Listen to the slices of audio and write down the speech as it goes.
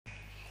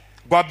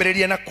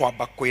Gwambĩrĩria na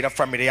kwamba kwĩra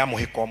family ya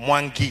Mũhiko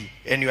Mwangi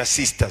and your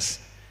sisters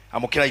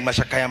amukira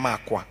imashakaya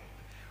makwa.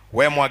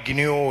 We Mwangi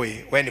ni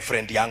wewe, we ni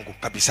friend yangu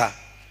kabisa.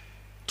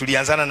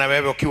 Tulianzana na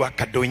wewe ukiwa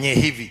kadonye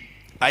hivi.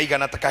 Aiga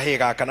nataka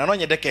hega kana no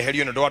nyendeke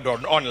herio ndo ndo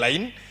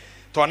online.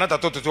 Twanata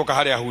tutuka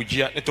hari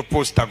ahujia ni tu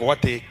posta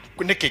gwate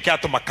niki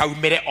kyato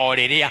makaumire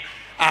oriria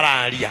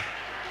araria.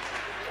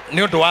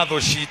 Ni ndo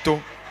watho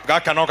cito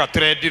gaka no ga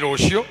trend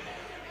rucio.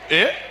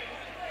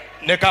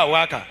 Neka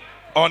waka.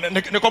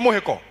 Ni kwa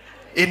Mũhiko.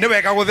 Ni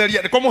wega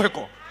gutheria ni kwa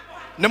Mũhiko.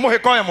 Ni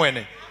Mũhiko ya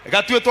mwene.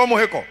 Gatuetwo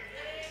Mũhiko.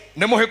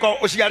 Ni Mũhiko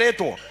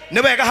uciaretwo. Ni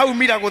wega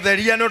haumira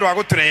gutheria no ndo wa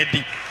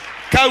gutrendi.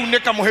 Kau ni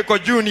ka Mũhiko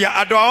junior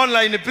ando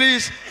online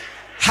please.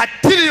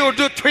 Hatiri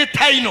undu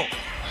twitaino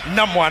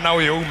na mwana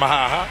uyu uma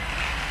haha.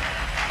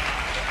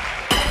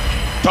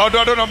 Tondu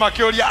andu no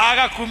makiuria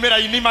agakumira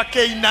ini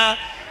makeina.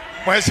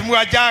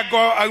 Mheshimiwa Jago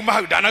auma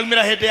hau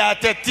ndanaumira hindi ya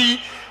teti.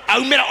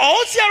 Aumira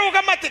o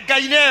ciaruga mate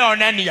Ngai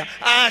neyonania.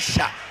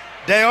 Aca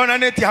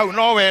ndeyonanĩtie hau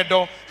no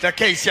wendo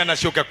reke ciana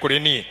ciũke kũrĩ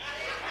niĩ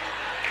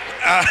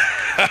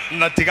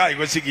na tigai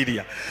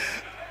gũcigiria.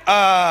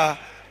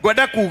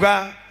 Ngwenda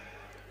kuga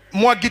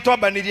Mwangi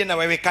twambanirie na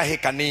wewe kahĩ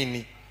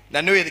kanini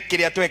na nĩwe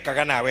kĩrĩa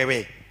twekaga na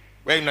wewe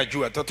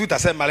unajua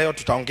tutasema leo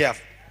tutaongea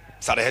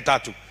starehe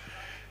 3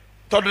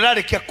 tondu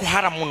ndarĩkia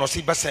kũhara mũno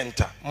Simba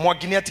Center.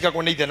 Mwangi nĩ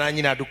atigagwo nĩ ithe na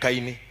nyina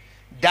nduka-inĩ.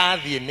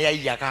 Ndathiĩ nĩ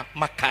aiyaga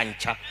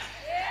makancha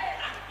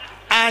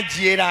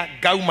anjĩra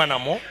ngauma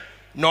namo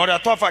na ũrĩa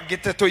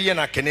twabangĩte tũiye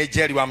nake nĩ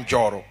Njeri wa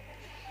Mjoro.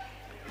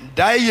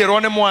 Ndaiyĩrwo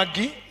nĩ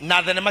Mwangi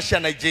na thenema cia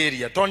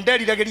Nigeria tondũ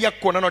nderiragĩria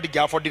kuona no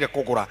ndingĩabondire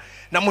kũgũra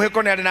na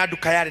Mũhiko nĩ arĩ na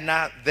nduka yarĩ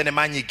na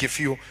thenema nyingĩ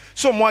biũ.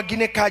 So Mwangi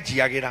nĩ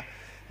kanjiagĩra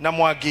na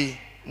Mwangi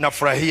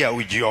nafurahia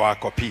ujio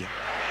wako pia.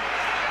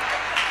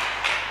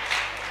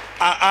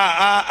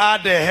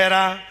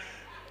 Adehera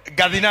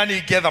gathinani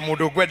ngetha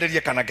mũndũ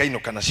ngwenderie kana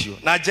ngainũka nacio.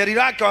 Na Njeri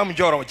wake wa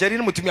Mjoro, Njeri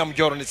nĩ mũtumia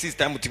Mjoro nĩ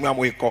sister ya mũtumia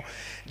Mũhiko.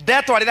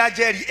 Ndetwarĩra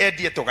Njeri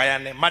endie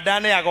tũgayane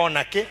madane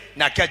yagonake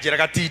na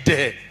akĩanjĩraga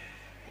tindehe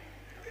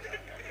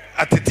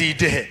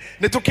atitindehe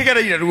nĩ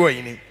tũkĩgereire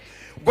ruo-inĩ.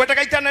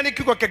 Ngwendaga itana nĩ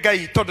kiugo kĩa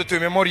Ngai tondũ twĩ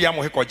memory ya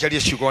Mũhiko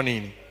Njeri Ciugo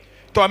nini.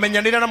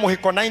 Twamenyanire na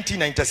Mũhiko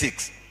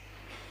 1996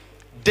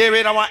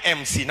 ndewĩra wa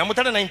MC na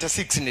mũtare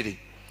 96 nĩrĩ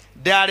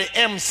ndare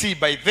MC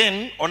by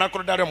then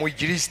onakorwo ndare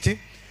mũinjilisti.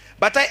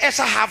 But I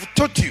also have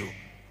taught you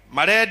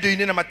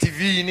maredio-inĩ na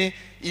TV-inĩ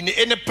in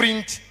any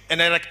print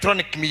and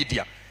electronic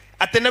media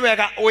atĩ nĩ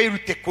wega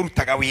wĩrute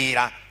kũrutaga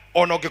wĩra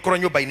ona ũngĩkorwo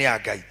nyũmba-inĩ ya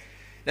Ngai.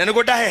 Na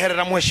nĩguo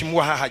ndaheherera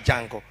mheshimiwa haha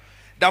Jango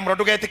ndamũra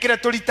ndũgetĩkĩre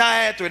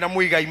tũritahe twĩna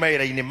mũigai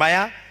mawĩra-inĩ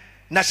maya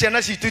na ciana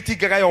citũ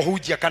itingaga yo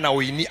hunjia kana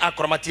ũini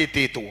akorwo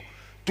matiĩtĩtwo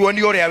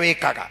tuonie ũrĩa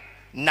wĩkaga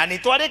na nĩ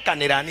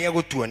twarĩkanĩra nĩ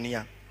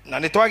egũtuonia na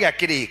nĩ twagĩa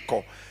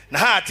kĩrĩko. Na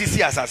haha ti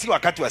siasa, si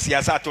wakati wa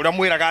siasa tũrĩa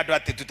mwĩraga andũ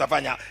atĩ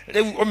tutafanya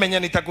rĩu ũmenye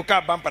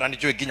nĩtakuka bampara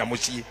nĩjũĩ nginya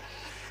mũciĩ.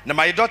 Na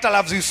my daughter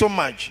loves you so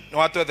much nĩ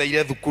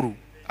watwetheire thukuru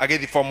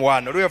agĩthi form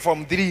 1 rĩu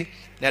form 3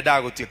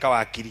 nĩendaga gũtuĩka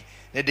wakiri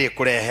nĩ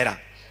ndĩkũrehera.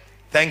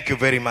 Thank you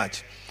very much.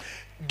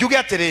 Njuge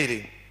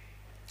atĩrĩrĩ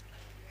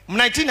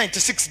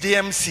 1996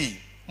 DMC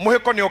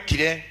Mũhiko nĩ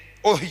okire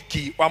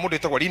ũhiki wa mũndũ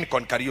wĩtagwo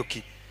Lincoln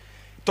Kariuki.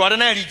 Twarĩ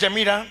na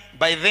Jamila.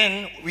 By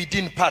then we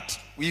didn't part.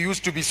 We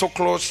used to be so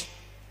close.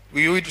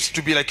 We used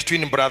to be like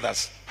twin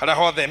brothers. Hara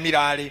hothe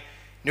mirari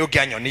ni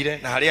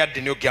ũngĩanyonire na harĩa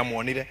ndĩ nĩ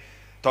ũngĩamuonire.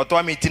 Tondũ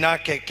twamĩti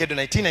nake kĩndũ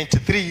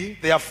 1993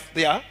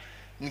 there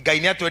Ngai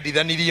nĩ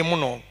atwendithanirie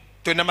mũno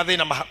twĩna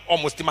mathĩna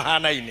almost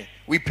mahanaine.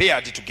 We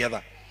paired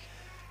together.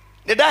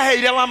 Nĩ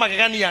ndaheire wa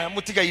magegania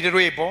mũtigaire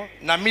rwĩmbo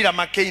na Mira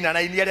Makeina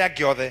na ini arĩa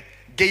angĩ othe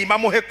ngĩima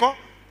Mũhiko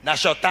na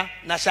Shota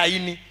na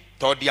Shaini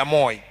tondũ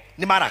ndiamoi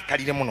nĩ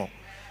marakarire mũno.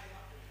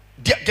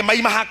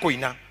 Ngĩmaima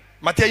hakũina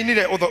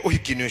matiainire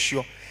ũhiki-inĩ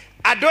ũcio.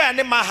 Andũ aya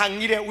nĩ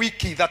mahangire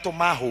wiki 3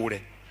 mahũre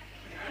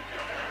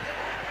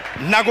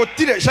na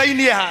gũtire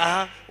Shaini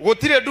haha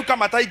gũtire nduka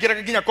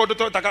mataingĩraga nginya kũndũ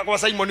twetaka kwa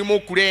Simon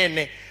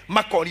Mũkurene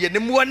makorie nĩ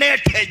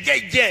muonete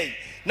JJ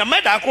na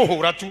mendaga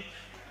kũhũra tu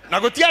na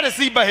gũtiarĩ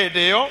Simba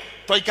hĩndĩ ĩyo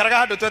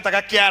twaikaraga handũ twetaga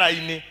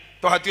kĩara-inĩ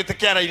twahatuĩte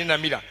kĩara-inĩ na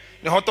Mira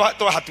niho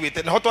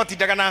twahatuĩte niho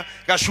twatindaga na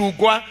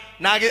Gacungwa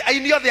na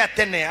aini othe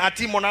atene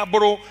atimo na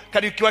Mbũrũ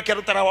Kariuki wa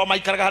Kĩarũtara wa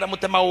maikaraga harĩa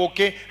Mũtema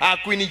Ũkĩ a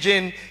Queen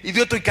Jane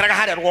ithuĩ tũikaraga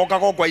harĩa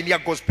rũgonga-gongwa-inĩ ya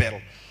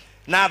gospel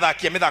na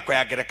athakia mĩthako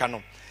ya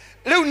ngerekano.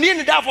 Rĩu niĩ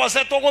nĩ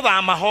ndabocetwo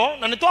gũthama ho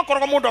na nĩ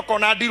twakoragwo mũndũ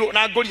akona ndirũ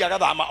na ngũri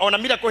agathama ona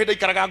Mira kũhĩnda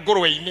ikaraga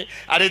ngũrwe-inĩ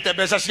arĩte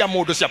mbeca cia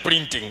mũndũ cia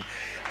printing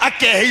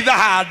akehitha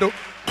handũ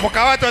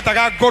mũkawa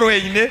twetaga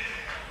ngũrwe-inĩ.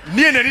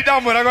 Niĩ nĩ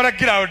ndamwĩraga ũrĩa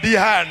ground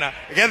ihana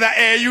getha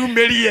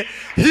eyumĩrie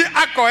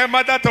akoe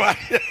matatũ.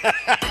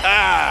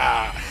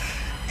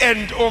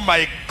 And oh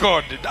my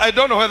God, I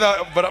don't know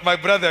whether my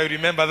brother will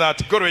remember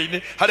that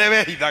ngũrwe-inĩ harĩa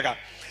wehithaga.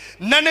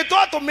 Na nĩ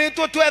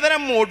twatũmĩtwo twethere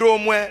mũndũ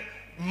ũmwe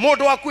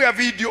mũndũ wa kuya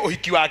video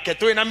ũhiki wake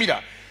twĩna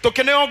Mira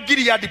tũkĩneo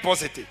ngiri ya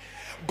deposit.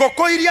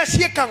 Ngũkũ iria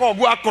ciĩkaga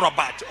ũguo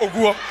acrobat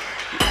ũguo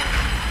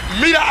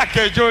Mira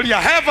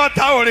akĩnjũria he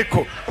bata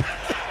ũrĩkũ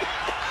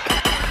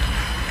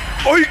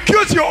ũhiki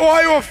ũcio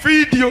woywo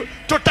video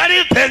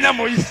tũtarĩte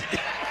nyamũ ici.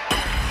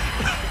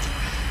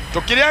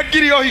 Tũkĩrĩa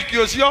ngiri ũhiki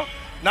ũcio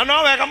na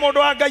no wega mundu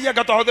wa Ngai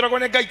angatohuthira ko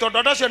ne Ngai tondu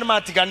andu acio ni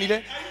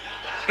matiganire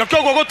na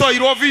koguo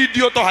gutoirwo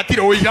video to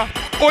hatire uira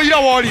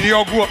worire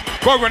oguo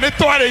koguo ni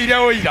twareire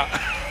uira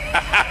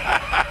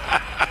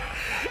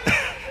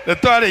ni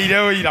twareire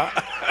uira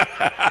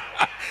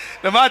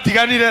na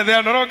matiganire they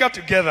are no longer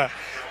together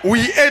we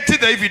ate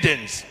the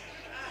evidence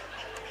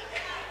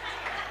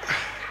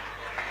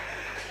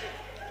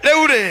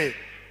leure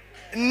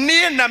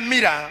nie na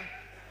mira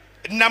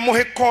na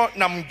muheko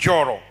na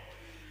mjoro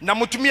na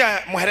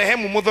mutumia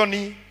muherehemu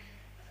muthoni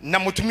na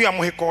mutumia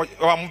muheko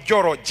wa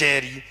mjoro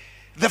Jerry.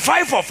 The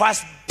five of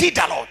us did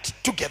a lot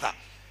together.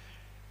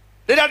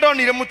 Rĩrĩa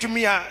ndonire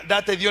mutumia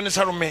ndateithio nĩ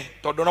Sarume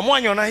tondũ na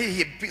mwanyona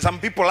some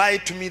people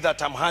lied to me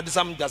that I'm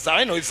handsome.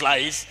 I know it's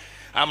lies.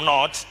 I'm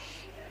not.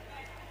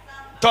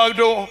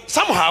 Tondũ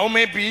somehow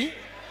maybe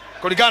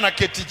kuligana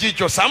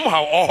ketijicho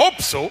somehow or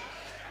hope so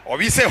or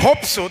we say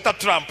hope so that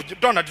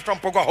Donald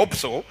Trump go hope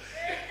so.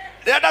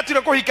 Rĩrĩa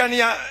ndatire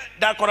kũhikania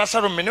ndakora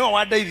Sarume nĩwe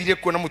wandeithire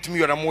kuona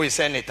mutumia ũrĩa mũĩ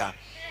senator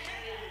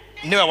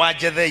nĩwe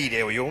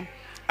wanjetheire ũyũ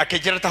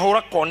akĩnjĩra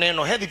tahũra kona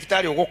ĩno he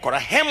thibitarĩ ũgũkora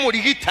he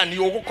mũrigitani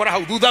ũgũkora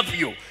hau thutha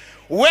biũ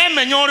we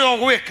menya ũrĩa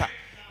ũgwĩka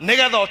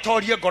nĩgetha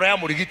ũtorie ngoro ya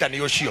mũrigitani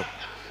ũcio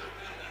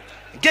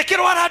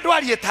ngĩkĩrwara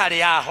ndwari ĩtarĩ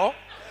yaho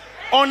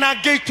ona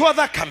ngĩitwo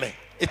thakame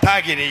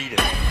ĩtagĩrĩire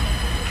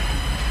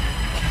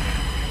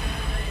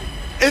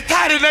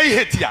ĩtarĩ na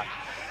ihĩtia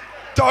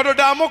tondũ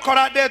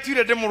ndamũkora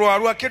ndetuire ndĩ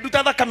mũrwaru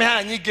akĩnduta thakame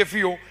haha nyingĩ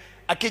biũ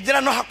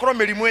akĩnjĩra no hakorwo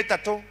mĩrimũ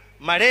ĩtatũ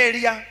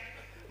malaria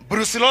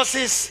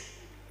brucellosis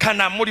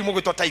kana mũrimũ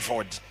gwĩtwo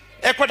typhoid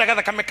ekwendaga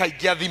thakame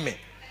kaingĩ athime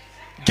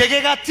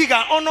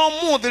ngĩgĩgatiga ona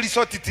ũmũthĩ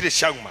resort itirĩ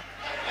ciauma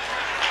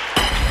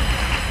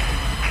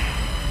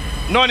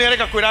no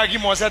nĩareka kwĩra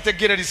Gimose atĩ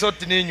ngĩre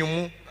resort nĩ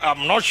nyumu.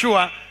 I'm not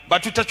sure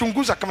but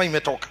tutachunguza kama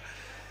imetoka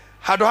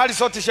handũ ha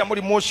resort cia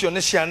mũrimũ ũcio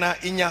nĩ ciana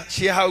 4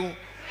 ciĩ hau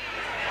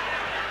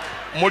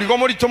mũrigo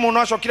mũritũ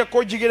mũno acokire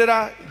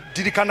kũnjigĩrĩra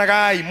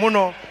ndirikanagai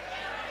mũno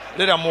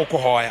rĩrĩa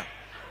mũkũhoya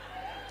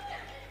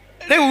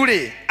rĩu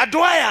rĩ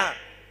andũ aya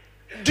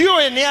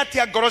ndiũĩ nĩ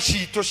atĩa ngoro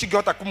citũ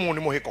cingĩhota kumwo nĩ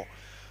mũhĩko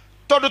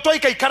tondũ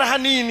twaikaikara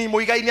hanini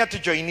mũigai nĩ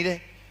atũjoinire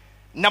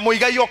na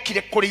mũigai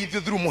okire kũrĩ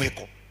ithuĩ through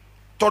mũhĩko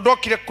tondũ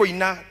okire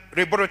kũina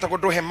rwĩmbo rwĩtagwo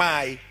ndũhe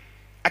maĩ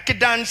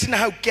akĩdance na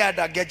hau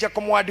kĩanda ngĩanjia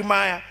kũmwadi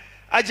maya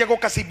anjia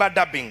gũkacimba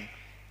dubbing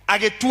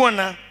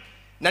agĩtuona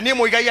na niĩ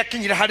mũigai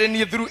akinyire harĩ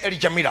niĩ through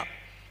Elijamira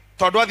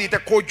tondũ athiĩte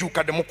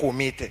kũnjuka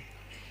ndĩmũkũmĩte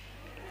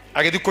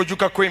agĩthiĩ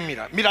kũnjuka kwĩ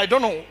Mira. I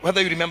don't know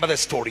whether you remember the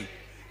story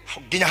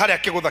nginya harĩa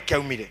kĩgũtha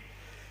kĩaumire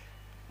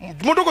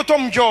mundu gũtwo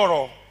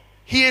Mjoro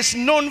he is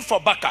known for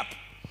backup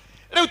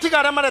rĩu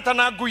tiga arĩa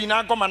maretana ngui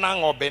na ngoma na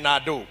ng'ombe na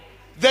andũ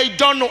they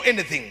don't know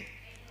anything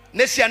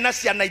nĩ ciana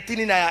cia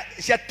 19 na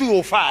cia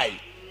 205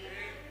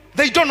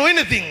 they don't know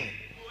anything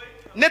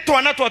nĩ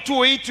twana twa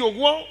 280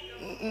 ũguo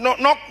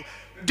no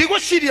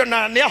ndigũcirio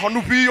na nĩ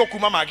ahonu biũ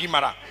kuma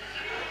magimara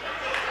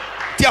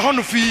ti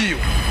ahonu biũ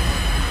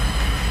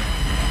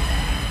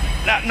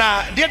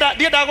na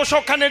ndienda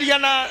gũcokanĩria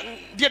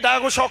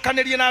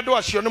na andũ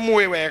acio nĩ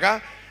mũĩ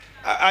wega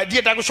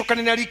ndienda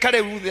gũcokanĩria rika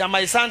rĩu ya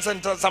my sons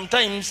and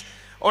sometimes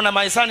ona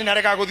my son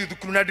narega gũthiĩ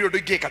thukuru na ndio ũndũ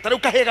ingĩka ta rĩu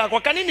kahĩĩ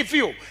gakwa kanini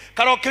biũ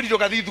karokĩrirwo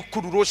gathiĩ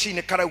thukuru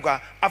rũcinĩ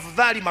karauga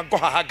afadhali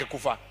magoha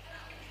hangekufa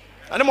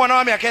nĩ mwana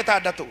wa mĩaka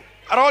 6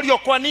 arorio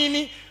kwa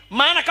nini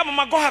maana kama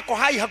magoha ko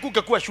hai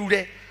hakungekuwa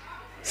shule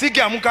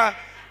singeamka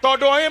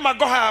tondũ oĩ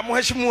magoha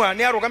mũheshimiwa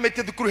nĩ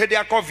arũgamĩte thukuru hĩndĩ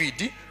ya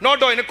covid no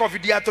ndoĩ nĩ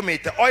covid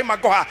yatũmĩte oĩ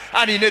magoha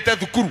aninĩte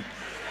thukuru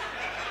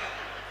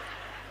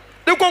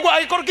rĩu koguo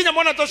agĩkorwo nginya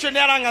mwana ta ũcio nĩ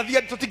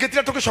arang'athia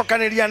tũtingĩtira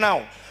tũgĩcokanĩria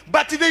nao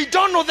but they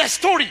don't know the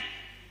story.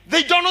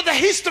 They don't know the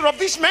history of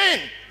this man.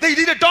 They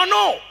really don't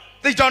know.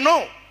 They don't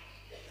know.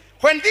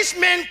 When this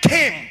man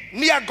came,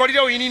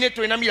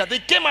 they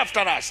came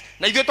after us.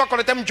 Na idwe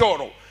tokolete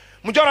Mjoro.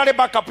 Mjoro ale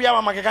backup ya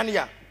wa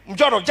magegania.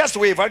 Mjoro just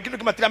wave.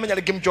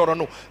 Mjoro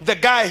no. The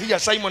guy here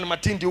Simon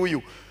Matindi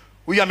huyu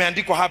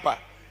ameandikwa hapa.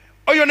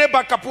 Oyo ne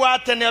backup wa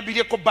atene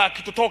abirie ko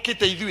back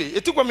tutokite idwe.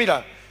 Etukwa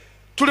mira.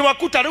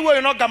 Tuliwakuta riwo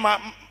yo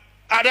nogama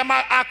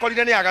arema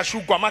akorire ni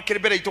agashugwa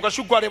makirebere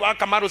itogashugwa ale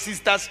akamaro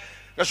sisters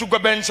gashugwa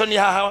Benson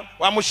haha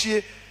wa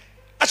mushie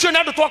acio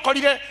nĩ andũ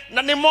twakorire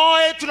na nĩ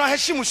moe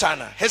tunaheshimu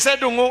sana Hese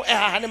Ndung'u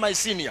haha nĩ my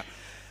senior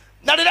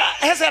na rĩrĩa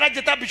Hese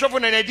arajeta bishop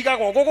na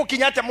nĩndigagwo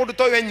gũgũkinya atĩ mũndũ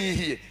toyo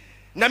enyihie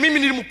na mimi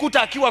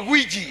nilimkuta akiwa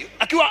gwiji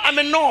akiwa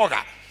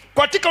amenoga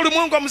katika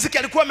ulimwengu wa muziki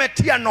alikuwa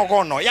ametia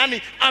nogono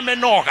yani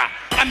amenoga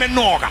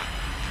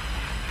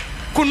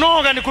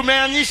kunoga ni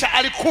kumeanyisha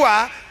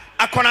alikuwa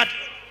akona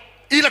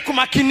ile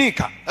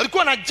kumakinika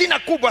alikuwa na jina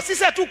kubwa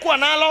sisi hatukuwa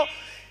nalo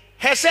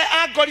Hese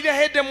agorire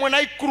hende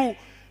mwena ikuru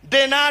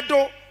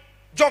denado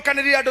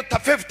jokanĩrĩria andũ ta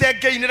 50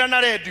 ngĩinĩra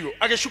na radio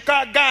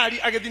agĩcuka ngari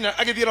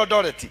agĩthiĩ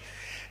Rodoreti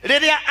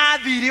rĩrĩa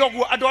athire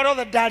ũguo andũ arĩa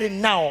othe ndarĩ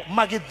nao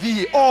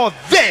magĩthiĩ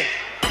othe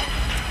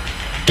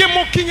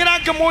ngĩmũkinyĩra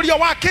ngĩmũria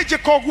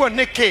wakĩnjĩka ũguo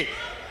nĩkĩ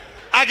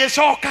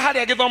agĩcoka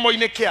harĩa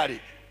gĩthomo-inĩ kĩarĩ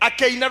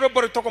akĩina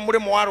rwĩmbo rwĩtagwo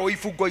mũrĩmo wa rũĩ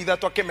ibungo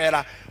ithatũ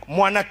akĩmera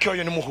mwanake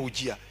ũyũ nĩ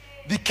mũhunjia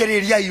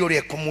thikĩrĩriai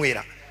ũrĩa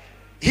ekũmwĩra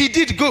he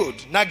did good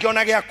na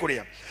ngĩona gĩa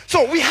kũrĩa.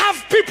 So we have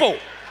people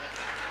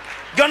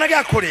Gonna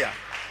get Korea.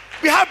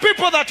 We have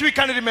people that we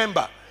can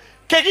remember.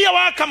 Kegia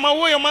waka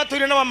mauyo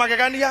maturi na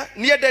magagania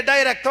near the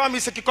director wa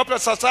Music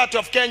Corporate Society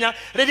of Kenya.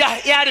 Ready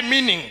yari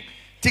meaning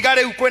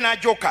tigare ukwena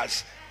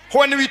jokers.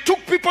 When we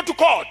took people to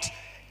court,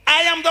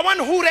 I am the one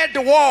who read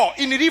the war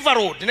in River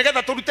Road.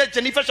 Nigeta turute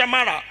Jennifer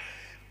Shamara.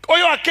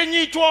 Oyo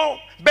Akenya itwo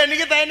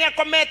benigeta ene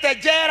akomete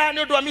jera ni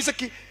odwa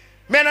Music.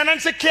 Mena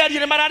nanse kiari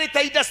ni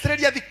mararite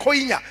industry ya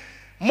thikoinya.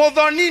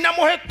 Modhoni na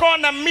muheko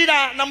na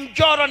mira na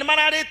mjoro ni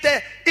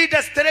mararite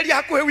industry ya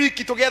hakuhe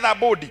wiki together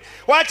body.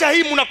 Wacha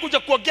hii mnakuja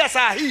kuongea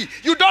saa hii.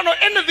 You don't know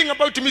anything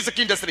about the music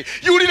industry.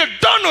 You really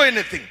don't know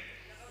anything.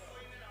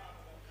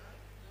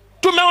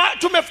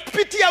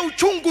 Tumepitia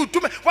uchungu,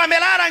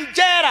 wamelala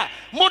njera.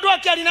 Mundu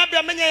wake aliniambia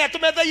amenya ya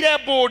tumethaire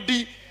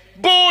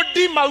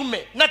body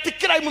maume na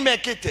tikira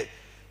imumekete.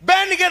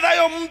 Benigeta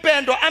yo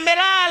mpendo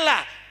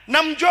amelala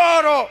na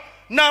mjoro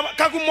na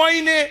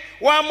kagumoine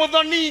wa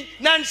Modhoni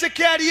na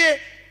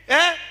nsekiarie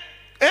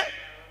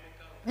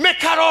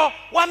mekaro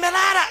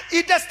wamelara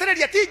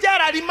industry ya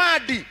tijara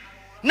limadi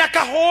na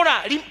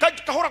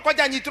kahora kwa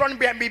janyitro ni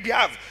bibi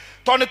have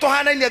tone to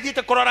hana ni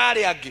athite kurora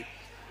ari angi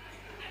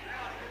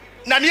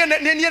na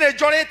nie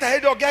joreta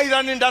hedo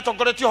gaitha ni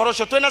ndatongoretio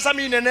horosho twena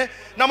sami nene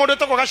na mundu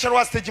toko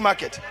gasherwa stage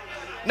market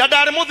na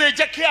ndari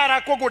muthije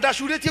kiara kogo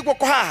ndashuritie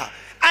guko haha.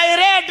 I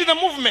read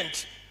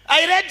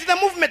the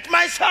movement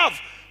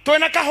myself.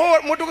 Twena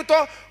kahor mundu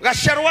to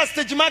gasherwa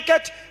stage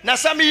market na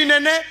sami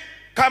nene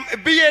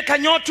biye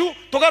kanyotu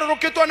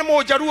togarurukitwa ni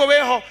mujaruo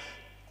weho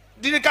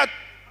dirika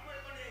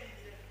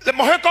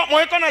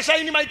moheko na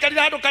shaini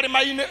maikarira handu kare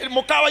maine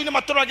mukawa ine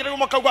maturagire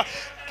mukauga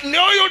ni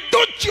uyu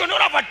nducio ni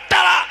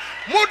urabatara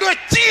mundu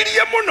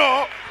etirie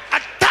muno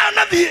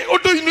atana thi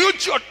undu ini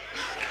ucio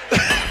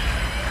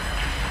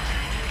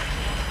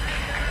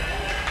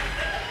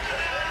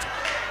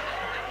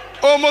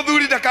o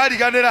muthuri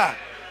ndakariganira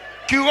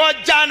Ciugo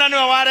jana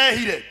niwe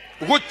warehire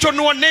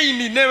guchonwo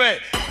neini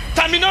niwe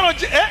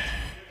terminology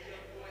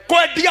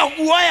kwendia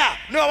guoya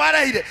niwe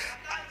warehire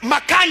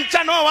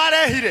makancha niwe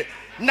warehire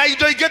na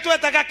indo ingi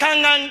twetaga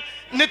kangang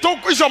ni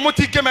icio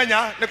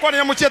mutingimenya ni kwa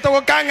nĩ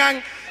mũcietagwo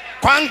kangang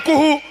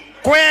kwankuhu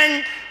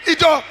kweng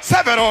indo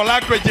several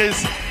languages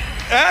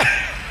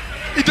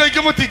indo ingi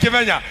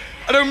mutingimenya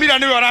rĩu mira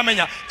niwe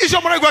ũramenya icio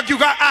mũraigua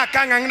kiuga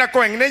kangang na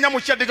kweng nĩ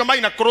nyamũ cia ndĩgo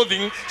maina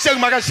clothing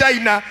ciaumaga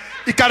China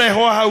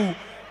ikarehwo hau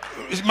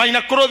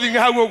maina clothing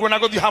hau uguo na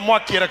guthi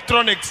hamwaki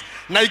electronics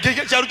na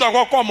ingi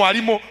ciarutagwo kwa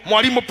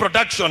mwarimu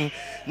production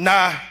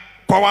na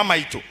kwa wa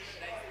maitu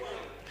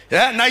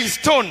na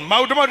stone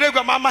maundu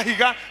maregwa mama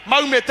higa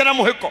maumete na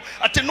muhiko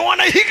ati no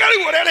na higa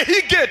riu rere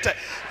hingete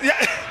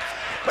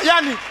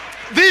yani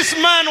this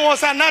man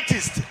was an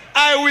artist.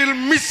 I will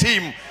miss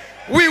him.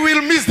 We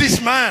will miss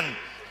this man.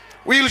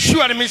 We will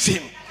surely miss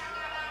him.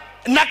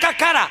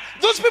 Nakakara,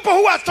 those people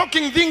who are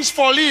talking things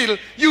for real,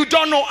 you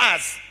don't know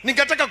us.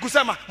 Ningataka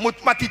kusema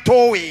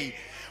matitoe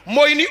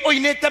moini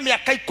oinete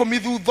miaka 10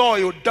 thutha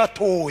uyu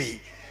ndatoe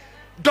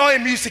doe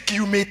music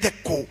yumete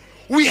ko.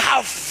 We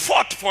have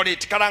fought for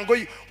it.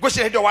 Karangoi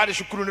goshira hindo wale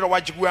shukuru niro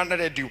wajigua na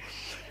radio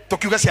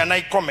tokiuga ciana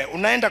ikome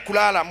unaenda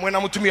kulala mwena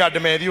mutumia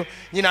Demethio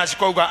nyina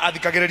ashikauga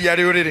athikagereria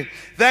riuriri.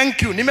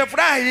 Thank you.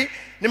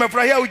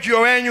 Nimefurahia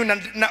ujio wenyu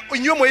na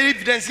inyuo mwe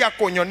evidence ya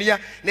kunyonia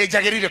ne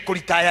jagirire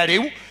kuritaya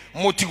riu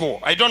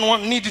motigo. I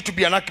don't need to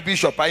be an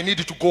archbishop. I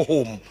need to go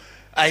home.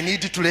 I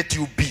need to let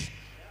you be.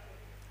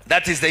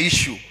 That is the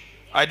issue.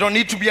 I don't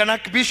need to be an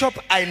archbishop.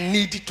 I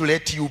need to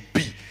let you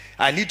be.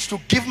 I need to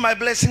give my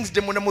blessings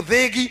de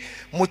muthegi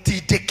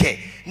mutideke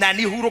na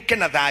nihuruke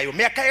na thayo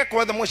miaka ya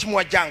kwa mheshimiwa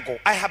wa jango.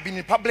 I have been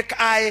in public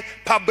eye,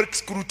 public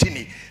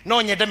scrutiny.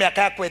 No nyende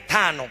miaka ya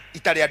 5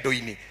 itali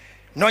adoini.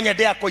 No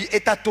nyende ya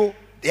 3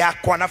 ya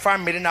kwa na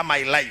family na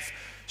my life.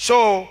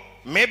 So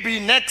maybe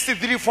next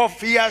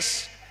 3-4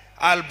 years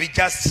I'll be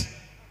just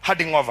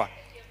heading over.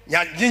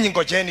 Nyinyi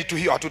ngojeni tu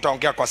hiyo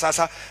hatutaongea kwa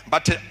sasa,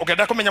 but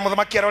ukienda kumenya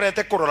muthamaki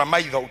arorete kurora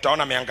maitho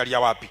utaona ameangalia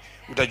wapi,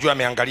 utajua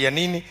ameangalia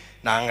nini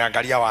na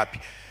angalia wapi.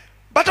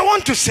 But I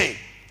want to say,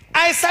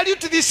 I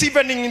salute this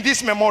evening in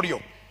this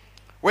memorial.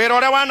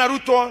 Werore wa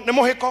Naruto ne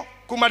muhiko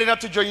kumarira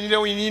tujoinire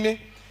winini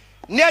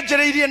ni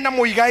ajereirie na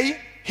muigai,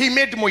 he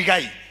made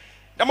muigai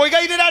na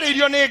muigai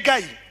rirareirio ni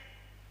ngai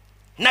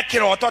na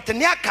kiroto ati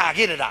ni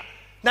akagirira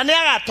na ni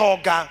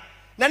agatonga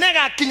na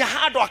nega kinya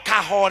handu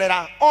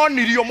akahorera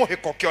onirio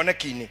muhiko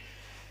kionekini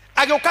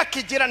agiuka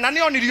kijira na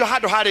ni onirio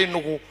handu hari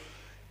nugu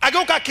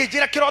agiuka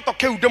kijira kiroto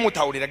kiu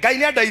ndimutaurire ngai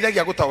ni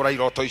andaithagia gutaura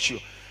iroto icio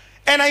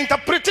and I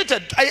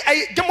interpreted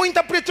I demo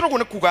interpreted uguo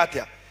ni kuga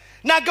atia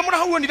na ngamura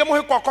hau onire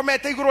muhiko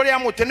akomete iguru ria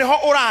muti niho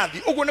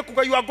urathi uguo ni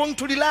kuga you are going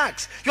to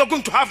relax, you are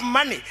going to have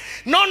money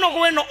no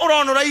gweno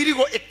uronora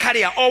irigo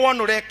ikaria o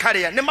wonore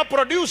ikaria ni ma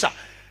producer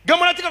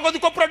ngamura tika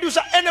ko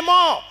producer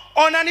anymore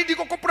ona ni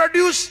diko ko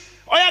produce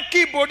oya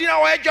keyboard na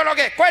oya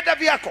jologe kwenda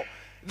vyako.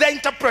 The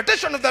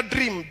interpretation of the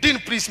dream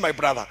didn't please my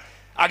brother.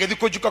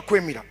 Agethiko juka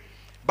kwemira.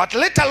 But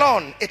later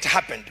on it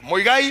happened.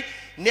 Muigai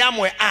ni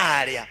amwe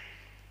aria.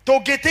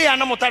 Togetea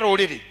na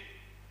mutaroriri.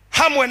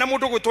 Hamwe na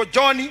mundu gwitwo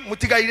John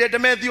Mutigaire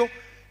Demethio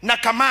na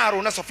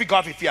Kamaru na Sofiga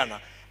Wafifiana.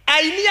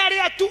 Aini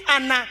aria tu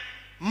ana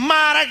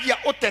maragia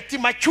uteti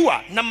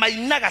machua na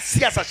mainaga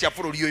siasa cia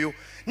bururi uyu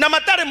na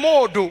matare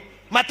mundu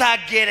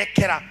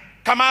matangerekera.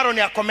 Kamaro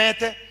ni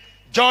akomete,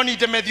 Johnny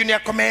de Matthew ni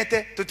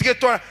akomete,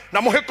 tutigitwa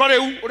na muhiko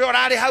riu uri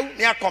orari hau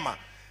ni akoma.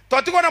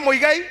 Twatigwo na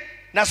Muigai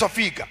na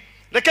Sofiga.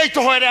 Rekei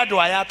tuhoere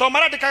andu aya to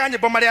marandikaga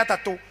nyimbo mari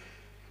atatu.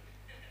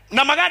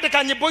 Na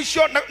magandika nyimbo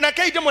icio na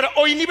kei ndimwira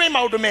oini be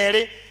maundu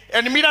meri,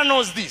 and Mira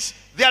knows this.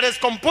 There is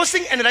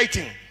composing and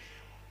writing.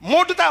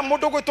 Mundu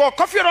gwitwo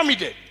Koffi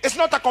Olomide is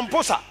not a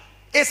composer,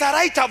 it's a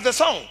writer of the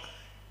song.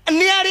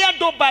 Ni ari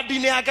andu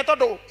bandini yake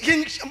tondu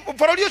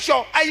bururi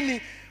ucio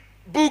aini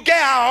bunge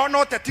hao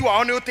no teti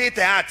wao ni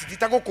utite ati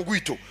titaguku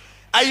gwitu.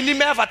 Aini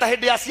mebata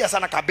hindi ya siasa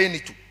na kampeni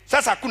tu.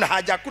 Sasa hakuna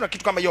haja, hakuna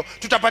kitu kama hiyo.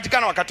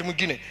 Tutapatikana wakati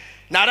mwingine.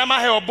 Na arama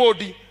heo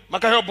bodi,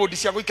 makaheo bodi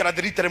cia guikara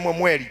thiritere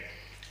mweri.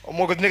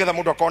 Omogo nigetha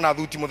mundu akona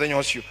thuti muthenya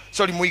ucio.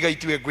 Sorry Muigai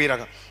tiwe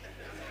ngwiraga.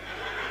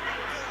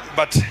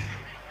 But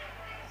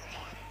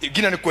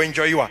igina ni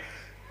kuenjoyiwa.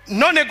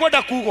 No ne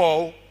goda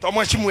kugo to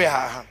mweshimwe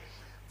haha.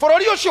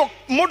 Bururi ucio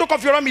mundu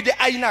Koffi Olomide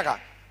ainaga.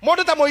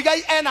 Mundu ta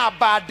Muigai ena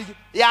bandi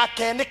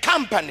yake ni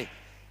company.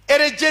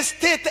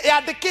 Registered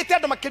yandikite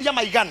andu makiria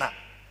maigana.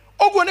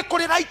 Oguo ni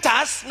kuri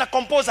writers na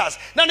composers.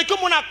 Na nikio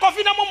muna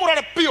Koffi na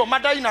mumurore pio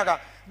madainaga.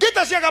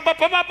 Gita ciaga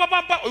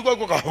papa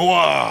oiguo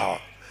wow.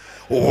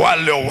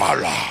 Wale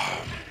wala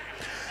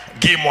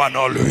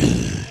gimwana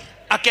lui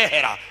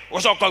akehera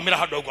ucoka umira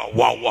handu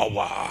oguo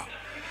wa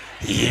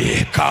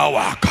ye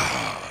kawaka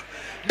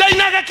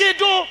dainaga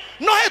kindu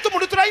no hetu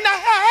mundu turaina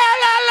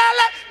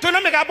la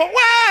tuna migambo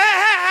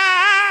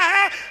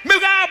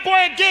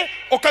enge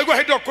ukaigua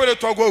hindi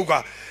okwiritwo oguo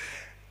uga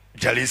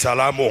jali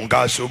salamu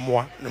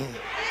ngasumwa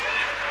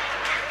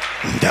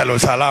ndalo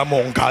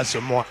salamu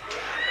ngasumwa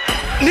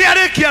ni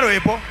arikia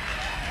rwimbo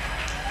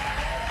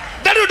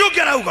ndari undu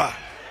ngerauga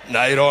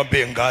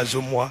Nairobi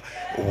ngazumwa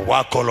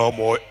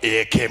wakolomo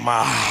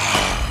ekema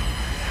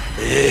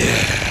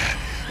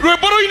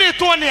rwimbo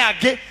ruinitwo ni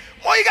angi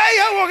Muigai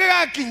hau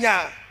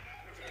gigakinya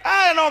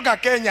no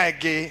Akenya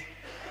ingi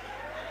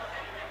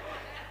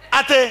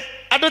ate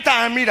andu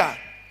ta Amira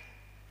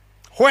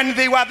when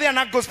they were there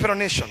na Gospel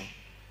Nation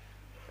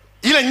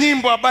ile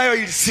nyimbo ambayo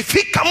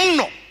ilisifika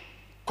mno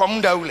kwa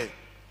muda ule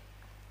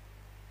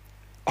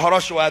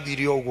horosho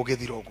wathirio uguo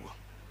githiro uguo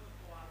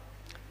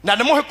na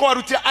nemuhiko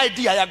arutia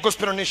idea ya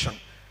Gospel Nation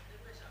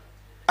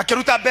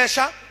akiruta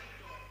besha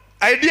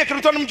idea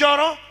akiruta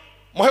Mjoro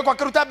muhiko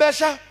akiruta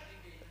besha.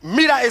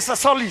 Mira is a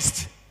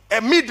soloist, a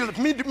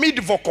mid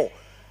vocal,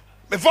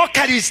 a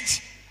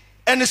vocalist,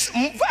 and a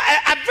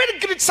very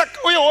great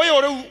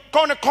oyo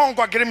kone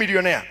Kongo agere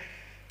millionaire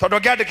todo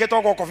gade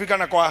ketoko kufika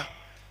na kwa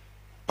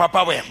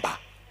Papa Wemba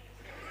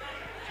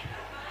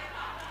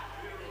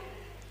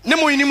ni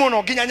muini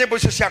mono ginya nyimbo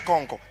icio cia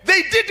Kongo.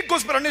 They did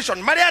Gospel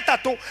Nation mari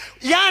atatu,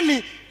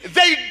 yani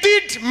they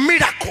did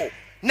miracle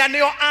na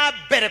neo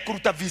abere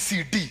kuruta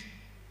VCD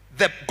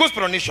the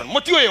Gospel Nation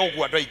mutio ye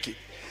ogwa ndaiki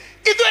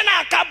itwe na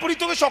akaburi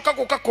tugicoka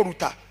guka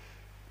kuruta.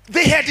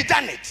 They had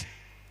done it,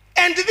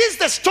 and this is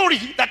the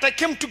story that I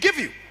came to give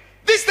you.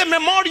 This is the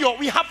memorial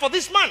we have for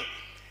this man,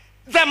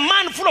 the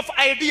man full of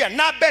idea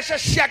na besha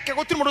ciake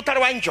gutiri mundu tari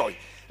wa enjoy.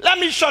 Let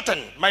me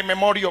shorten my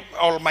memorial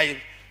or my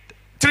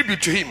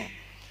tribute to him.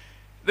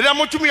 Rira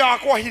mutumia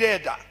wakwa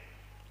hirenda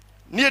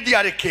nie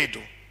ndiari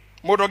kindu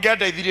mundu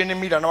ngendeithirie ni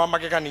Mira na wa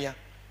magegania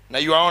na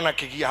yuaona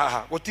kigia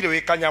haha gutire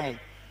wi kanyamu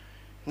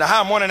na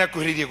haha mwana ne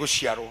kuhiririe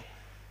guciarwo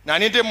na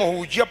ni ndi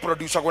muhunjia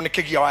producer go ni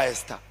kigia wa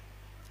Esther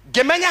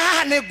ngemenya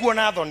haha ne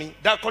nguona thoni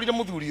ndakorire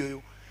muthuri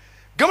uyu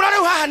ngemura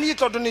riu haha ni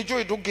tondu ni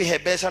njui ndungihe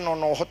mbeca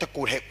no hote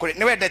kuhe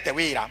ni wendete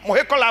wira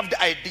muhiko loved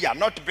idea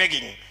not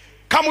begging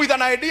come with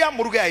an idea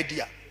muruge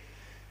idea.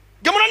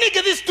 Ngemura ni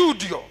ngithi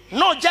studio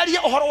no jarie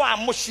uhoro wa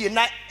mucie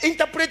na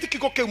interpret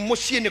kiko ke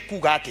mucie ni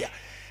kuga atia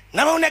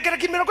na we unengere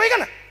kimero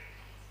kuigana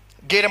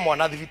ngire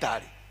mwana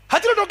thibitari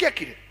hatiro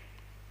ndogiakire.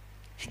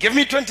 He gave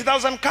me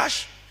 20,000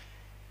 cash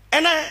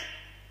and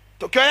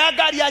tukioya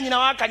gari ya nyina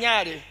wa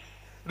Kanyari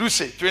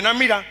Ruse twina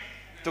Mira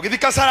tugithi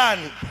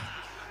Kasarani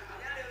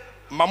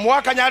mamu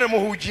wa Kanyari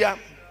muhujia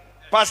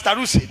Pastor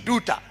Ruse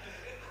Duta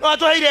no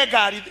atuheire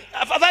gari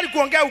afadhali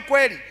kuongea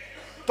ukweli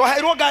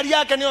twaheirwo gari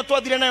yake niyo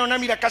twathire nayo na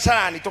Mira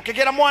Kasarani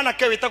tukigera mwana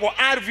ke witagwo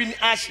Alvin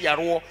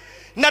aciarwo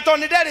na to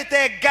ni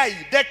nderite Ngai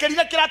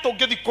ndekerire kirato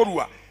ngithi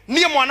kurua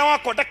nie mwana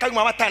wako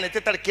ndakauma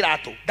batanete tari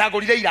kirato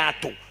ndagurire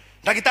irato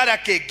ndagitari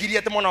akengirie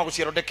ate mwana wa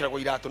guciarwo ndekerego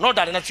irato no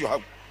ndari nacio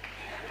hau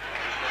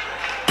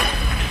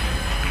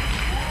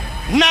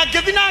na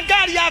ngithi na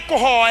ngari ya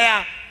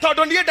kuhoya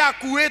tondu nie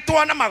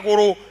ndakuitwo na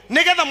maguru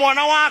nigetha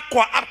mwana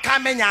wakwa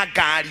akamenya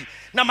ngari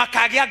na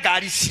makagia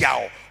ngari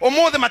ciao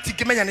umuthe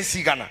matingimenya ni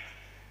cigana.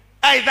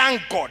 I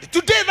thank God.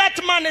 Today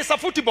that man is a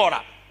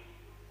footballer.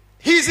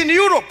 He's in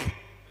Europe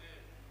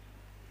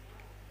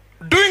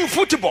doing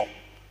football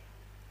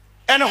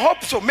and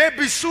hope so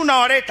maybe sooner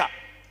or later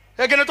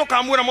egene to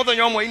kamura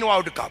muthenya omwe in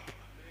World Cup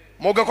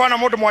mugekwa na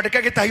mundu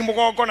mwandike gitahi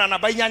mugongo na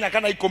namba 8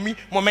 kana 10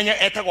 mumenye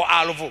etagwo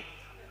Alvo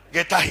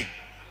gitahi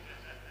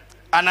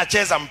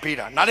anacheza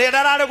mpira na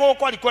rĩrĩa ararĩ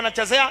gũkũ alikuwa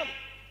anachezea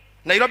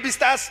Nairobi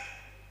Stars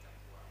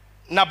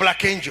na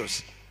Black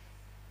Angels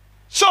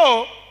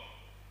So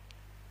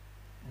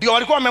ndio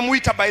walikuwa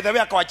wamemuita by the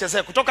way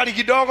akawachezea kutoka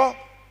ligi dogo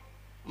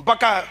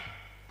mpaka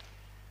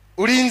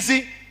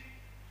Ulinzi.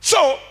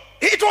 So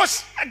it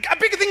was a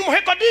big thing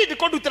muheko did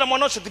ko dutira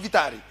mwana ucio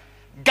thibitari.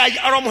 Ngai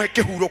aromuhe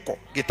huroko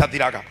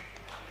gitathiraga.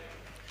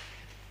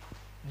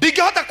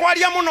 Ndingihota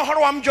kwaria muno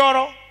horo wa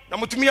Mjoro na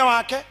mutumia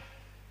wake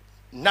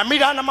na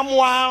Mira na mamu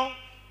wao.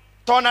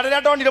 Tona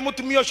riria ndonire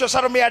mutumia ucio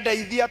Salome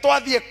andeithia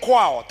twathie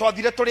kwao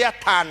twathire turi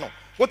atano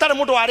gutare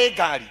mundu wari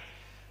ngari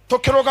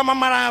tukirugama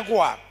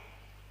maragwa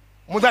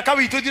muthaka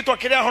witu ithu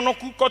twakiria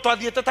honoku ko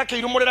twathiete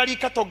takiiru murira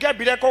rika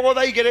tungembire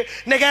kugutha igiri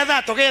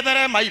nigetha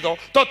tugethere maitho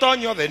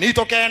totonyothe ni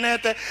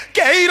tukenete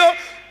keiro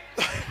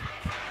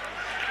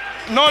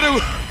no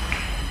riu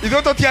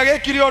ithu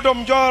tutiagekire undu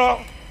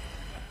Mjoro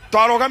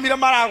twarugamire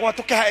maragwa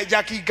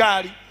tukihaenjaki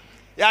ngari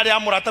yari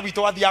amurata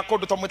witu wathia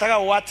kundu tomwitaga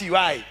wati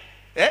wai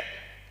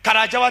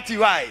Karaja wati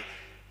wai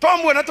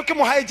tomwona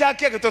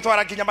tukimuhaenjaki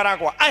agitutwara nginya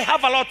maragwa. I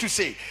have a lot to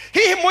say.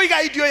 Hihi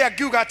muiga idio ya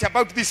giugat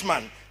about this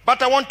man,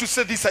 but I want to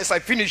say this as I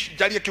finish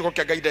jarie kiugo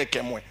kia gaide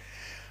kemwe.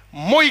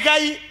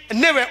 Muigai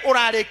newe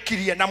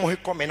urarekirie na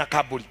muhiko mena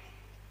kaburi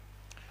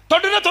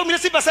tondu na tomire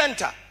Simba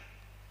Center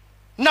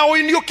na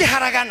oini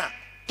ukiharagana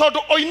tondu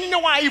oini ne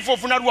wa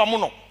ivovu na ruwa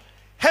muno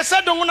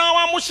hesedo nguna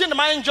wa mushi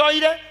na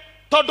enjoyire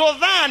tondu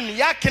thani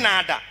ya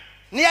kinanda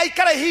ni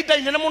aikara hida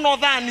inene muno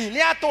thani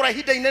ni atura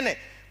hida inene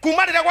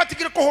kuma rira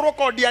gwatigire kuhurwo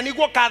kodia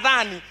niguo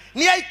kathani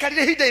ni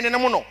aikarire hida inene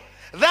muno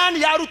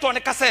thani ya rutwo ne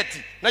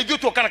kaseti na ithu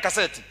tuokana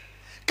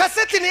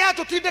kaseti ni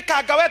atutinde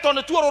kanga weto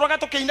ne tuororaga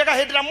tukiinaga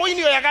hindira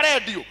muini oya ga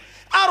radio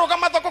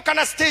arogama thoko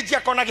kana stage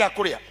akona gya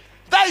kuria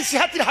thaisi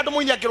hatire handu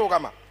muini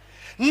akirogama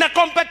na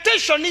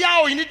competition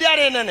yao ini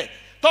ndiare nene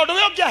tondu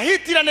we ongia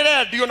hitira ni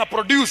radio na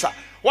producer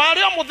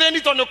wari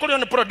omutheni tondu kurio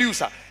ni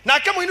producer na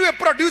ke muini we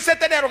producer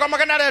tene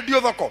arogamaga na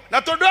radio thoko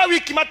na tondu wa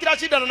wiki matira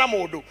shindana na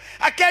mundu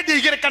akendi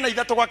igire kana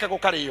ithatu gwake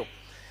gukariyo.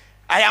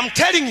 I am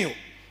telling you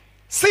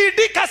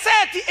CD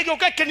cassette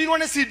igioka kenirwo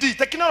ni CD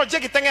technology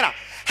gitengera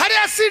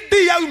haria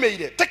CD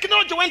yaumeire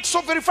technology went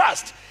so very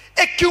fast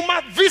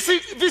ekuma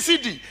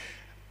VCD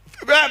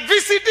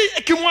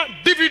ekuma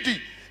DVD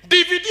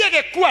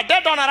egekua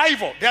dead on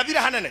arrival ndiathire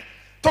hanene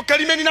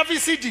tukerimeni na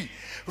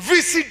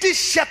VCD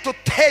shato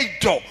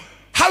teido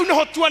how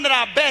no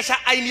tuanera besha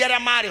aini aria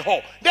mari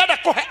ho ndenda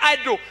kuhe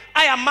idol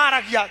aya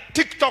maragia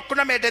TikTok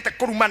na mendete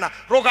kurumana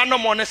rogano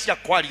mone cia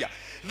kwaria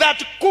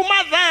that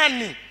kuma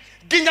thani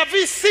ginya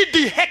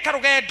VCD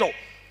hekarugendo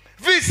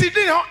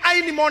VCD ho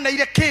aini mona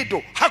ile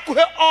kido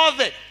hakuhe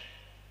othe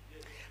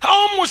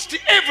almost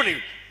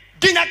every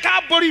ginya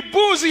kabori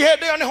buzi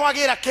hede one ho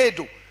agira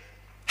kido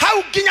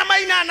how ginya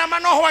maina na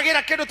mano ho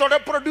agira kido to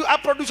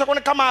producer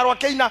kone kamaro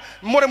akeina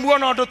more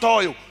muono ndo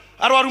toyo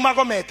arwaru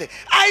magomete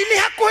aini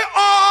hakuhe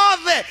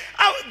othe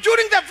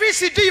during the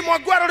VCD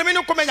mwagwaro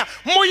rimeni kumenya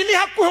muini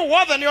hakuhe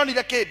wothe ni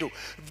onire kido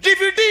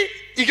DVD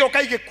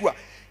igioka igekua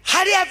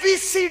haria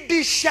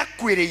VCD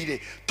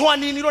shakwiriire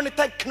twaninirwo ni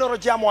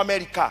technology ya mu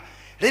America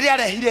riria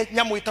arehire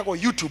nyamu itagwo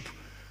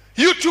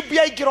YouTube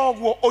ya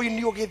igirogwo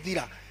oini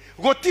ugithira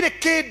gutire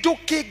kindu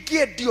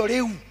kingiendio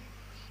riu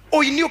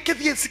oini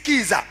ukithie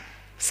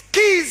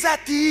skiza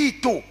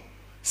tiito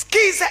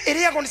skiza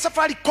iriago ni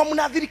Safaricom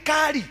na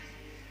thirikari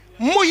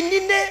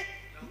muinine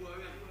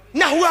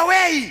na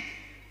Huawei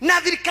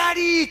na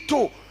thirikari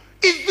ito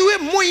ithue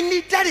muini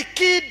ndari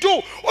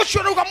kindu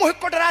ucio ruga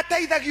muhiko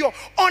ndarateithagio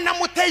ona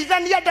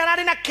muteithania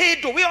ndarari na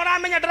kindu we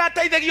oramenya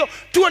ndarateithagio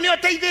tuo ni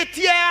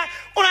oteithitie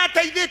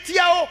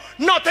urateithitie o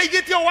no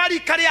teithitie wari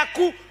kari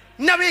aku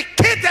na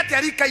wikite ati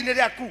arika-ini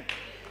riaku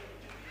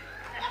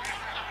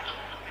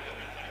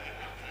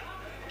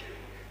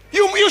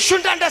you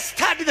should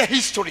understand the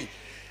history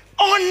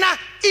ona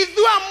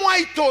ithua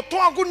mwaito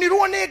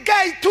twagunirwo ni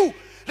Ngai tu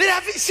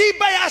rira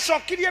Simba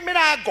yacokirie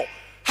mirango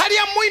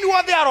haria muini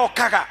wothe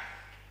arokaga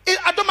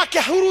andu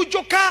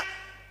makihurunjuka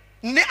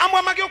ni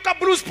amwe magioka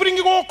Blue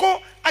Spring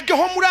goko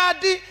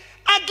agihomuradi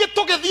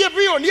agitugithie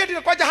bio ni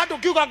ndire kwaja handu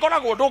kiuga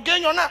ngoragwo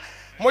ndunginyona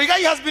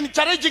Muigai has been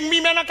challenging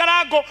me mena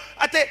karago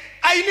ate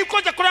aini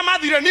koja kuria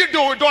mathire ni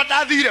ndo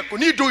ndathire ku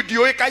ni ndo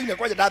ndio ikaine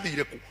kwaja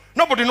ndathire ku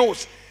nobody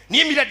knows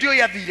ni mira ndio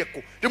yathire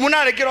ku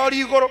ndimunare kirori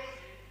igoro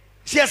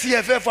cia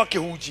CFF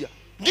akihunjia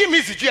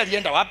ngimi sijui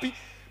alienda wapi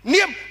ni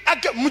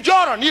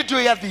Mjoro ni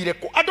ndio yathire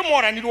ku andu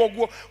moranirwo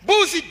guo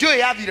buzi ndio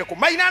yathire ku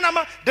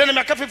mainanama ndene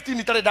miaka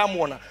 15 tare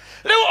ndamuona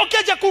riu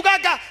okeja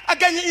kugaga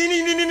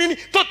agani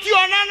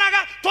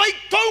tutionanaga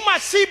touma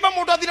Simba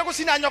mundu athire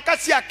gucina nyoka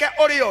ciake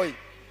urioi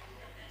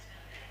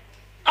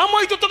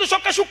amwe itu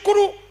tugicoka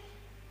cukuru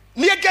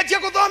ni ngeje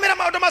guthomera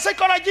maundu ma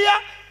psychology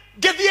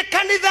ngethie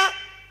kanitha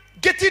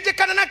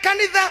ngitindikana na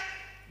kanitha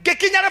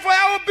ngikinya level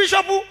ya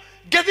bishop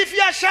ngethi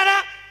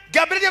biashara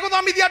ngambiriria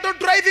guthomithia andu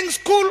driving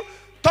school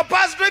to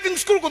pass driving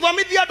school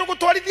guthomithia andu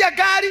gutwarithia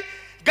ngari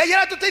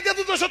ngayera tuteithia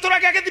thuthu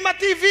turage githima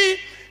TV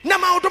na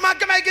maundu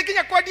mange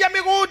maingikinya kwendia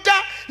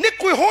migunda ni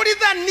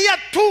kwihurithania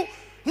tu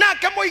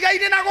nake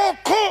Muigai-ini na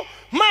guku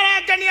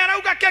marangani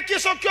arauga keki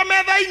cokio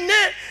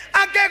metha-ini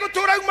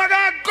angegutura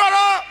umaga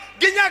ngoro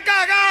nginya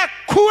gaga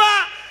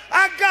kua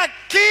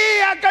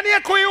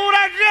angani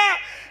kwiyuraga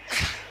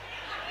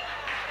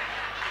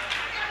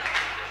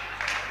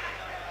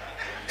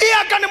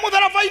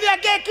mutharabaini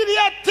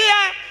agekiria tia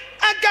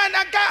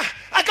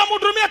aka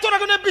mudrume atora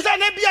kune bisa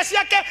ne bia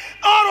ciake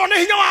oro ne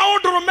hinya wa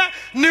udrume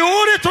ni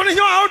uri to ni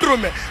hinya wa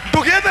udrume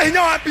ndugethe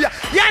hinya wa bia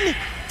yani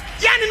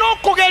no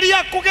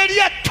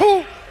kugeria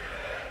tu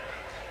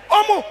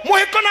omo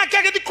muhiko nake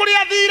agithi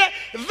kuria thire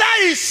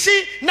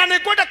thaici na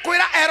nikwenda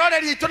kwira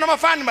eroreri itu na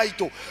mafani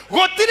maitu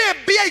gutire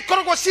bia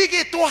ikorogwo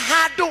cigitwo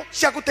handu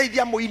cia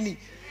guteithia muini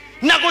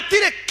na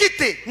gutire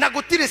kiti na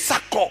gutire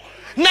sako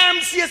na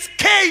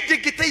MCSK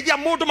digiteithia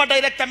mundu ma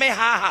director me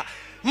haha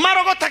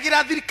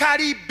marogotagira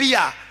thirikari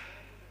bia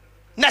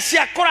na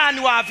cia korani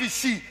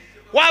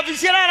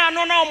wabici rara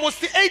no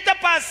almost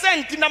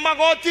 80% na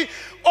magoti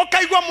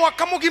okaigwa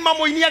mwaka mugima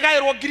muini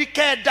agairwo ngiri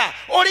kenda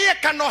urie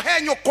kana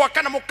henyo kwa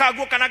kana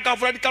mukaguo kana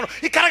gavurani kana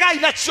ikaraga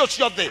ina cio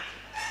ciothe.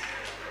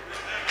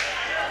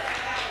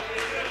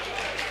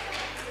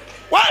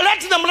 Well,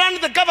 let them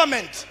run the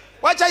government.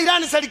 Wacha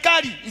irani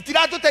serikali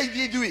itirato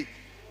taithithui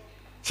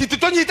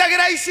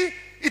situtonyitagira ici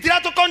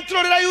itirato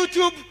controlera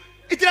YouTube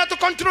itirato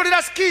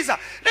controlera skiza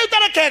leo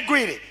tareke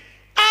ngwire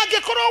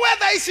angikorwo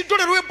wetha ici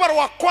nduri rwimbo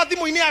rwakwa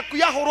thimu-ini yaku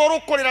yahurwo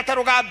rukurira ta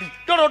rugambi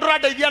ndoro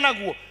ndurandeithia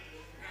naguo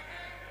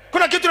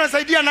kuna kitu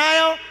tunasaidia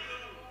nayo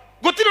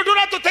gutiro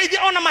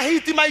nduratuteithia ona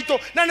mahiti maito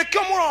na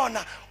nikio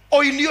murona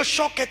oini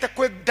ucokete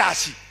kwe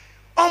dashi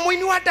o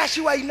muini wa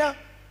dashi waina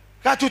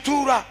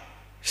gatutura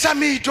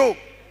samito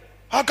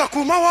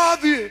agakuma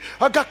wathi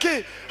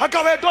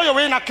agawendo yo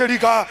wena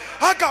kiriga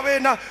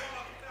agawena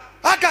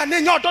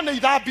ne nyondo ne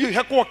ithabio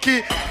ihekwo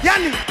ki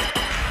yani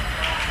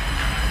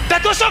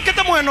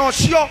tatucokete mwena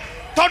ucio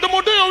tondu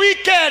mundu yo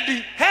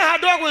weekend he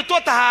handu agwitwo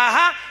ta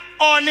haha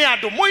one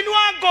andu muini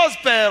wa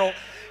gospel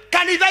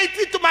kanitha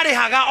itu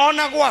marihaga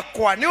ona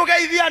gwakwa ni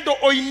ugeithia andu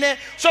oine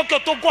coke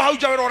tuko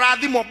hauja wero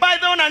rathimo by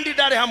the one ndi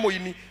ndare ha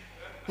muini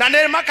na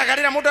ne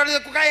makagarira mundu ari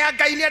kugaya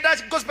ngai ni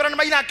ndaci gospel na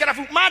maina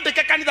kerafu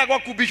mandike kanitha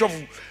gwaku bishop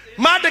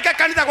mandike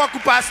kanitha gwaku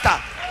pastor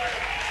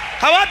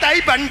hawata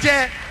iba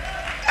nje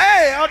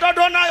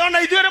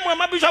ona ithuere mwe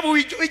mabishop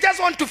we just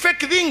want to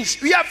fake things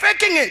we are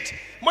faking it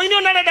muini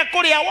onarenda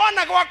kuria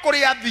wona gwa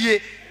kuria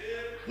thie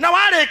na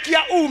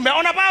warekia ume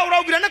ona ba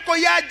uraugire ne ko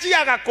ya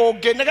jiaga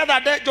konge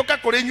nigetha njoka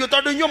kuri nyu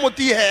tondu nyu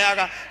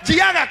mutiheaga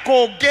jiaga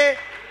konge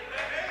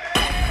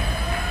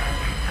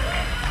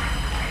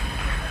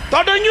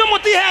tondu nyu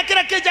mutihea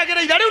kira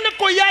kijagira ira riu ne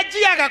ko ya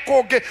jiaga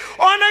konge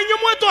ona nyu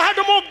mweto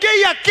handu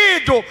mungeia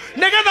kindu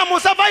nigetha mu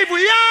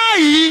survive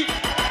yai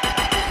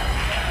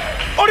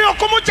ori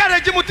okumu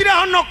challenge mutire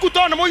hono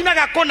kutona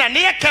muinaga kona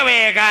ni eke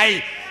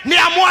wegai ni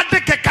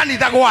amwandike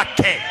kanitha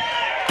gwake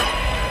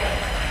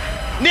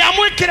ni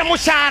amwikire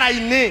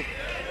mushara-ini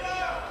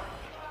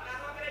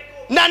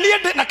na nie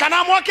na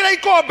kana mwakira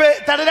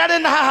ikombe tarira ri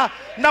na haha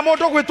na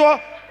mundu gwitwo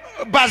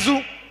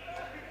bazu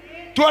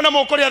tuona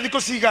mukoria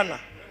thiko cigana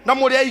na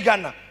muri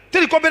aigana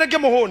tiri kombe reke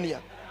muhonia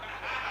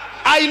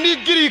aini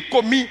ngiri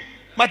 10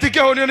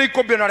 matikehonio ni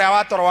ikombe no ria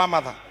watoro wa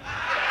matha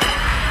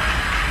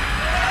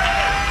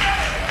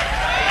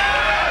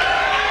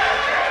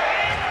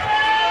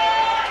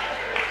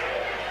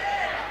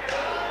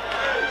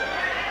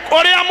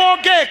oria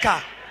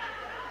mongeka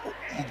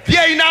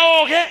thiai na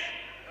oge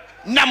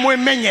na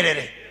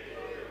mwimenyerere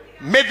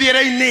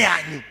mithiire-ini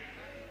yanyu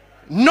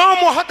no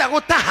muhota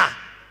gutaha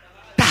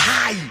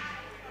tahai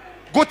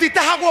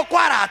gutitahagwo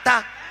kwa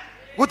rata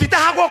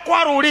gutitahagwo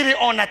kwa ruriri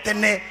ona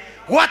tene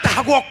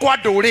gwatahagwo kwa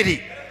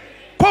nduriri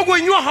koguo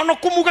inyuo hono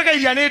kumugaga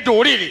iria ni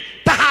nduriri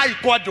tahai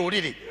kwa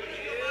nduriri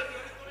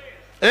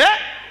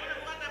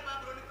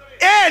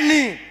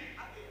eni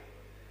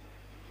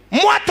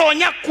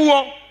mwatonya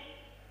kuo.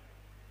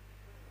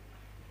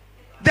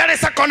 There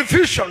is a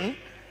confusion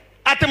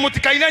at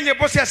mutikaina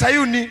nyimbo cia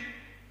Sayuni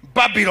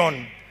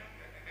Babylon.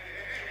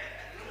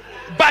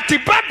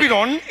 But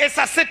Babylon is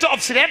a city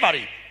of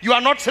slavery. You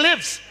are not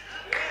slaves.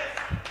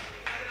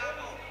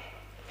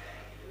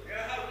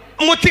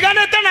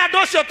 Mutiganete na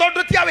docio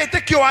tondu tia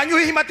witikio wanyu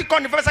hihi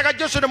matikonfessaga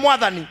Jesu ni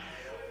mwathani.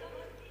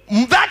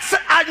 That's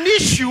an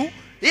issue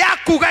ya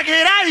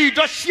kugagira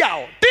indo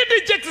ciao.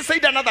 Did Jesus say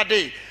another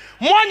day?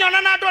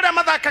 Mwanyona na andu aria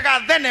mathakaga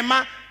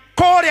thenema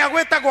koria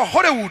gwetagwo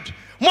Hollywood.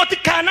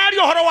 Motikanari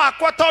ohoro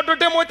wakwa tondu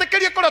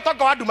ndimwitikirie kuri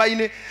tonga wa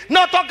nduma-ini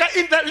no tonga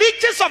in the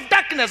riches of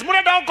darkness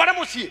murenda okore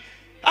mucii.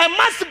 I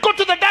must go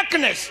to the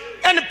darkness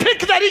and pick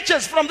the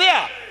riches from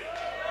there.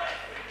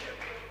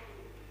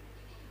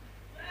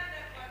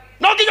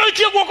 No nginya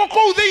ikie guoko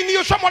kuu thiini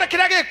ucomore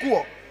kiria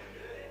gikuo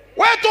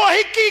wetwo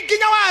hiki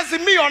nginya wa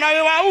Azimio na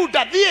we wa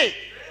UDA thie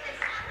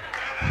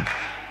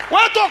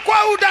wetwo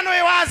kwa UDA na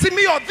we wa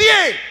Azimio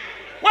thie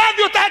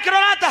wathi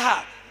utakirora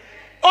ataha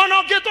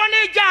ono ngitwo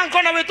ni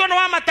jango na wetwo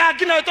wa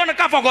matangi na wetwo ni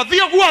kabogo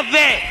thio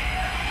guothe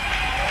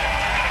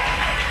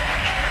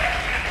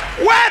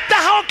weta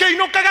hoke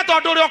inukaga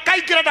tondu uri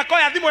okaingire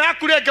ndakoya thimu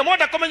yaku renge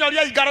mwenda kumenya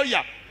uria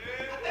ingaroia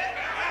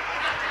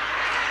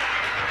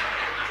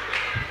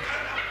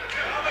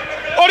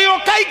uri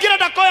okaingire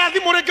ndakoya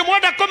thimu renge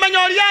mwenda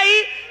kumenya uria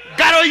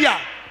ingaroia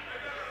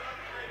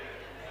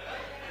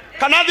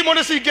kana thimu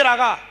ni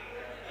cingiraga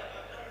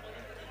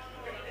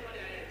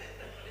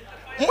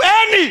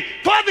eni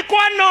twathi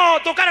kwa no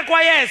tukare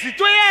kwa yes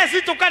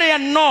tukare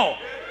no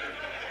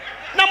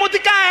na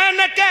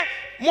mutikaheneke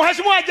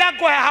muheshimiwa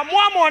Jago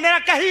hamwamonera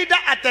kahinda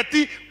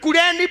ateti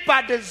kureni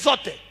pande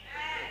zote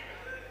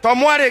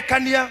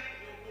tomwarekania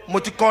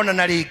mutikona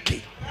na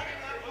riki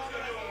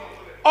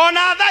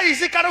ona tha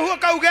ici karuhu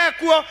kauge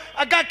kuo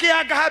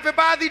agakianga happy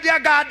birthday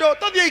ngando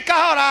tuthie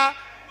ikahora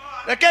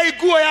reke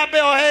iguo ya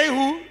mbeo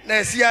heihu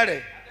na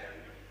ciare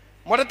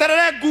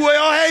mureterere nguo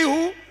yo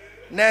heihu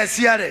na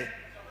ciare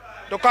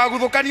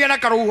ndukaguthukania na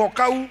karuho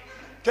kau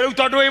teriu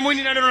tondu wi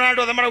muini na ndona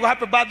andu othe marauga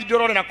happy birthday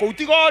ndorore na kuu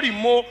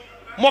tigorimo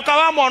moka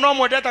wa mwana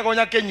omwe ndeta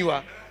gonya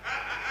kenyua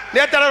ni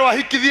etererwo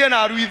ahikithie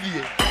na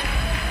aruithie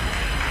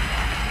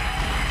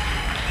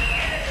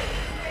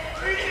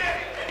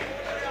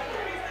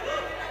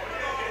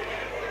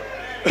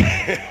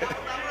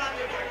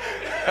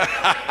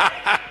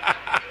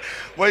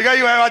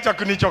Moigai wewe acha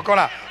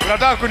kunichokora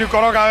unataka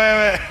kunikoroga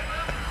wewe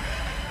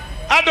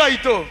ando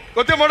ito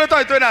gote mono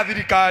to na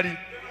thirikari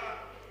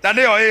na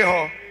nio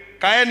iho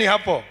kaeni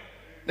hapo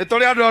ni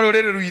tuli andu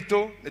ruriri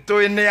rwito ni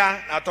tuinea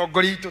na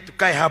atongori itu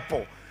tukae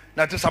hapo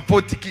na tu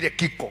support kile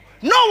kiko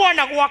no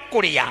wona gwa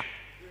kuria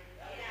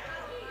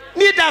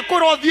ni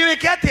ndakurothie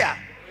wiki atia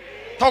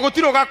to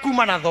gutiro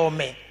gakuma na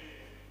thome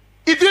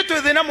ithuĩ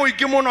twĩ thĩna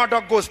mũingĩ mũno andũ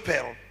a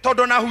gospel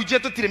tondũ na hunjia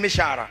tũtirĩ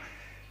mĩcara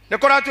nĩ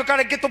kũratuĩka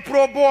rĩngĩ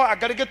tũprobo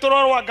anga rĩngĩ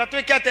tũrorwo anga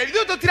twĩke atĩa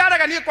ithuĩ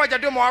tũtiraragania kwanja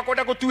ndĩ ũmwe wa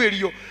kwenda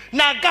gũtuĩrio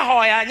na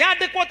ngahoya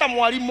nyandĩkwo ta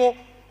mwarimũ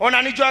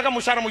ona nĩ njoyaga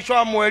mũcara mũico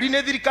wa mweri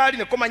nĩ thirikari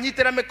nĩ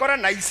kũmanyitĩra mĩkora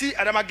na ici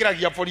arĩa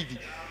mangĩragia borithi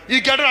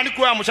ingĩandũra nĩ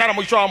kuoya mũcara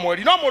mũico wa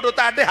mweri no mũndũ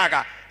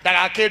tandĩhaga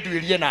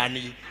ndagakĩnduĩrie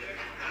nani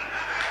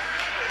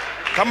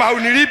kama hau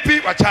nilipi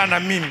wachana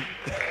mimi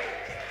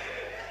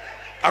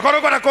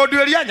akorwo kwenda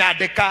kũnduĩria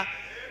nyandĩka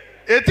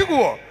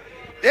etiguo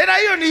era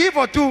hiyo ni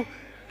hivyo tu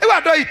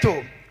ewa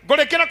doito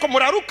golekera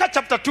komora Luka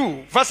chapter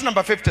 2 verse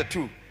number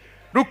 52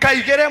 Luka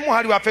igere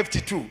muhari wa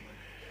 52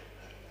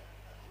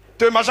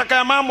 to masaka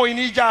ya mamo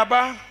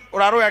inijaba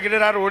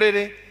uraroyagirira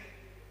ruriri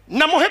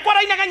na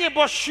muhekora inaga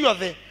nyimbo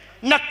ciothe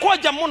na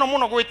koja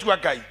muno gwitua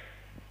Ngai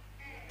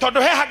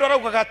tondu he handu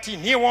araugaga ati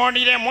ni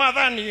wonire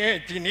mwathani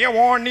eti ni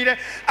wonire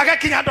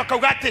agakinya handu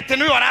akauga ati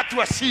ni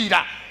aratua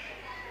cira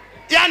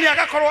yani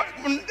agakorwo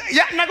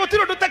na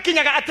gutiro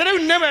ndutakinyaga ati riu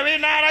newe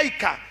wina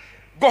araika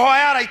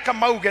ngohoya araika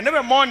mauge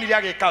newe monire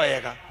agika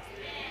wega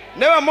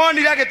newe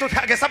monire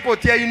agitutage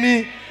support ya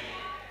ini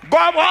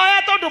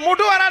ngohoya tondu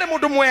mundu arari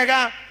mundu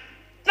mwega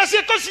na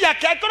cieko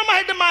ciake akorwo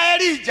mahindi ma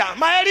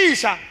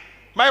Elisha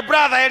my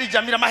brother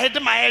Elijah mira mahindi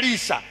ma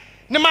Elisha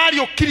ni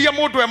mariukirie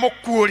mundu e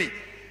mukuuri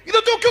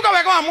ithu tukiuga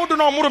wega wa mundu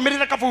no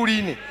murumirire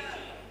kaburi-ini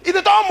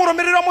ithu to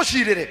murumirire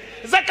mucirire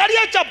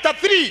Zakaria chapter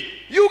 3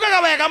 yugaga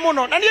wega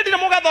muno na nie ndire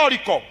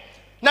mugathoriko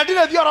na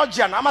ndire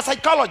theologian I'm a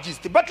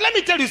psychologist but let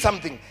me tell you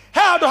something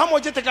ha ndo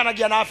hamwe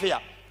jetekanagia na afya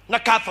na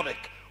Catholic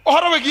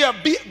ohoro wegia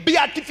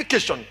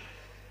beatification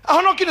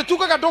ahono kine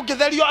tugaga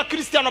ndongetherio a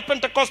Christian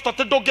Pentecostal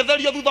te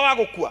ndongetherio thutha wa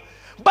gukua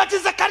but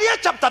Zakaria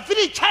chapter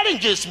 3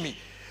 challenges me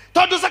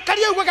tondu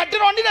Zakaria yugaga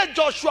ndironire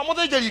Joshua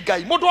muthejeri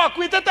Ngai mundu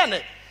wakuite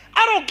tene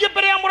arongie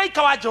mbere ya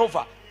muraika wa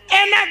Jehova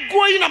ena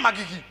nguo ina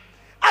magigi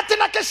ati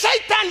na ke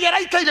shaitani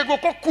araikaire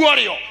guko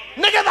kuorio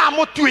nigetha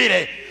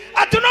mutwire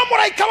ati no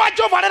muraika wa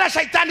Jehova rera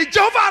shaitani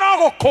Jehova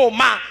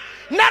arogukuma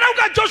na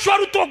rauga Joshua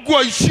ruto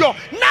nguo icio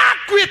na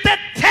akuite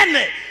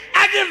tene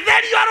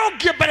agitherio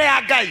arongie mbere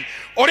ya Ngai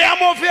uria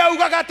mufia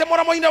ugaga ati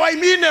muramo-ine wa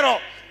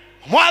iminero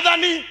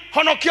mwathani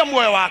honokia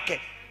muoyo wake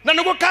na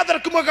niguo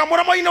Catholic kumwega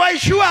muramo-ine wa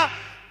Ishua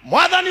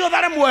mwathani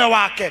uthare muoyo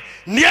wake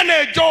nie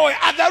ne njoe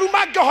atheru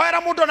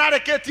mangĩhoera mundu na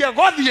areketie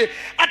gothie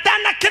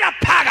atana kira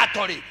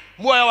pagatori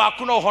muoyo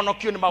waku no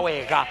honokio ni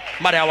mawega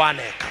maria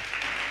waneka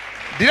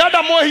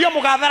ndirenda muhia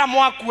mugathara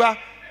mwakua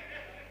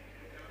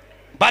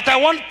but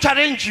I want to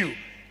challenge you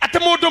ati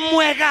mundu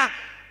mwega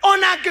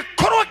ona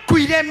angikorwo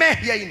kuire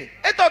mehia-ini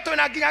eto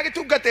twina nginya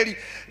gitungateri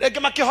renge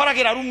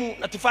makihoragira rumu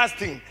na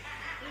fasting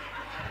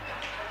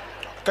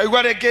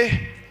kaigwa renge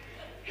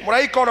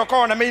muraika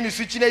oroko na main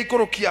switch na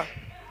ikurukia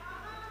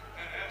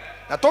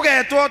na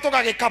tugetwo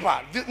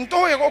tugagikaba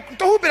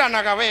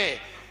ntuhumbiranaga we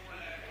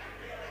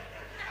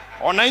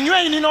ona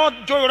inywe-ini no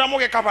njoy uria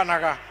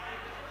mugikabanaga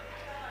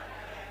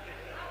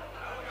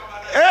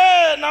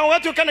na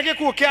ugatuika ni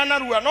gikuo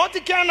kianarua no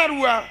ti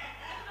kianarua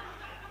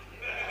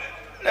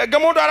nga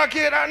mundu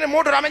arakira ni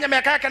mundu ramenya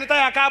miaka yake ni ta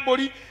ya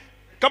kaburi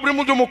kaburi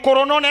mundu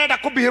mukoro no nenda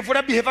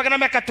kubehave behave na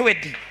miaka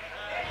 20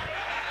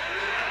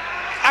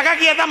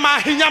 agagietha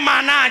mahinya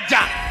mananja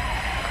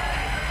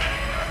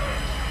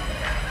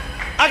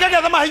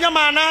agagetha mahinya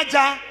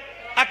mananja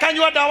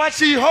akanywa dawa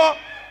ciho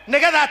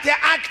nigetha ati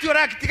act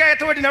ora akitiga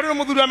twedi na ruo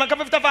muthuri wa maka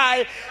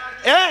 55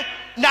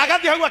 na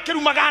agathi hau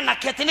akirumaga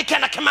anake ati ni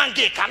kiana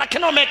kimangika na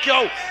kino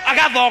mekio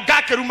agathonga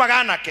akirumaga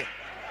anake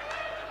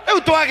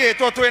eu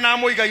twagitwo twina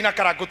muigai na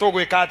karangu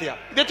tugwika atia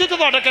nditu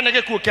tuthondeke ne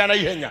gikuo kia na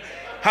ihenya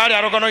hari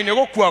arogono-ini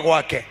gukua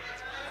gwake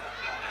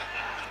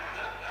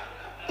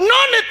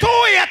no ni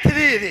tuwi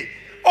atiriri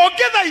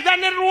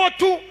ongethaithanirwo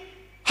tu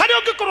hari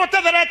ongikorwo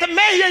tetherete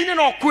mehia-ini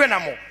no kue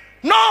namo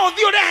no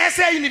uthi ure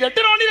hece-ini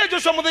ndironire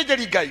Joshua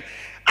muthejeri Ngai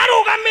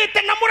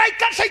arugamite na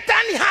muraika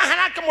shaitani haha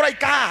nake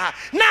muraika haha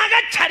na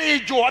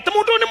agacharinjwo ati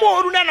mundu ni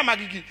muhuru na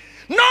magigi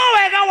no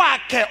wega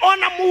wake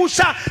ona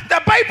Musa the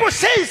Bible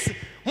says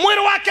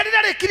mwiri wake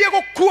ndarikirie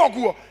gukua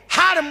guo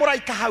hare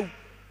muraika hau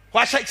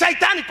wa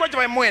shaitani kwa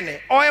we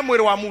mwene oe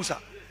mwiri wa Musa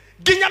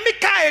ginya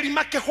Mikaeli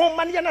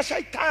makihomania na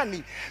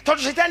shaitani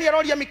tondu shaitani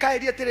aroria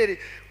Mikaeli atiriri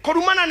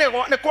kurumana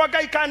ne kwa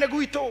Ngai kane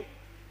gwito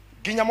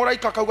ginya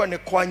muraika kauga ne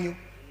kwanyu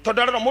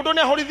tondu rero mundu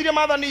ne horithirie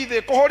mathani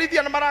ithe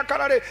kuhorithia na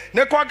marakara ri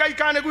ne kwa Ngai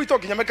kane gwito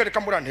ginya Mikaeli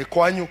kamura ne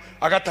kwanyu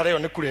agatareo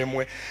ne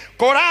kuremwe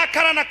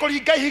kurakara na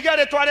kuringa ihiga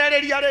ri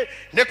twarereria ri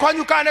ne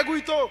kwanyu kane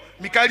gwito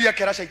Mikaeli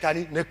akera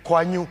shaitani ne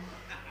kwanyu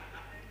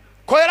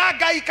kwera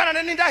Ngai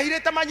kana ni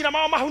ndahirite manyina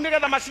mao mahu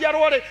nigetha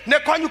maciarwo ri ne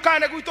kwanyu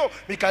kane gwito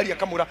Mikaeli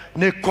akamura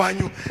ne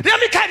kwanyu ria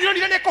Mikaeli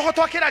ronire ne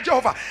kuhotwa kira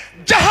Jehova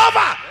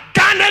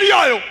kaneri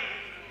oyo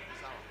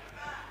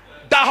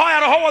dahoya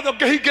roho wothe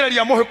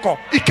ngihingireria muhiko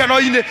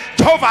ikeno-ini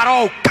Jehova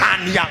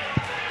aroukania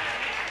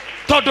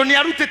tondu ni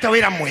arutite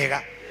wira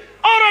mwega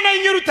oro na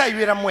inyiruta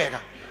wira mwega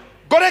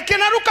ngoreke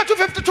na Luka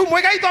 2:52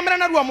 mwega ithomera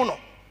na ruo muno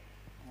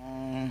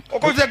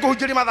ukoze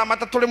nguhunjiri mathaa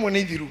matatu rimwe ni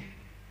ithiru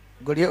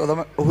ngorie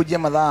uhunjie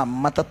mathaa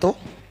matatu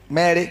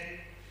meri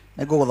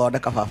niguo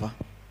guthondeka baba.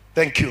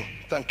 Thank you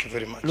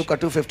very much. Luka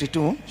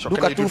 2:52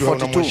 Luka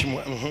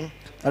 2:42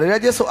 Rĩrĩa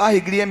Jesu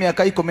ahingirie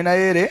miaka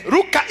 12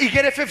 Luka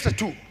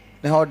 2:52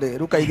 Nehode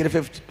Luka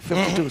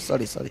 2:52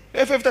 sorry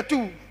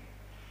 52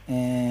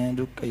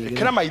 Luka 2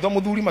 kira maitho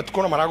muthuri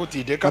matukono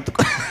maragutindika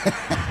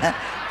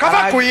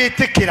kaba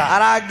kuyitikira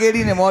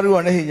arangeri ni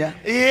morirwo ni hinya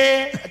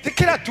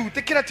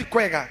tikira ti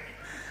kwega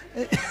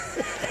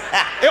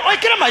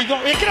oikira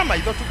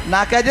maitho tu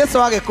nake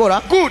Jesu agikura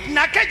good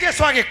nake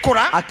Jesu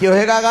agikura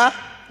akiohegaga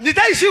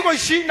nitai ciugo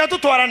ici na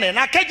tutwarane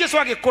nake Jesu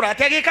agikura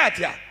ategika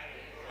atia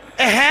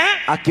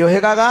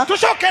akiohegaga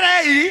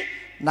tucokerei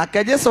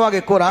nake Jesu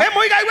agikura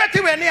muigai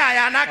wetiwe ni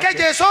aya nake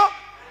Jesu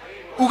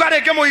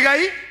ugareke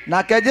muigai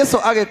nake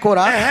Jesu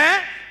agikura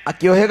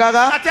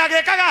akiohegaga ati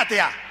agikaga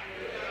atia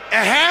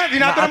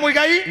thina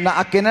muigai na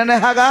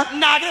akinenehaga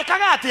na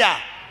agikaga atia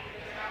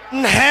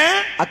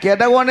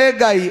akiendagwo ni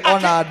Ngai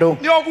ona andu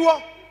ni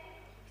oguo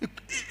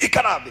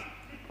ikarabe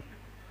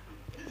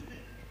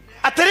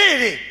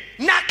atiriri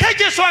nake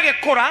Jesu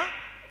agikura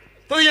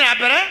tuthie na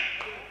mbere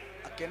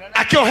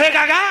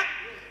akiohegaga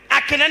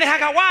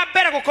akinenehaga wa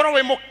mbere gukorwo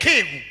we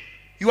mukigu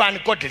you are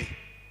ungodly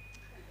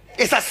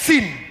it's a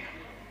sin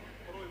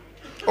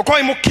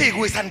ukoi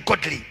mukigu is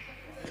ungodly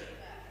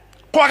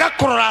kwaga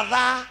kurora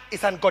tha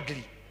is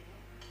ungodly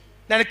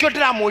na nikio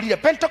ndiramurire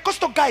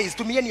Pentecostal guys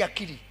tumieni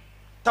akili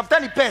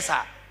tafutani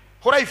pesa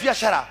horai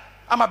biashara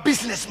I'm a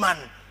businessman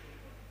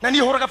na ni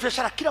horaga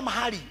biashara kila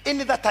mahali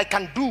any that I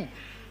can do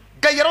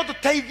Ngai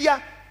arotuteithia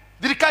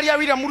thirikari ya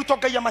William Ruto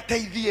Ngai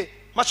amateithie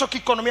macoki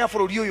economy ya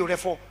bururi uyu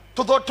refo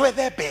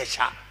twethe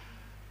mbeca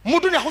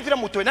mundu ni ahuthira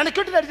mutwe na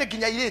nikio ndirarire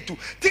nginya iretu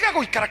tiga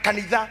guikara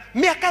kanitha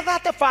miaka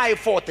 35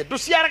 40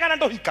 nduciaraga na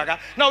nduhikaga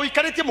na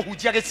uikaritie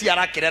muhunjia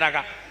giciara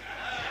kireraga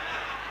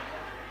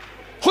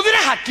huthira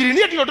hakiri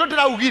ni ndio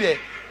ndiraugire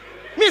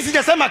mimi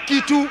sijasema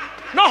kitu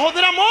no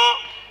huthira mo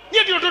ni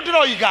ndio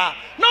ndiroiga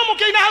no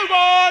mukiina hau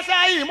go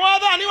sai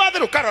mwathani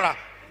watheru karora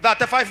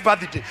 35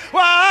 birthday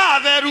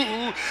watheru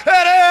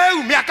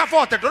ereu miaka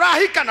 40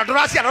 ndurahika na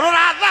nduraciara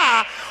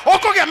ruratha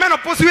ukugia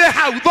menopause we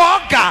hau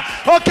thonga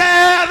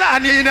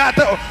okethani na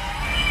to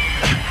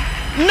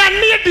na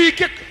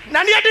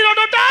nie ndiro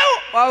ndotau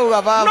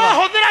wauga baba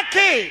no huthira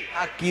ki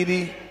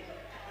akiri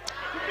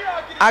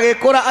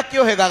agikura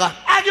akiohegaga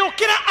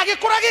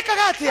agikura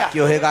gikaga atia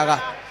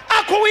akiohegaga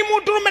akwi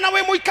mundurume na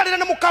we muikarira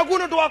na mukagu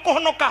ndu wa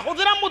kuhonoka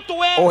huthira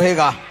mutwe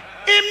ohega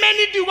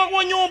imeni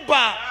ndiugagwo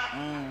nyumba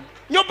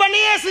nyumba ni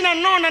yes na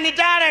no na ni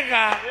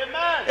darega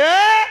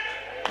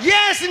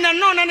yes na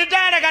no na ni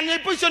darega ni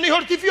position ni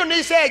hortifio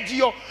ni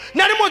cenjio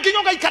na rimwe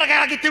nginyonga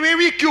ikaraga giti we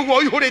wiki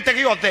ugo ihurite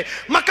giothe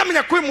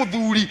makamenya kwi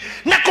muthuri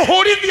na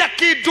kuhurithia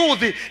kindu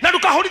thi na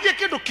ndukahurithia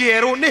kindu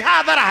kieru ni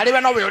hathara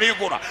hariwe no we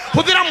urigura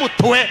huthira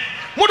mutwe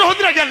mundu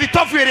huthiragia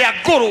thitofu iria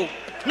nguru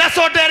na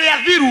soda iria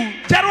thiru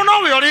jeru no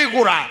we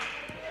urigura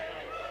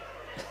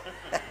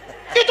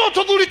ito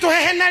tuthuri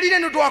tuhehenarire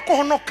ndu wa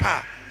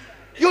kuhonoka.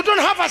 You don't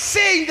have a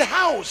say in the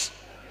house.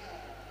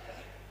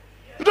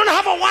 You don't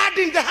have a word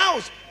in the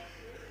house.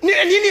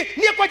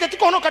 Ni kwa jati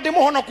kuhonoka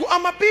demo honoku.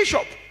 I'm a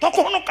bishop.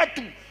 Tokuhonoka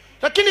tu.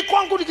 Lakini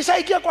kwangu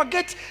nikisaikia kwa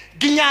gate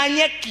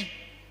ginyanyeki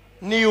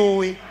ni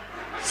uwe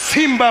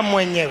simba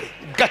mwenyewe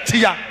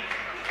gatia.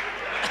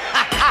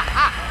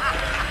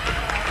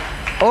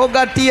 O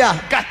gatia.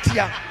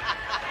 Gatia.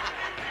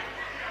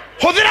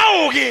 Hodira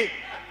ugi.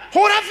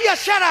 Hora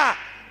biashara.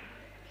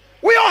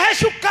 Wio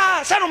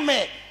heshuka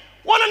sarume.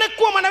 Wana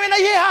nekuwa mana wena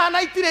yeha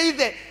na itire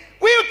ithe.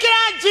 Wio kira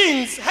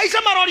jeans.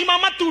 Haisa marori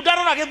mama tu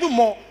darora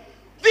gethumo.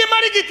 Thi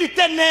marigiti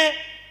tene.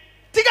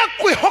 Tiga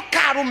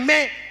kwihoka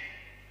rume.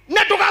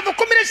 Na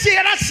ndugathukumire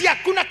ciara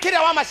ciaku na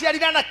kiria wa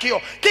maciarira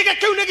nakio. Kige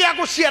kiu ni gia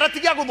guciara ti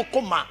gia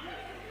guthukuma.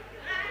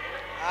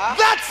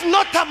 That's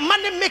not a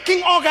money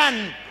making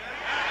organ.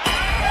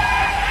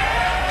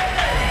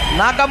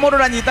 Nanga mundu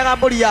na nyitaga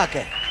mburi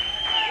yake.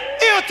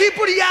 Iyo ti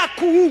mburi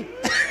yaku.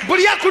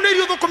 mburi yaku nä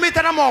irio thå kå mä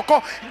te na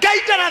moko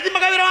Ngai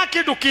ndarathimaga wä ra wa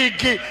kä ndå kä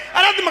ngä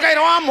arathimaga wä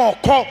ra wa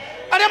moko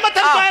arĩa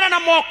matarutaga wĩra na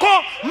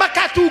moko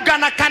makatunga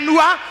na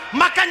kanua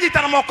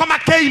makanyita na moko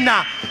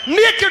makeina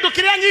niĩ kĩndũ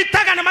kĩrĩa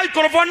nyitaga nĩ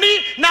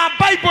microphone na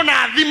Bible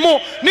na thimũ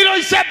nĩrĩo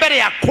icembe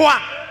rĩakwa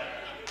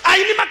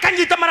aini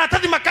makanyita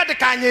maratathi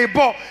makandĩka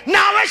nyĩmbo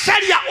nawe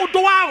caria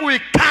ũndũ wa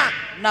gwĩka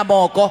na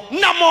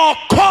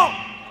moko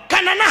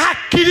kana na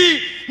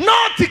hakiri no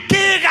ti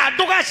kĩga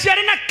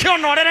ndũgaciare na kĩo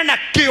na ũrere na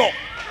kĩo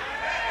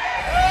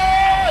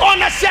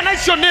ona ciana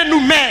icio nĩ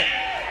nume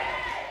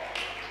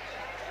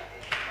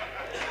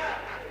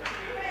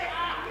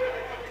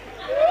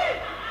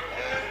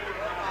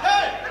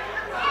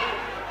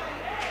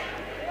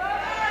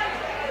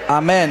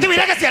amen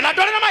tiwiraga ciana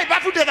ndware na mai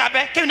bafu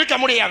ndethambe kĩu nĩkĩo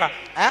mũrĩaga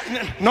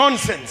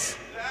nonsense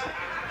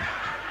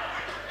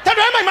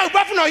tandware mai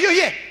bafu no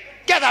hiũhie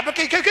kĩathambe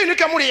kĩu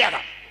nĩkĩo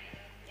mũrĩaga.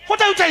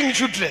 What are you telling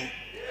children?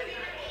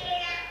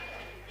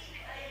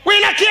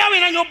 Wĩna kĩa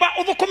wĩna nyũmba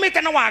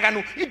ũthũkũmĩte na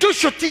waganu indo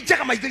icio ti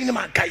njega maitho-inĩ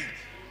ma Ngai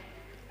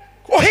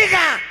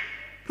ũhiga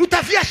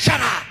ruta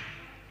biacara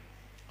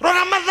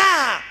rora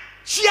mathaa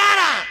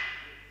ciara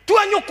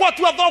tua nyũkwa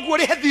tua thoguo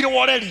rĩhe thirĩ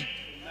wa ũreri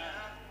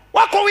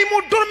wako wĩ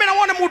mũndũrũme na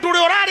wone mũndũ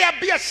ũrĩa ũrarĩa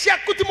mbia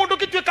ciaku ti mũndũ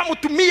ũngĩtuĩka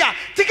mũtumia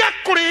tiga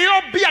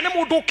kũrĩo mbia nĩ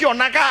mũndũ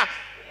ũkĩonaga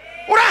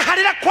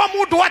ũraharĩra kwa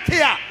mũndũ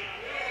atĩa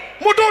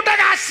mũndũ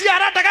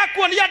ndagaciara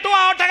ndagakuonia andũ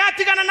ao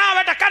ndagatigana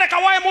nawe ndakareka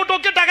woe mũndũ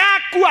ũngĩ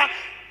ndagakua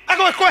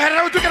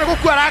agwĩkweherera gũtuĩke nĩ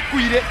gũkua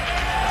arakuire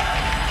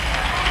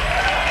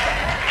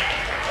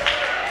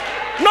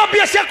no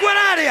mbia ciaku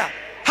ararĩa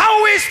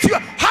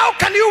how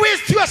can you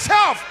waste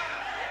yourself?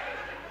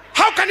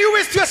 How can you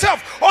waste yourself?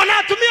 Ona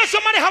atumia acio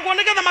marĩhagwo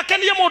nĩgetha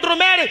makenie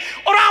mũndũrũme rĩ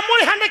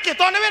ũramũrĩha nĩkĩ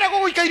tondũ nĩ wĩra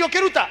gũgũikairio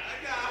ũkĩruta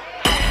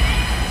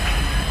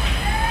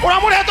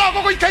ũramũrĩha tondũ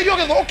gũgũikairio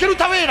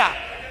ũkĩruta wĩra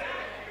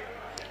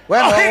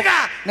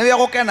wega nĩwe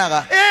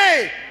gũkenaga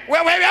we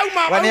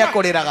auma we nĩ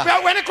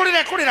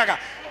ekũrĩraga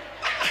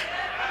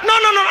no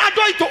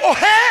andũ aitũ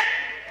ũhe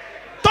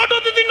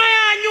tondũ thithino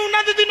yanyu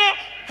na thithino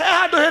he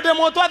handũ hĩndĩ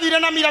ĩmwe twathire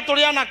na mira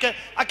tũrĩ anake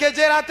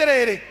akĩnjĩra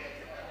atĩrĩrĩ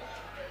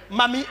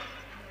mami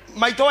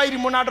maitũ wa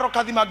Irimũ na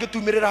Ndorokathi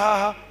mangĩtumĩrĩra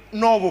haha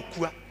no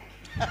gũkua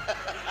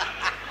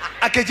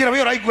akĩnjĩra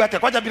we ũraigua atĩa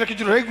kwanja mbira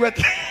kĩnjĩra ũraigua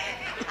atĩa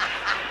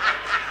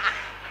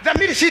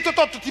thamiri citũ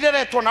to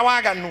tũtireretwo na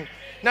waganu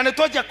na nĩ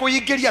twanjia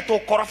kũingĩria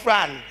tũkora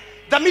fulani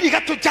thamiri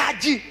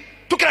gatũjaji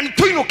tũkĩra nĩ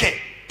tũinũke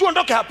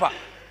tuondoke hapa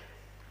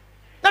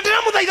na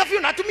ndĩramũthaitha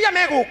biũ na atumia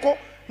me gũkũ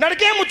na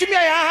rĩngĩ mũtumia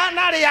haha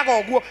na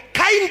arĩaga ũguo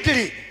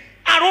kindly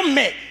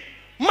arũme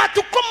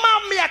matukũ ma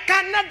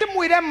mĩaka na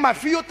ndĩmwĩre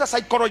mabiũ ta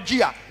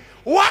psychologia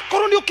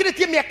wakorwo nĩ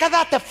ũkĩrĩtie mĩaka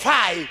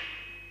 35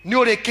 nĩ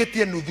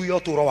ũrĩkĩtie nuthu ya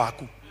ũtũũro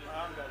waku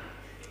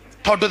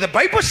tondũ the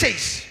Bible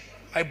says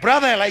my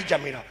brother Elijah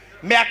Mira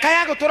mĩaka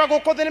ya gũtũũra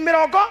gũkũ thĩ nĩ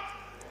 40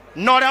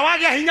 na ũrĩa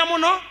wagĩa hinya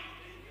mũno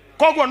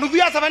koguo nuthu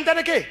ya 70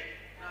 nĩkĩ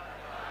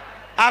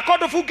akorwo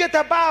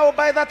ndũbungĩte bao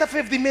by that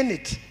 50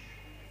 minute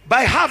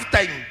by half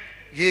time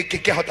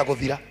gĩkĩ kĩhota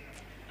gũthira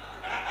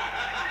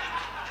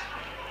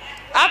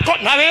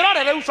na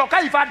wĩrorere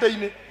ucoka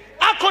ibanda-inĩ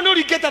ako nĩ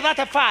ũringĩte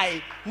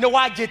 35 nĩ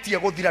wanjĩtie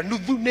gũthira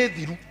nuthu nĩ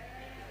thiru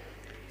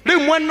rĩu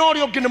mwena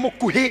ũrĩa ũngĩ nĩ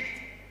mũkuhĩ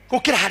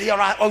gũkĩra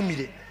harĩa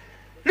aumire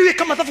rĩu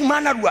ĩka mathabu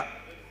manarua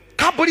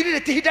kambũri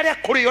rĩrĩ ti ihinda rĩa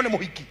kũrĩo nĩ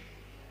mũhiki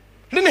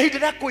rĩ nĩ ihinda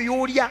rĩa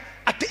kwĩyũria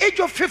at the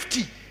age of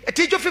 50 at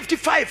the age of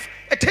 55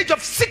 at the age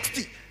of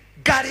 60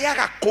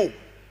 ngarĩaga kũ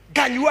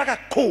nganyuaga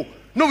kũ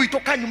no witũ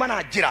kanyuma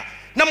na njĩra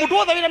na mũndũ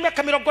wothe wĩna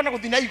mĩaka 40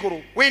 gũthiĩ na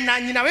igũrũ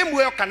wĩna nyina wĩ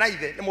muoyo kana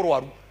ithe nĩ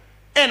mũrwaru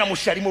ena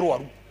mũciari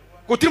mũrwaru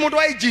gũtirĩ mũndũ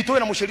wa age itũ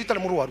wĩna mũciari ũtarĩ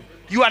mũrwaru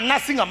you are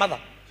nursing a mother.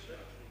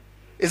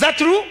 Is that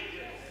true?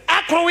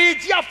 Akorwo wĩ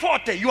age ya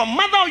 40 your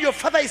mother or your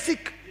father is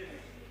sick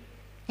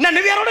na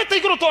nĩ wĩ arorete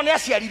igũrũ tondũ nĩ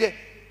aciarire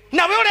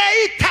na we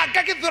ũrĩa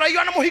itanga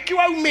gĩthũraio na mũhiki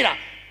waumĩra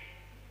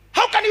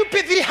how can you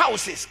pay 3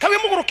 houses kawe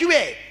mũgũrũki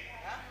we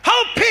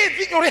how pay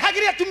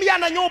ũrĩhagĩre atumia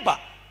na nyũmba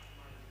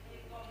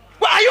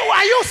are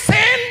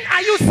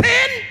you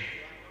sane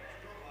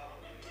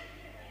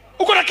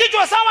uko na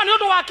kichwa sawa ni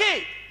ũndũ wa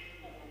kĩ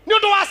ni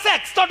ũndũ wa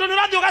sex tondũ nĩ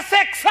ũrathiĩ ũga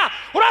sexa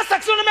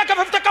ũrasexwo nĩ mĩaka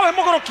 50 kawe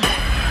mũgũrũki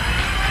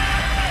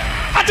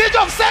at the age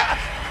of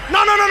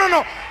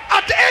no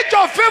at the age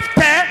of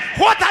 50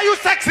 what are you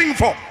sexing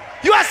for?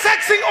 You are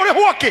sexing or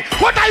walking.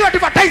 What are you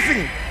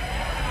advertising?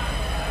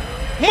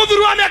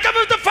 Mũthuri wa mĩaka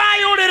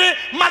 55 ũrĩrĩ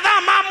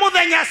mathaa ma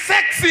mũthenya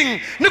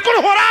sexing nĩ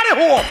kũrĩ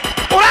ũrarĩhwo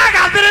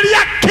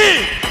ũragathĩrĩria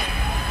kĩ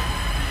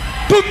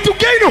to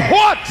gain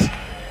what?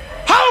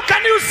 How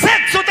can you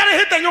sex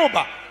ũtarĩhĩte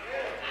nyũmba?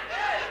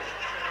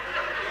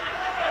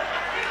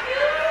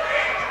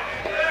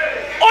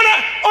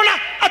 Ona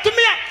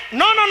atumia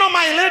no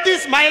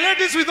my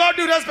ladies with all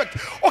due respect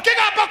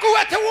ukigamba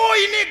kuwete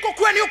woini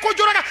ngukua ni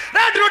ukunjuraga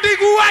landlord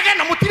iguage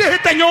na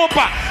mutirĩhĩte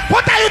nyũmba.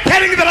 What are you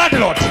telling the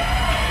landlord?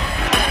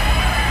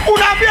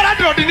 Unaambia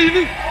landlord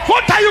nini?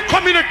 What are you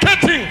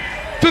communicating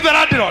to the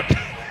landlord?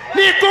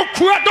 Ni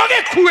ngukua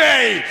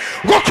ndogekue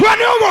ngukua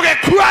ni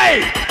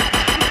ugugekue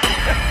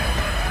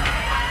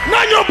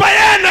na nyũmba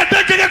yene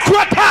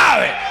ndĩngĩgĩkua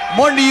tawe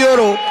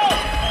monioro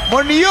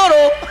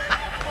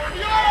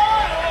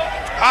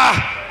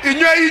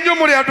Inyo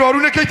muri adoru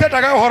ne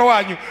keitaga uhoro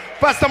wanyu.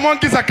 Pastor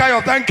Monki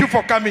Zakayo, thank you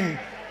for coming.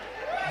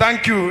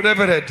 Thank you,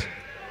 Reverend.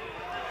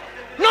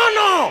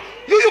 No.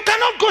 You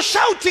cannot go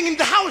shouting in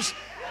the house.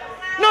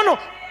 No.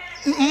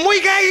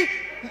 Muigai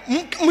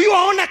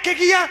muiona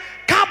kegia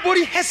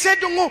kaburi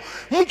hesedungu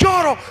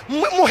mjoro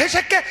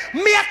muhesheke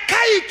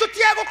miakai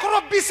tutiago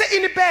koro busy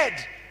in bed.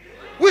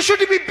 We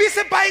should be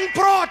busy buying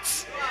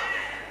plots,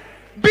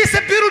 busy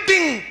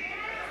building,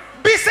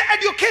 busy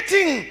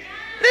educating.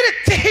 You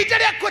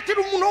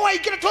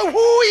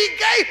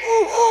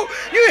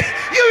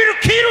will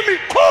kill me.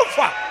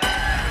 Kufa.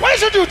 Why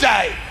should you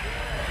die?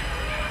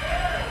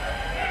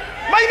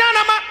 My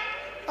nana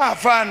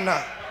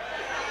Afana.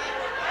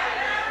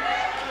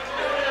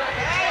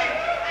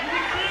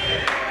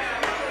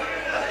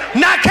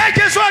 Na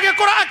keje swage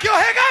kora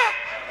akiohega.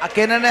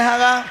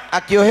 Akenenehaga,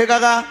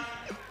 akiohegaga.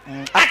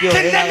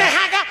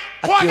 Akenenehaga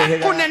kwaga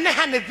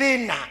kuneneha ni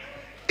dhina.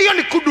 Iyo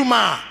ni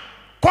kuduma.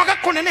 Kwaga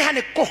kuneneha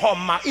ni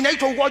kuhoma.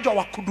 Inaitwa ugonjwa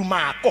wa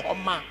kuduma,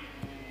 kuhoma.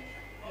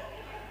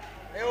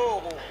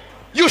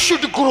 You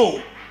should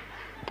grow.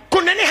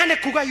 Kuneneha ni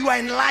kuga, you are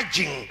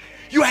enlarging.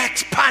 You are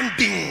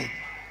expanding.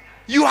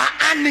 You are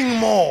earning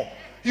more.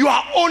 You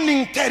are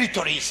owning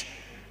territories.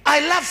 I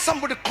love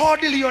somebody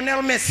called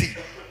Lionel Messi.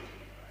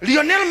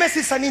 Lionel Messi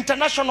is an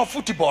international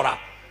footballer.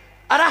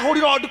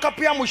 Arahunjagia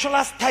dukapia mwisho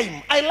last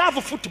time. I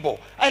love football.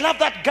 I love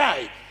that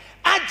guy.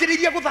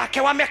 Ajiriria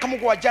guthake wa miaka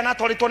mugwanja na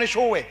twaritone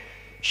showe.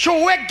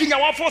 Showe ginya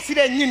wa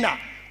fosire nyina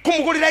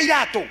kumugurira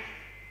irato.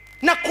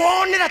 Na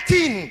kuonera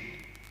team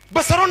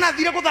Barcelona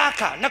thire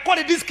guthaka na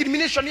kwari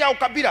discrimination ya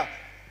ukabira.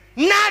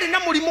 Nari na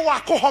murimu wa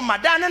kuhoma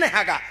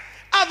danenehaga.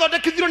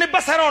 Athondekithirwo ni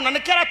Barcelona ni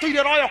kiara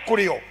tuire royo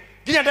kurio.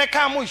 Ginya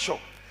ndeka mwisho.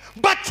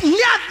 But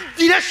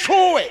nyathire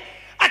showe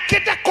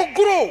akenda ko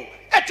grow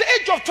at the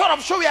age of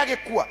 12 showe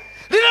agekua.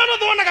 Rira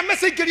no wonaga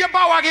message iria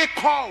ba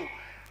wageko.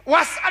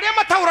 Was aria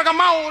matauraga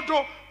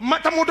maundu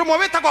matamundu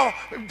mwetagwo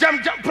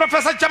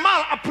Professor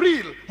Jamal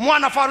April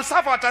mwana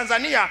falsafa wa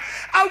Tanzania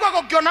auga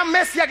gokiona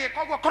Messi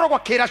agekogwa korogwa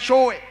kira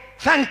showe.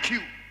 Thank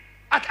you.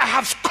 I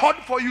have scored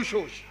for you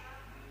shows.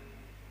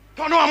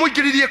 Tono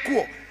amugiririe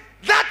kuo.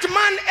 That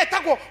man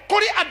etagwo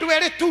kori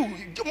adwere tu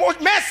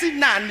Messi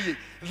nani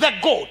the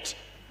goat.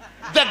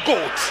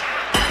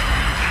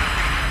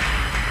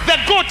 The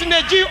goat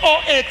ne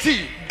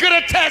G-O-A-T,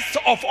 greatest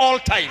of all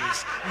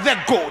times. The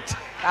goat.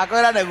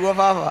 Akwera neguo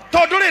baba.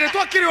 Tondu riri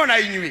twakiriona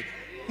inyui.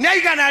 Ni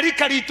aigana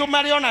rika ritu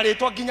mariona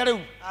ritwa ginya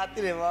riu.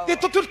 Atire baba.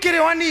 Gitu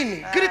tukiriwa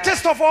nini?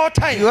 Greatest of all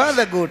times. You are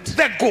the goat.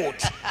 The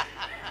goat.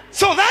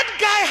 So that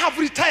guy have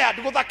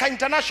retired with Aka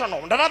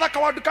International. Ndaratha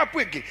World Cup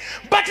wigi.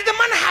 But the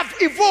man have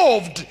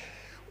evolved.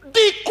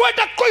 Di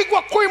kwenda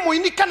kuigwa kwi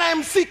muini kana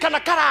MC kana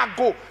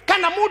karago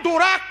kana mundu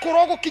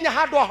urakorogo kinya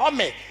handu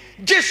ahome.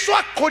 Jesu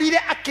akorire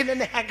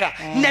akinenehaga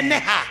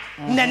neneha.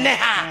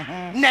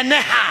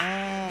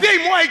 Thei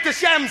mwaite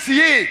cia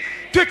MCA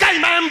twikai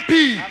ma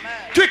MP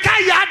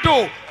twikai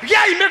ando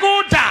giai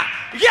migunda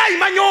giai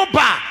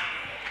manyumba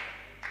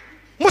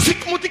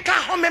mutika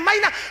home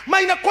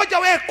maina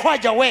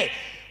kwaja we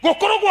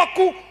gukoro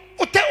gwaku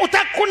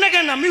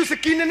utakunegena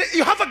music in.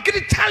 You have a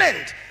great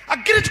talent, a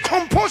great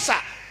composer.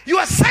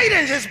 Your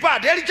silence is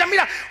bad. Eli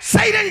Jamila,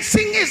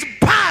 silencing is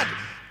bad.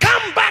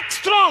 Come back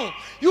strong.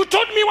 You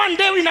told me one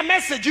day in a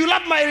message you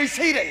love my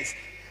resilience.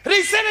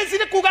 Resilience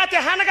ile kugate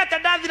hanaga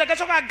tadathi na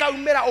gasoka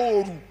gaumera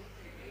oru.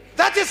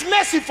 That is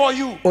mercy for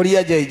you.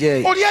 Oria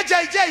JJ.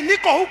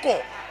 Niko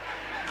huko.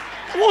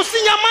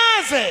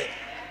 Usinyamaze.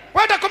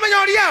 Wada kumenya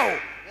oriao.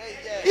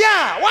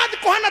 Yeah, wadi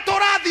kuhana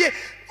toradhi.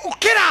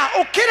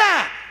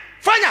 Ukira.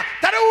 Fanya.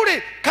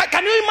 Tareuri.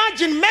 Can you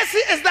imagine Messi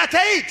is that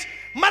age?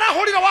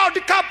 Marahuri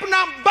World Cup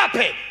na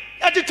Mbappe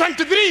at the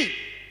 23.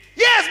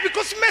 Yes,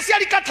 because Messi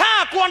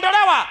alikataa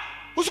kuondolewa.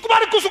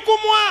 Usikubali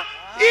kusukumwa.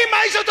 Hii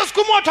maisha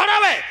utasukumwa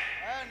utolewe.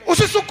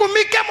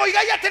 Usisukumike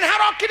moigaya tena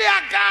harokire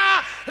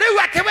aga. Leo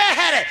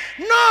atewehere.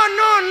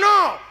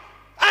 No.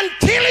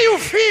 Until you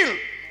feel.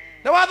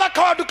 Na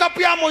wadhaka World Cup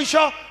ya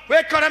mwisho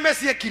wekora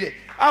Messi ekire.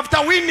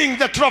 After winning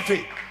the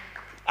trophy.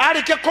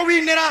 Alike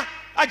kuwinira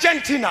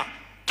Argentina.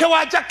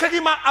 Kewaja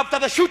kagima after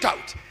the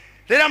shootout.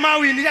 Lera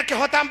mawini yake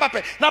hota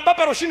Mbappe. Na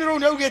Mbappe roshini ro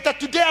unaugeta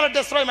today I'll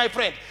destroy my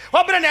friend.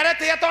 Wabra ni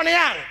arete yato ni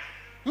yang.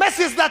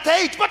 Messi is that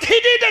age, but he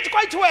did it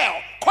quite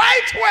well.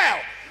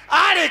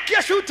 Are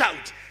kia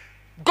shootout.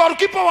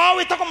 Goalkeeper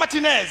wao itako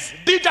Martinez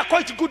did a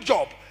quite good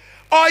job.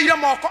 Oira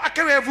moko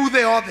akewe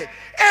vude ode.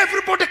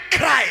 Everybody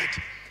cried.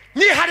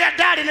 Ni haria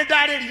dare ne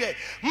dare liye.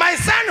 My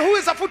son who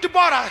is a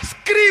footballer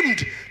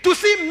screamed to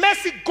see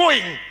Messi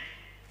going.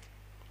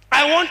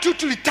 I want you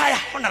to retire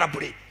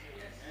honorably.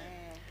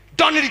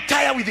 Don't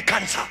retire with the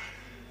cancer.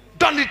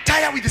 Don't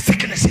retire with the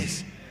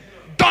sicknesses.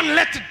 Don't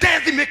let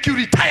death make you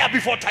retire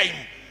before time.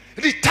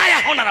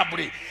 Retire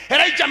honorably.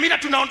 Erai Jamila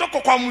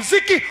tunaondoko kwa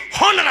muziki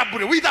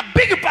honorably with a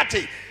big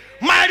party.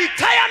 My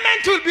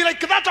retirement will be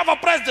like that of a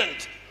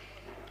president.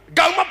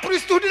 Gauma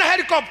priesthood in a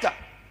helicopter.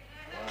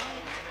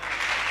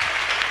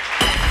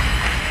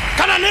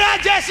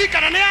 Kananea Jesse,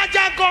 Kananea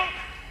Jago.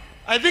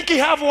 I think he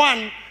have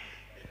one.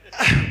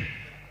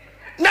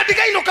 na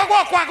ndigainoka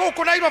gwakwa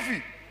guku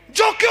Nairobi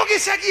njoke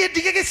ogicagi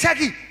ndige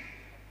gicagi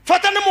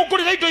fata nĩ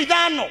mũngũrĩra indo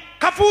ithano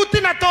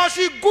kabuti na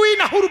toci ngui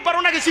na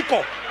hurubaro na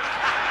gĩciko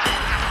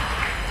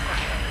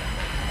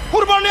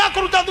hurubaro nĩ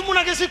yakũruta thumu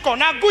na gĩciko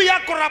na ngui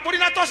yakũrora mbũri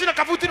na toci na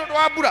kabuti nĩ ũndũ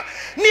wa mbura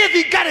niĩ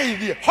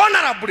thingarĩithie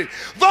honorably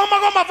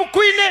thomago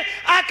mabuku-inĩ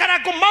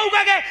akarango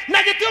maugage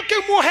na gĩtĩo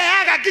kĩu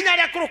mũheaga nginya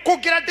rĩa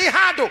kũrũkũngĩra ndĩ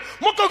handũ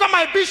mũkauga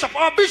my bishop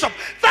our bishop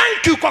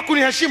thank you kwa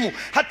kuniheshimu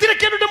hatirĩ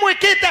kĩndũ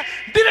ndĩmwĩkĩte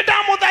ndirĩ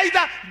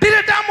ndamũthaitha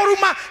ndirĩ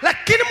ndamũruma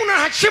lakini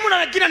mnaheshimu na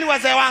wengine ni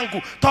wazee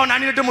wangu tondũ na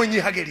niĩ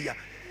ndĩmũnyihagĩria.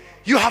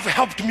 You have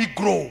helped me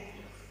grow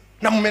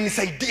na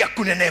mmenisaidia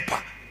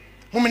kunenepa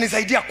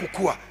mmenisaidia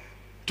kukua.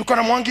 Tuko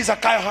na Mwangi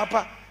Zakayo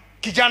hapa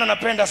kijana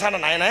napenda sana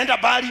na anaenda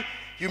bali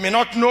you may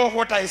not know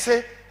what I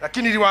say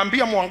lakini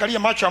niliwaambia muangalie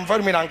macho ya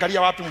mfalme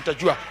naangalia wapi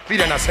mtajua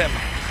vile nasema.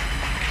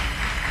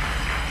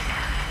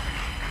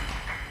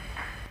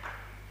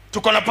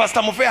 Tuko na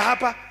Pastor Mufea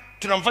hapa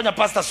tunamfanya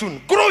pastor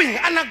soon growing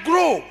ana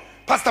grow.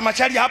 Pastor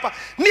Machari hapa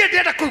niye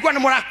ndienda kuigua ni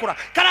murakura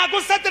kana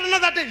go settle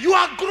another day you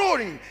are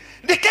growing.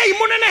 Ndikei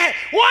munenehe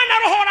wana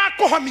roho ra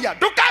kuhamia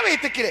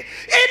ndukawitikire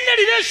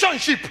any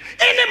relationship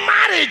any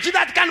marriage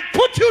that can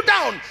put you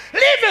down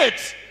leave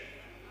it.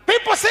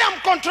 People say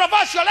I'm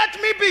controversial,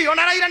 let me be.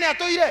 Ona Raila ni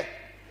atoire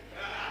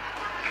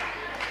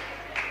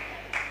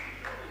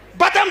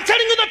but I'm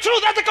telling you the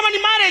truth that kama ni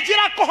marriage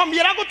ira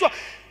kuhamia ra gutwa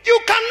you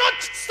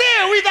cannot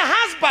stay with a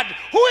husband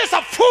who is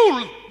a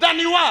fool than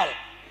you are.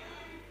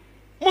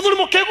 Muthuri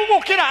mukegu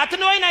gukira ati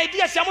ni waina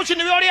idea cia muci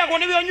ni we oriagwo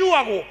ni we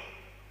onyuagwo.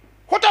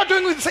 What are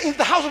you doing in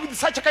the house with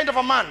such a kind of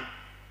a man?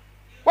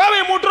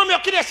 Wewe mudrume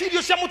okiria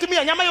sirio cia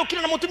mutumia nyama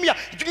yokira na mutumia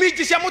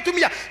miji cia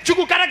mutumia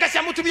jugu karanga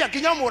cia mutumia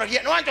nginya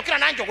muragia no anjokira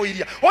na njogo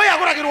iria oya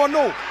aguragirwo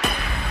no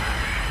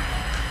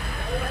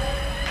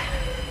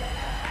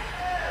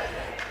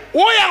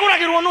oya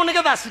aguragirwo no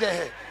nigetha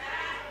cirehe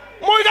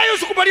moiga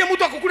yusu kubaria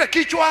mtu akukure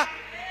kichwa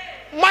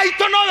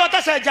maito no yo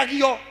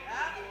tacenjagio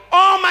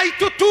o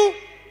maito tu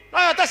no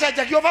yo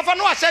tacenjagio baba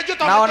no acenjio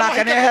to na ona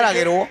kene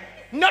heragirwo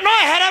no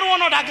hererwo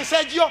no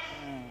ndagicenjio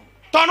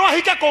to no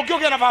hike kũngĩ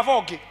ũgĩe na baba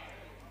ũngĩ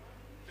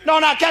no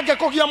nake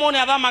angĩkũgia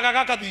mone athamaga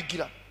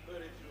gakathingira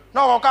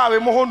no goka we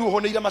muhonu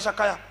uhoneire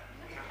macakaya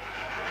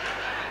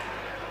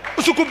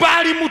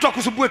usikubali mtu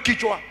akusubue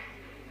kichwa.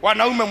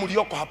 Wanaume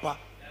mlioko hapa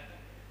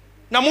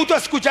na mtu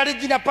asikujali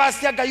jina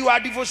pasi anga you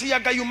are divorced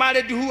anga you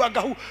married who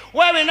anga who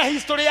wewe na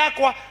history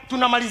yako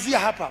tunamalizia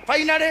hapa.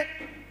 Finally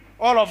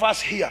all of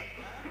us here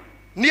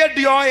nie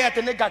ndioe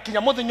ati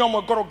ningakinya muthenya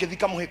umwe ngoro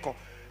ngithika muhiko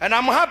and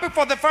I'm happy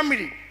for the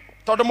family.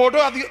 Todo modo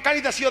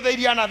kanitha ciothe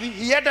iria nathi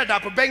he ended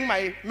up being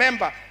my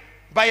member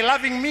by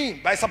loving me,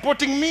 by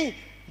supporting me,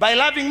 by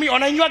loving me.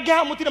 Ona inyua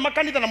geha mutire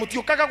makanitha na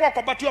mutiukaga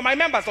gwakwa but you are my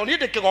member. So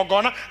ninde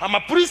kigongona I'm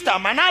a priest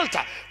I'm an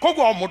altar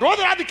kogwo mundu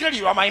othe rathikire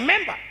you are my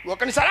member wa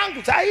kanisa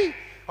langu sai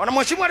ona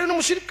mheshimu ari ni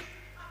mshirika.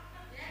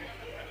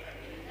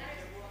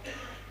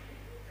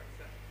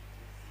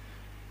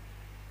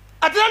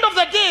 At the end of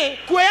the day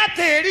kuya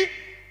teri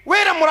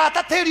wera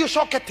murata teri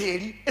ucoke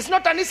teri it's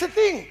not an easy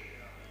thing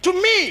to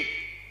me.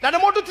 Na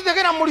mundu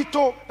tithegera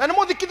murito na ni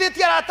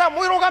muthikithitie arata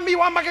mwirugami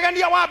wa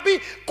magegania wa bi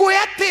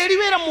kuya teri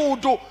wera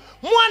mundu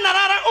mwana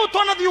rara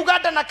utona thi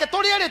Uganda na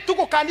keturi ri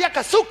tugukania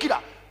kasukira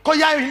ko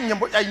ya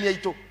nyimbo ya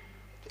itu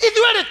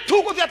ithuere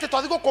tuguthi ati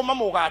twathi gukoma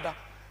mu Uganda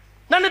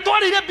na ni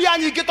twarire bia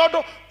nyingi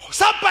tondu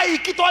sapa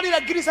iki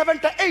twarire ngiri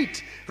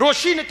 78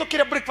 roshini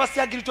tukire breakfast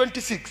ya ngiri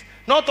 26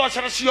 no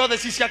twacara ciothe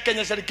cia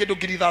Kenya cari kindu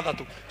ngiri 6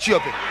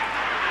 ciothe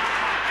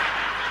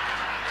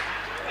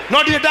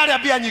no ndi ndari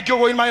bia nyingi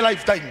ugo in my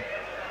lifetime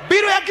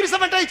biro ya ngiri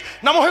 78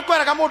 na muhiko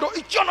eraga mundu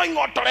ichono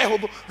ingotore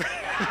huthu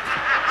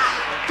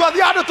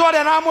twathi andu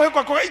tware na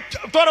muhiko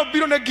twaro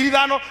biro ne ngiri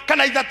 5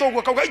 kana 3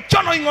 ugo kauga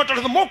ichono ingotore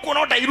huthu muku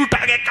no ndairuta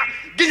geka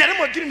nginya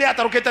rimwe ngiri ni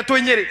yatarukite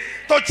twinyiri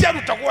to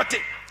ciaruta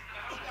gwote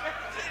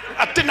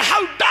ati na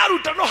how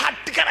daruta no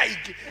hatikara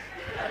ingi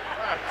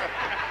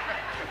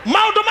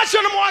maundu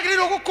macio no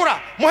mwagiririo gukura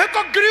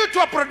muhiko grew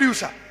to a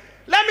producer.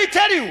 Let me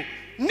tell you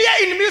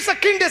near in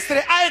music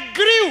industry I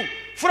grew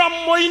from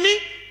Moini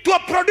to a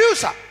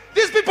producer.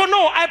 These people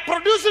know I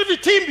produced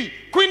Vitimbi,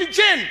 Queen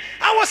Jane.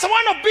 I was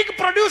one of big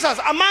producers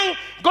among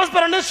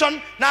Gospel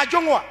Nation na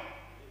Jongwa.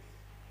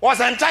 Was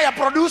an entire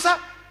producer.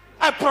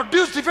 I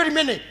produced very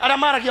many.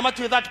 Aramara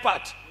Yamatu that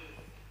part.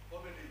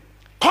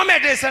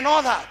 Comedies and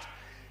all that.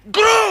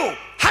 Grow.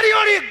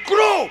 Hariori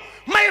grow.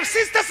 My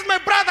sisters, my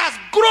brothers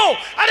grow.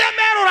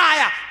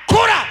 Arameraya.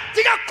 Kura.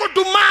 Tiga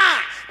Koduma.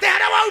 They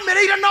had a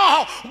Merida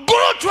know.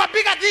 Grow to a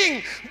bigger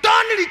thing.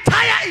 Don't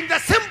retire in the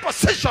same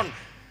position.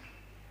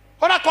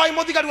 Ora koi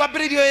muthigari wa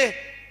radio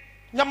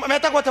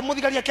metagwo te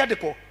muthigari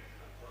akiandikwo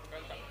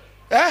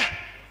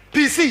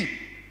PC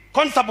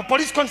constable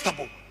police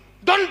constable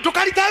don't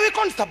tukaritawe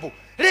constable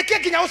rekia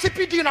kinya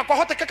OCPD na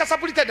kwahotekeka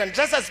superintendent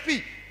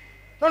SSP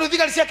no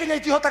muthigari cia Kenya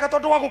itihotaga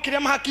tondu wa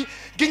gukiria mahaki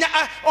nginya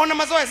ona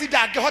mazoea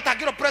ndangihota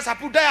ngiro press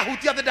up ndaya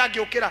hutia the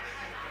ndangiukira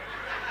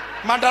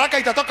mandaraka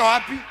itatoka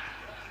wapi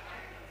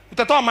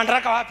utatoa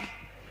mandaraka wapi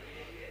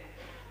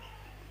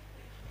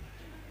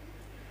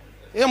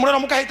murero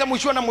mukahita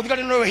muicio na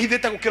muthigari no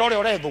hithite gukira ore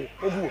oretho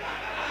uguo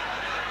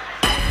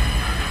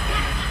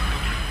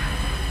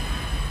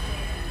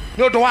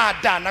no ndo wa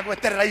nda na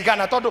gweterera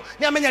igana tondu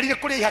ni amenyarire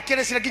kuria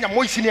ihakire cire nginya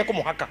moici ni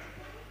ekumuhaka.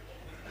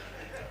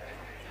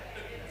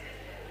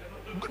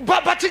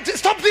 But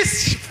stop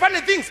these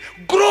funny things.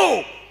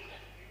 Grow.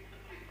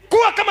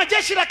 Kuwa kama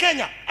jeshi la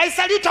Kenya. I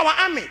salute our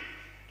army.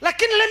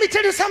 Lakini let me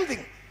tell you something.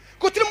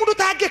 Kutiri mundu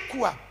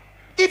tangekuwa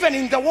even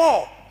in the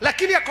war.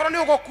 Lakini akoro ni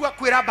ugokuwa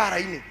kwira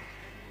bara-ini.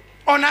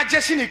 Ona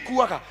jeshi ni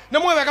kuaga. Na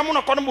mwe wega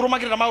muno kono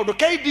murumagirira maundu.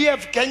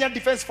 KDF, Kenya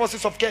Defence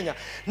Forces of Kenya,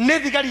 ni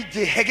thigari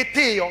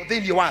jehegitio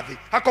thiini wa thi.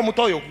 Hako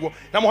mutoyo guo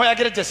na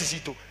muhoyagire jeshi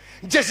citu.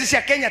 Jeshi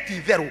cia Kenya ti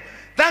theru.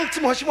 Thanks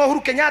Mheshimiwa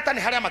Uhuru Kenyatta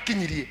ni haria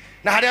makinyirie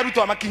na haria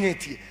Ruto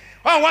amakinyitie.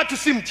 Hao watu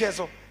si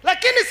mchezo.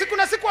 Lakini siku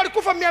na siku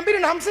walikufa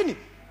 250.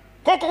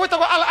 Koko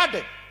gwetagwo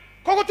Al-Ade.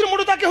 Koko tiri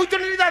mundu takihutio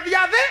ni rithathi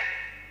ya thi.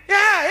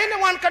 Yeah,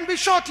 anyone can be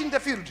shot in the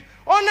field.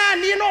 Ona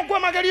ni no gwa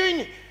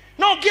magerio-ini.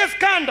 No give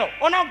scandal.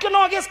 Ona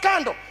no give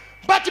scandal.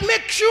 But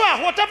make sure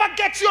whatever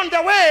gets you on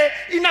the way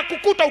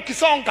inakukuta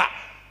ukisonga.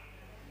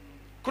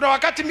 Kuna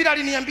wakati mira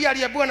aliniambia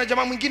aliambiwa na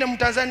jamaa mwingine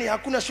Mtanzania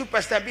hakuna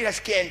superstar bila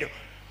scandal.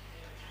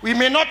 We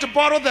may not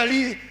borrow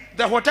the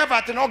whatever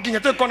at no ginya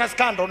to corner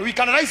scandal. We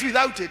can rise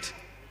without it.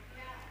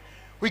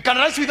 We can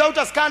rise without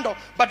a scandal,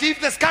 but if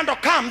the scandal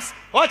comes,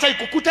 wacha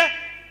ikukute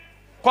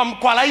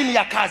kwa laini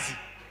ya kazi.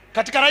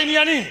 Katika laini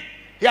ya nini?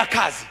 Ya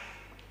kazi.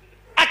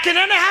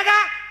 Akinene haga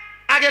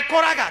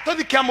agekoraga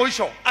tuthikia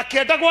muico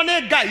akiendagwo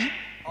ni Ngai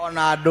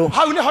ona andu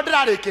hau ni ho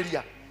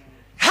ndirarekeria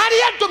hari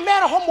andu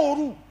meroho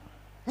moru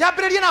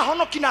nyambiririe na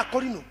honoki na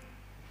korino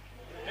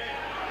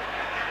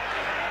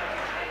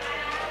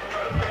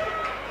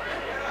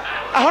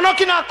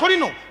ahonoki na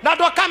korino na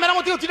andu a kamera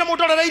muti utire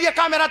mundu orereirie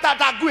kamera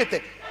ta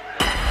nguite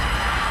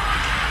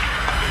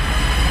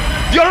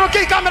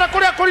diorokei kamera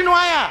kuria korino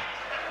haya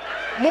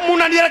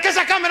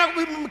munanielekeza kamera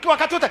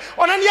wakati wote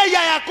onania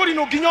ya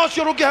korino nginya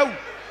ucio rungi hau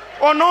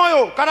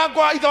onoyo kana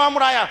kwa ithe wa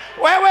muraya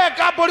wewe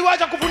kabori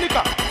wacha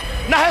kufunika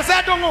na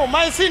hesedongo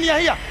maisini ya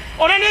hia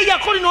onania ya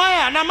korino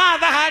haya na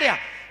matha haria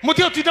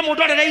muti utinde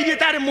mundu arereirie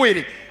tari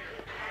mwiri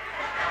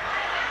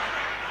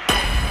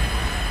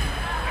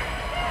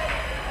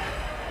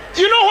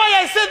You know why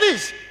I say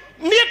this?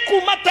 Nie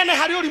kuma tene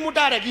hari uri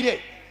mudaregire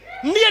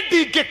nie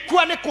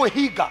ndingekua ni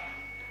kwihinga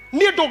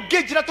nie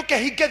ndungijira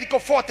tukehinge thiko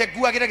 40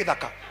 guagire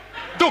githaka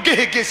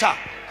ndungihingica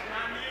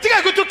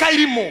tiga gutuka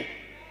irimu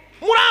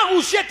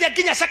muragucia tia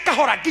nginya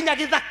sakahora nginya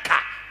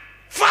githaka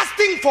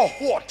fasting for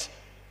what?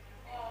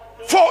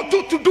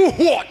 To do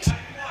what?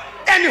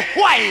 And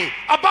why?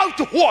 About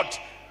what?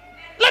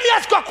 Let me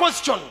ask you a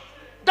question.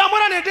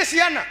 Damwana ne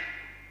desiana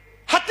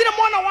hatire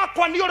mwana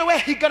wakwa ni ore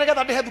wehinga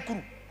nigetha ndihe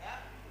thukuru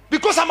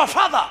because I'm a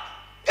father.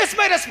 It's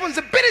my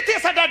responsibility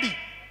as a daddy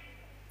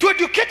to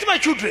educate my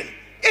children.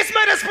 It's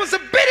my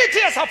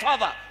responsibility as a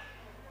father.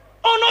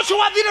 Oh no, so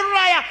what did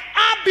Raya?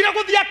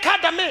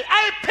 Academy.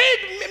 I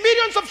paid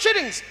millions of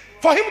shillings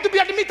for him to be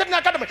admitted in the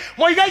academy.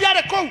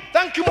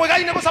 Thank you,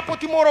 Moigai never support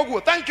tomorrow.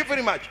 Thank you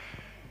very much.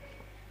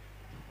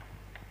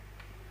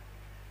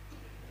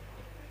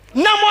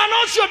 Na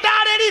mwanosho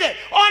darerire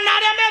ona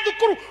reme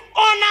dukuru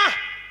ona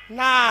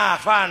na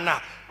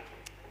fana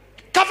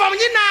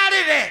kavamnyi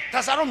narire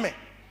tasarume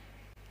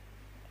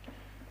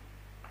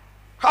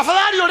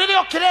afadhali orire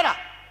okirera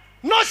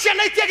no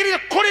ciana itiagirire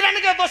kurira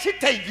nigetho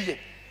citeithie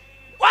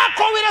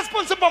wako we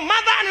responsible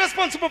mother and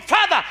responsible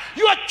father.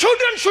 Your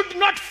children should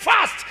not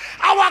fast.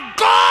 Our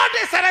God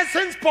is a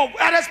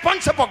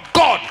responsible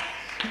God.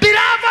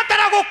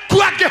 Ndirabatara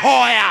gukua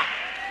ngihoya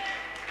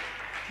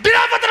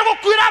ndirabatara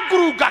gukwira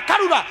nguruga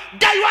karura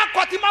Ngai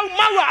wako ati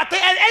mau ate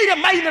eire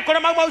maine kore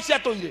mau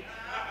ciatoire.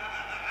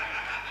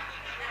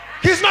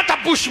 He's not a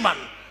bushman.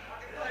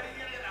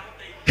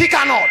 He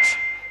cannot.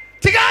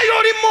 Tigai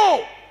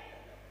orimo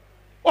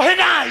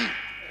ohegai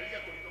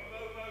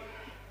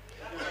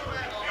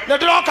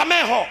ndroka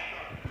meho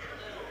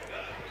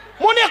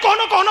moni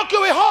akohono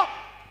kiweho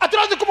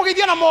atirathi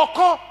kumugithia na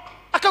moko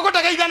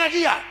akagoda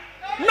geithanagia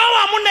no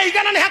wa mune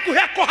igana ni hakuhe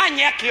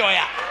akohanya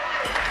akioya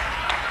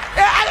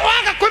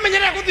waga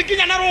kwimenyerera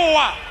guthikinya na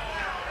ruwa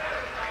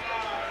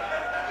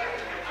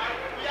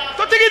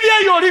tutigithia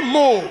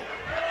yorimo.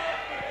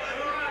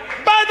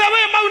 By the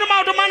way,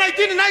 mauna ma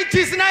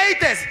 1990s na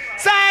 80s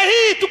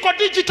sahi tuko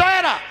digital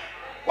era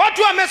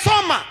watu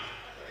wamesoma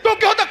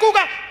tukihota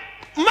kuga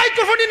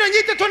microphone ino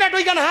nyite tone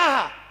ndoigana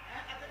haha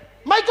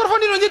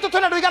microphone ino nyite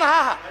tone ndoigana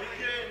haha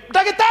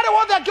dagitari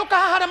wothe akioka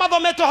haha na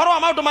mathomete horo wa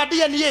maundu ma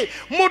DNA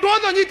mundu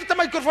wothe nyite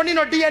microphone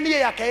ino DNA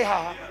yake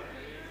haha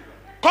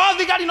ko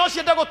thigari no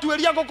ciende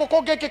gutueria nguku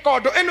kungi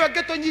kikondo ino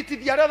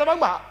ngitonyitithia rothe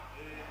mauma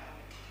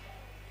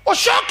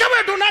ucoke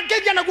we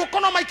ndunangethia naguo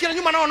kono maikire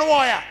nyuma no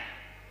woya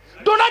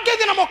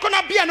ndunangethia na moko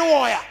na bia no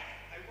woya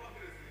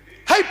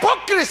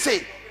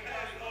hypocrisy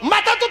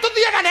matatu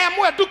tuthiaga na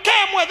emwe duke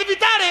emwe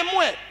thibitari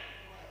emwe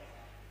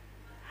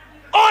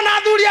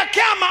ona thuria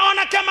kiama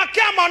ona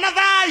kiama ona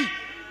thai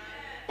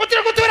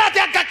utire gutwira ati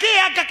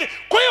akake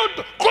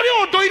kuri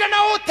unduire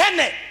na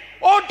utene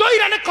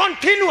unduire ni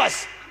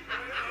continuous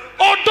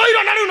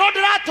unduire na riu no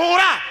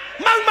ndiratura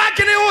mau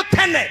mangi ni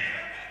utene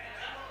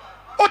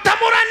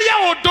utamurania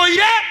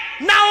unduire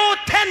na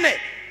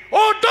utene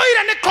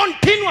Unduire ni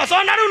continuous.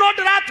 Ona riu no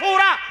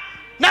ndiratura.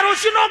 Na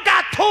rucio no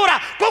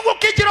ngatura. Koguo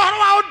kinjira horo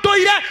wa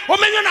unduire,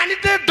 umenyo na ni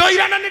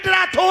nduire na ni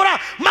ndiratura.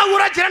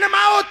 Maura njira ni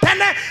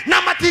mautene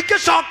na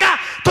matingicoka.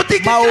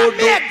 Tutingikira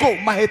miengo.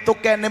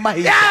 Mahituke ni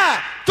mahinda.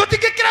 Yeah,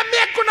 tutingikira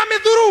miengo na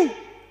mithuru.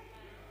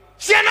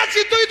 Ciana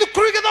citu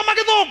ithukuru igithoma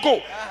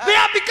githungu. They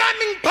are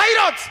becoming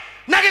pilots.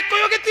 Na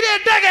gikuyu gitire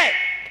ndege.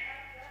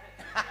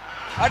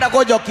 Ada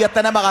kujokia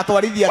tene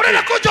magatwarithia.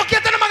 Urenda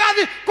kujokia tene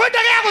magathi. Kwi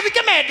ndege ya guthi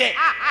Kimende.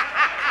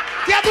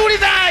 Ti athuri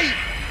thai.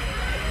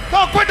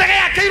 To kwi ndege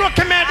ya keirwo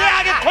Kimende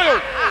ya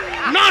gikuyu.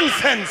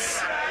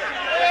 Nonsense.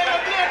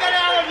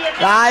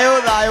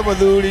 Thayo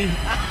muthuri.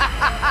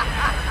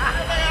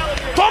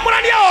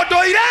 Tomurania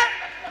unduire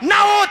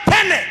na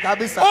utene.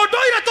 Kabisa.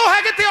 Unduire to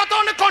hegitio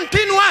to ni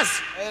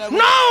continuous.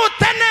 No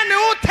utene ni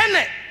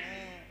utene.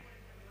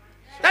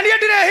 Na niĩ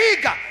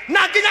ndirehinga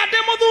na nginya ndĩ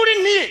muthuri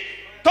niĩ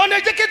tondu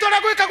njĩkĩtwo na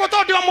gwĩkagwo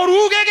tondu wa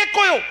mũruge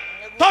gĩkũyũ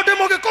tondu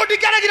mũgĩkũyũ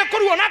ndingĩaregire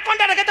kũrua na ko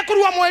ndaregete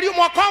kũrua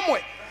mwaka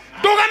ũmwe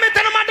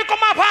ndũgamĩte na maandĩko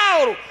ma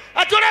Paulo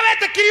atĩ ũrĩa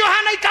wetĩkirio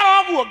hana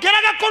ikara ũguo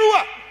ngĩrega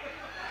kũrua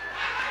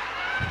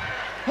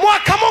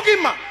mwaka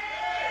mũgima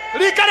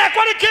rika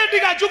rĩakwa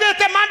rĩkĩndiga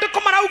njugĩte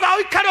maandĩko marauga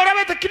ũikare ũrĩa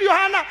wetĩkirio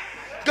hana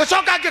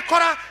ngĩcoka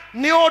ngĩkora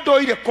nĩ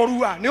ũndũire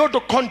kũrua nĩ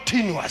ũndũ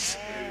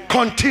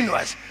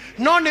continuous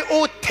no nĩ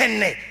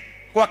ũtene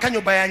gwaka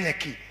nyumba ya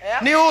nyeki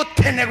ni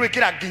utene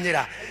gwikira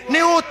nginyira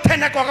ni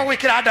utene kwaga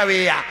gwikira anda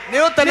wia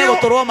ni utene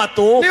guturwo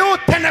matu ni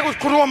utene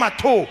gukurwo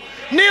matu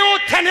ni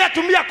utene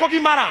atumia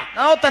kugimara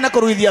na utene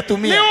kuruithia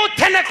atumia ni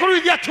utene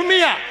kuruithia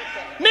atumia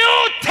ni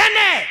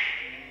utene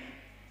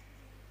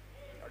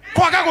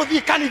kwaga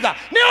guthii kanitha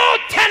ni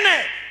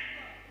utene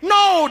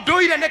no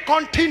nduire ni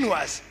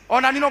continuous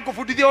ona ni no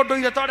kufundithia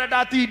nduire tondu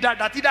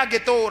ndatinda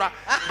ngitura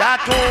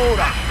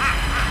ndatura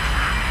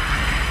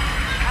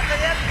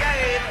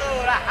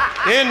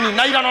eni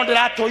na ira no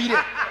ndiratoire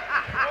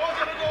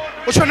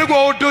ucio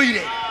niguo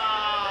unduire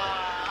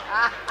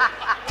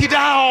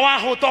tidaho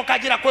waho toka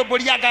njira kwe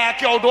mburi yanga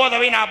yake o undu wothe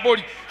wina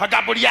mburi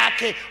anga mburi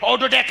yake o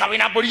undu ndeka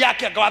wina mburi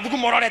yake anga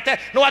wathugumo urorete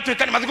no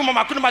watuika ni mathugumo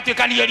maku ni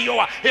matuikanie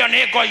riua iyo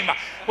ni ngoima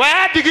we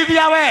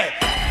ndigithia we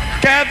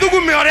ke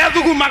thugume uria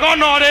thugumaga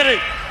ona uriri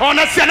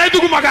ona ciana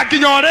ithugumaga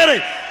nginya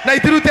uriri na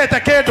itirutete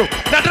kindu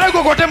na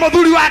ndiraigua gote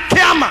muthuri wa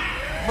kiama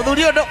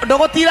muthuri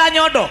ndogotira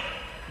nyondo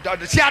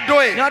cia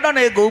ndui nyondo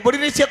ni ngumburi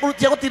ni cia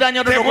gutira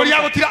nyondo ndogori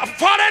ya gutira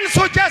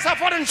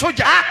foreign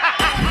soldier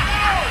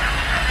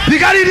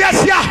thigari iria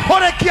cia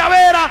horekia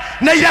wera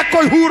na iria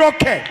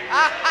koihuroke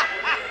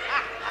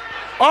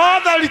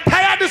all the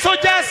retired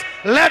soldiers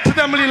let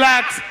them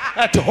relax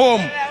at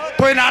home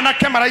twina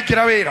anake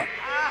maraikira wira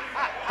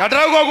na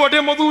ndirauga uguo ndi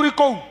muthuri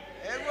kou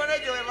eguo ni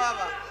njuwe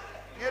baba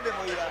ni ndi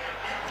muira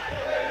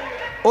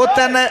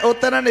utene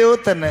ni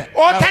utene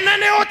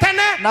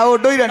na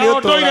unduire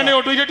ni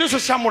unduire ndicio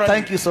ciamura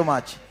thank you so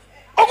much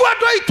uguo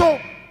andu aitu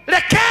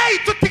rekei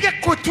tutige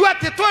kutua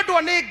ati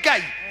twendwo ni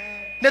Ngai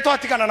ni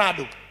twatigana na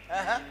andu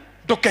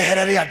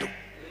ndukeherere andu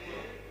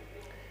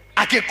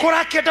agikura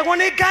akiendagwo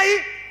ni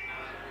Ngai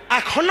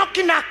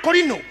ahonoki na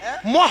korino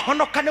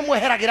mwahonoka ni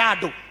mweheragira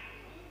andu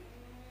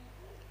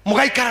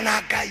mugaikara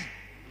na Ngai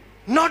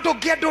no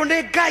ndungiendwo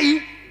ni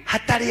Ngai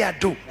hatari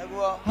andu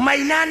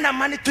mainana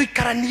mani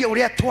tuikaranie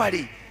uria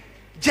twari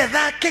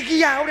jetha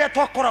kigia uria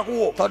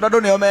twakoragwo tondu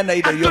andu nio mena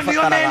indo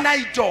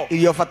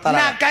irio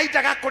fatara na Ngai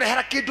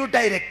ndagakurehera kindu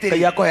directly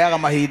Ngai akuheaga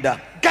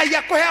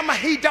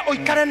mahinda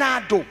uikare na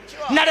andu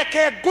na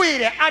reke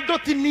ngwire andu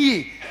ti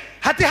nie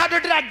hati handu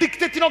ndira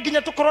dictate no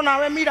nginya tukorwo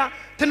nawe mira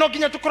ti no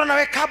nginya tukorwo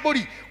nawe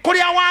kamburi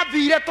kuria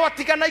wathire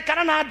twatigana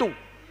ikara na andu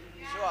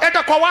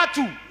enda kwa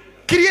watu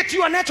create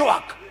your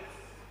network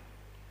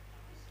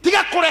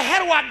tiga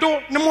kureherwa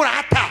andu ni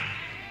murata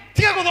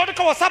tiga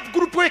guthondeka WhatsApp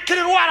group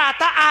ikirirwo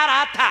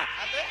arata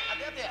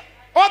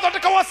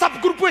othondeka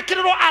WhatsApp group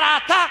ikirirwo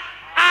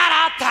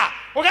arata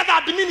ugetha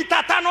admin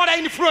tata no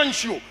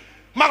influential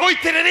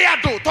magoitirire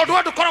andu tondu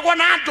andu koragwo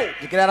na andu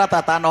ikira arata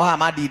atano ha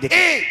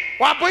madindike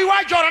wambui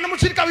wa njora ni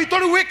mucirika witu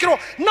riu wikirwo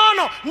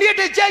no nie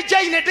ndi JJ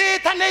ne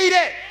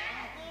nditaneire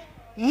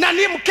na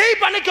ni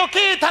mkeiba nikio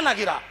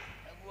kiitanagira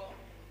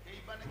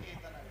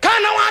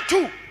kana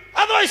watu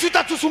otherwise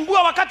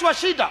utatusumbua wakati wa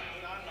shida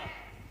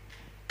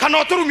kana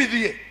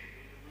uturumithie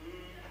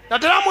na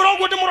ndiramura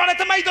uguo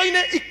ndimurorete maitho-ini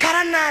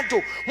ikara na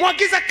andu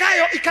mwangiza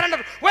kayo ikara na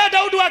andu we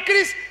Daudi wa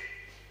Chris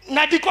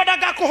na ndikwenda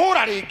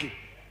ngakuhura ringi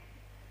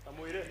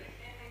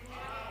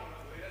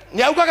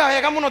ni augaga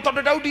wega muno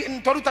tondu Daudi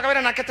twarutaga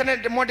wira nake tene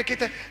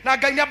ndimwandikite na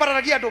Ngai ni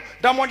ambararagia andu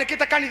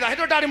ndamwandikite kanitha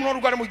hindo ndari muno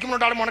rugari muingi muno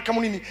ndari mwanake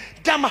munini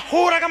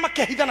ndamahuraga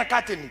makehithana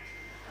kateni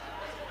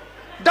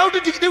Daudi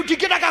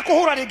ndingĩenda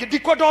gakuhura ringi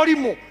ndikwenda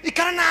ũrimũ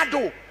ikara na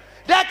andu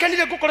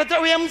ndakenire ngukorete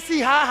wi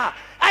MC haha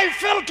I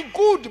felt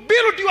good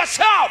build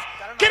yourself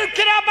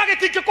kiramba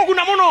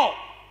gitingĩkũguna muno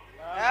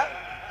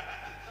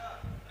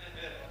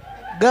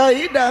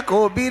Ngai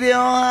ndakumbire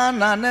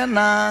ohanane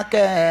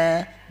nake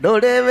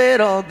ndũrĩ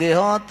wĩra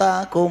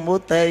ũngĩhota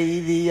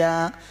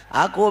kũmũteithia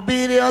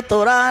akumbire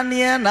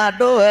ũtũranie na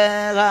andũ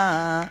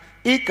wega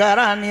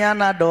ikarania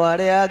na andũ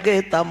arĩa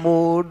angĩ ta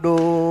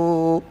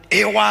mũndũ.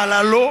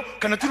 Walalo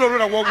kana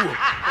tirorora woguo.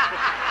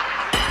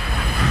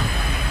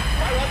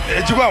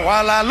 Ejua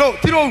walalo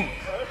tiro.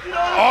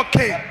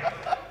 Okay.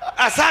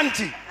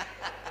 Asanti.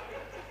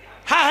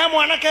 Haha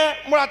mwanake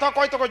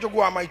muratoka itoko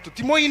jogwa maitu.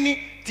 Timoini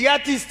ti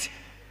artist.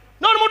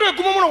 No mundu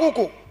ekumo muno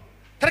guku.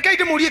 Tareka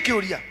ide murie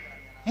kiuria.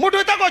 Mundu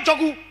etako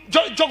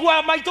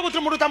jogwa maitu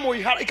gutire mundu ta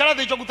moi ikara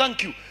the jogu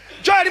thank you.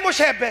 Joeli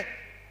Mushebe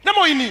na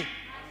moini.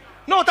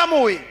 No ta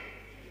moi.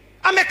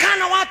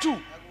 Amekana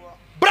watu.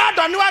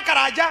 Brandon wa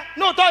Karaja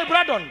no toy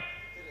Brandon.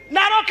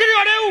 Na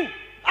rokirio riu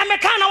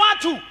amekana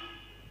watu.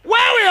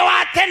 Wewe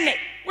wa tene.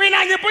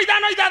 Wina nyepo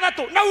idano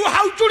idadatu na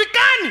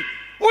haujulikani.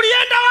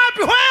 Ulienda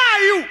wapi? Where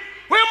are you?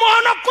 We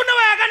muhono kuna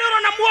wega ni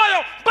urona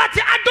muoyo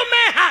but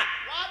adumeha.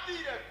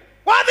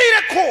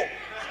 Wathire ko.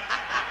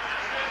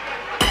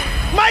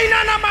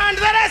 Mainana man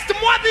the rest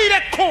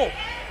mwathire ko.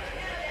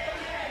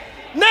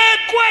 Ne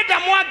kwenda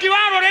mwagi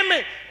wa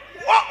rureme.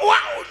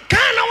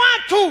 Kana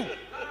watu.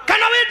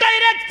 Kana we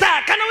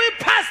director, kana we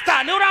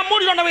pastor, ni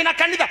uramuriro na wina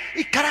kanitha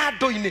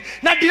ikarado-ini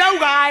na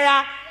ndirauga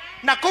aya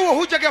na kou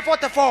Arahunjagia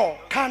 44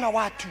 kana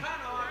watu.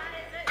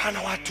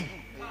 Kana watu.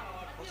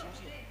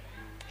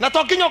 Na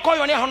tokinyo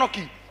koyo ni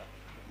honoki.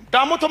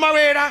 Ndamutuma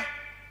wira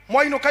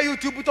mwainuka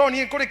YouTube to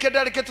ni kuri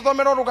kendereke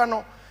tuthomera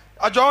rugano.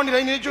 Ajoni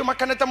raini nju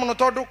makanete muno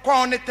tondu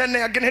kwao ni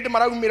tene angine hindi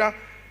maraumira.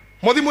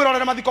 Muthimu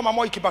irorere mathiko ma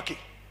Moi Kibaki.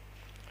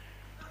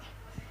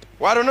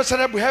 Waro no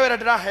cerebu hewera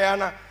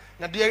ndiraheana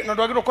na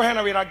ndwagirwo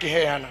kuheana wira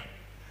ngiheana.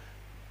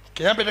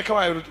 Kiyambe ndeke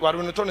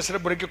waro no tone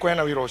cerebu ringi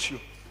kuheana wira ucio.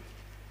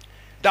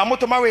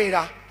 Ndamutuma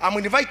wira, I'm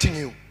inviting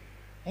you.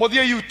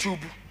 Muthie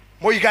YouTube,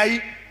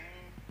 Muigai,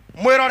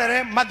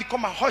 mwirorere mathiko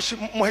ma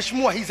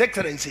Mheshimiwa His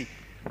Excellency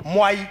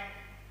Mwai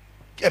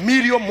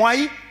Emilio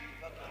Mwai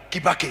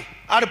Kibaki,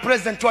 our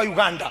president wa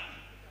Uganda.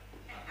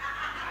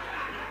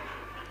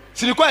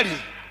 Si kweli?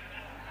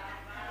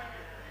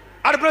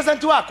 Our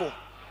president wako.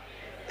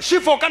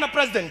 Shifo kana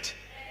president.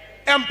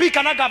 MP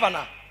kana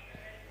governor.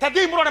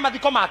 Tadhi murone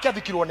mathiko make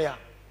athikirwo nia.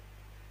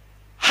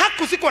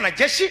 Hakusiko na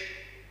jeshi.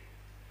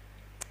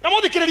 Na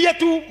muthikiririe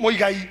tu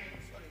Muigai.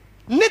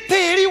 Ni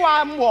tiri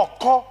wa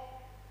mwoko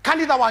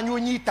kanitha wanyu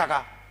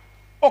nyitaga.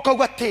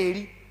 Okauga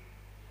tiri.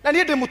 Na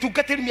niĩ ndĩ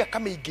mũtungatĩri mĩaka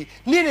mĩingĩ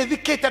niĩ nĩ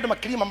thikĩte andũ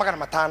makĩria ma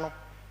 500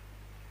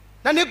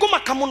 na nĩ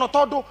ngũmaka mũno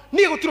tondũ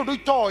niĩ gũtirĩ ũndũ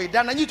itoĩ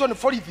ndananyitwo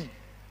nĩ borithi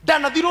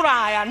ndanathiĩ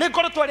Rũraya nĩ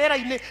ngoretwo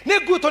rĩera-inĩ nĩ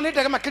nguĩtwo nĩ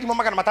ndege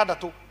makĩria ma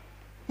 600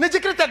 nĩ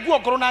njĩkĩrĩte nguo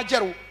ngũrũ na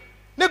njerũ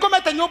nĩ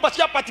ngomete nyũmba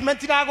cia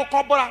apartment na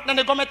gũkombora na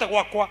nĩ ngomete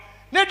gwakwa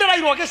nĩ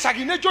ndĩrairwo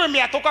gĩcagi nĩ njũĩ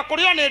mĩatũka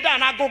kũrĩo nĩ ndaa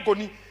na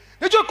ngũngũni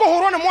nĩ njũĩ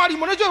kũhũrwo nĩ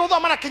mwarimũ nĩ njũĩ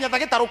gũthoma na kĩnyatha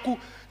gĩtarũku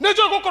nĩ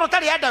njũĩ gũkorwo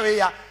tarĩ anda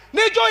wĩya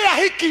nĩ njũĩ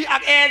ahiki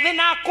ethĩ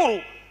na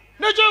akũrũ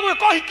nĩ njũĩ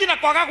gwĩka ũhiki na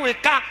kwaga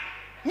gwĩka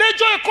nĩ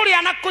njũĩ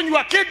kũrĩa na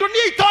kũnyua kĩndũ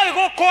niĩ itoĩ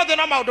gũkũ thĩ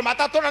na maũndũ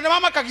matatũ na nĩ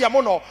mamakagia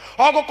mũno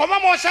o gũkoma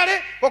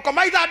mocarĩ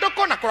gũkoma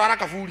ithandũkũ na kũrara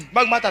kaburi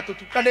mau matatũ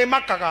tu na nĩ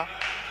makaga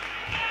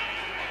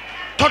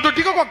tondũ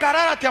ndigũkwo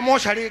ngarara atĩa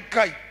mocarĩ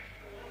Ngai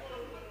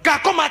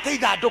ngakoma atĩa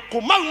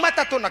ithandũkũ mau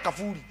matatũ na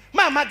kaburi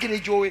maya mangĩ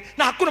nĩ njũĩ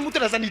na hakuna mtu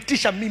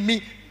anazanitisha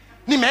mimi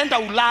nimeenda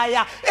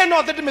Ulaya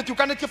eno thĩ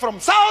ndĩmĩtukanĩtie from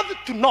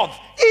south to north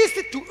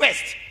east to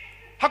west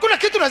hakuna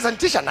kitu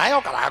nazanitisha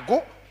nayo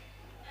karangu.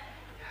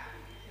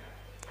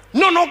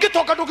 No,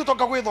 gitoka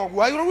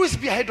gwethogu. I will always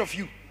be ahead of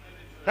you.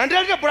 Na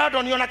ndio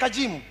Brandon yona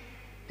kajimu.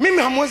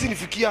 Mimi hamwezi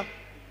nifikia.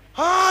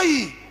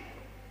 Hai.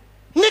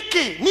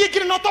 Niki, ni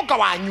kile notoka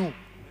wanyu.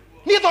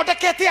 Ni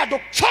thondekete andu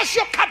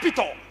social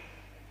capital.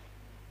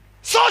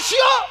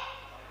 Social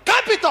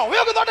capital.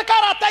 Wewe githondeka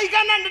rata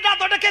igana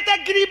ndathondekete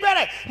ngiri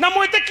mbere na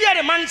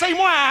mwitikiere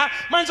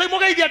mansaimo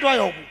geithia andu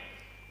ayo.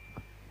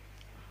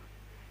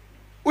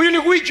 Huyu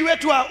ni gwiji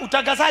wetu wa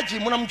utangazaji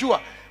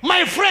mnamjua.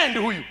 My friend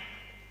huyu.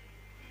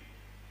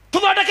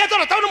 Tuthondekete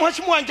na tauni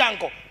Mheshimiwa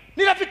Njango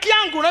ni rafiki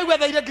yangu na iwe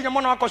thaire nginya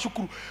mwana wako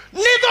cukuru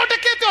ni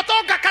thondekete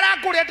otonga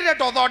karangu ria ndire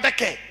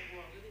thondeke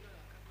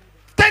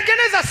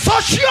tengeneza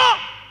social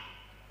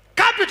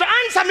capital.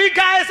 Answer me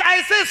guys,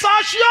 I say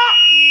social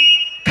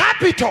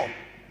capital.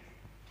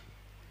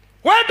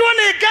 Wendo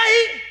ni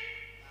Ngai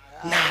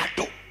na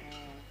andu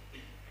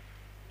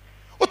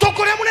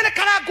utongoria munene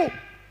karangu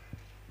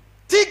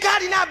ti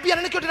ngari na mbia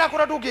na nikio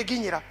ndirakora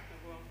ndunginginyira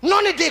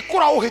no ni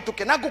ndikura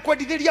uhituke na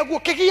ngukwendithĩria guo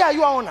kigia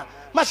yu aona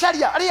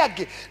macaria aria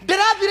angi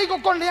ndirathire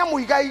igongona ria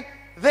Muigai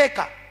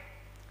Thika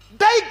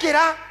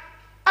ndaingira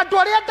andu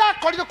aria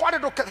ndakorire kwa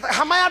andu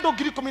hama ya andu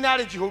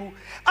 10,000 njihuru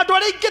andu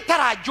aria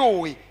ingitara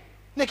njui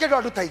ni kindu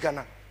andu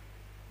taigana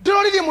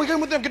ndirorithie Muigai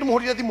muthenya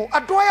ngimuhurire thimu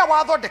andu aya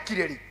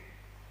wathondekire ri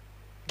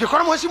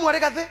ngikora Mheshimiwa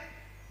Rigathi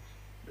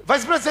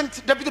Vice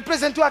President Deputy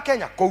President wa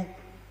Kenya kou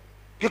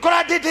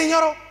ngikora Ndindi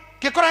Nyoro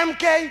ngikora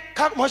MK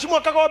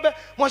Mheshimiwa Kagombe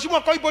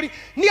Mheshimiwa Koimburi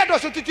ni andu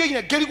acio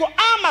titioine ngirigwo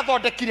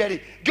amathondekire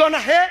ri ngiona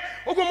he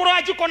uguo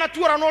muraji kona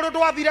tuora no ndo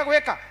wathire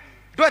gweka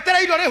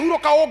ndwetereirwo ri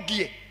huruka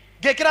ungie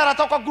ngikira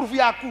rata kwa group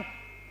yaku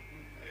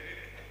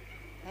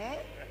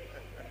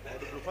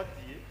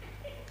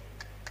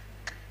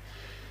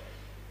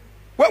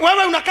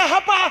wewe unakaa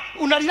hapa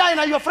unalilai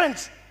na your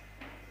friends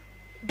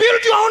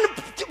build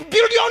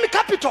your own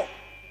capital.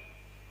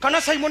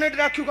 Kana Simon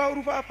ndira kiuga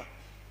uru baba.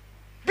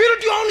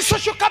 Build your own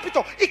social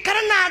capital.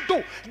 Ikara na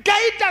andu.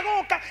 Ngai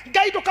ndagoka,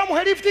 Ngai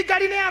ndukamuhe lift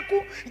ngari-ini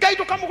yaku, Ngai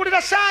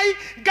ndukamugurira cai,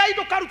 Ngai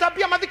ndukaruta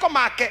bia mathiko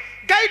make,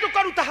 Ngai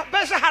ndukaruta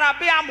mbeca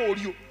harambe ya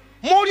mũriũ.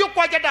 Mũriũ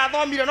kwanja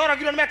ndathomire no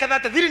ragiro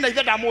nimekethete thiri na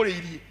ithe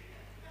ndamũrĩirie.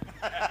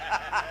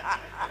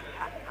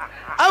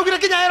 Augire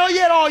kinya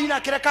ero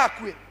ina kireka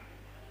akue.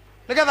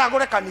 Nigetha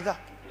ngure kanitha.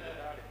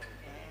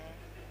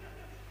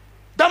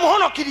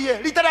 Ndamuhonokirie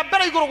rita rĩa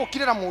mbere igũrũ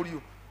gũkirĩra mũriũ.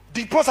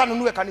 Ndiposa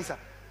nunue kanisa.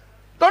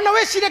 Don't know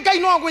where she the guy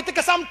no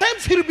agwĩtĩka.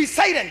 Sometimes he'll be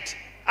silent.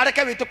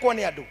 Areke wĩtĩkwo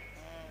nĩ andũ.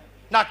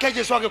 Na ke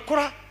Jesu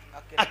agĩkũra,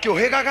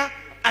 akĩohegaga,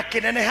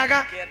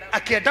 akĩnenehaga,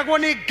 akĩendagwo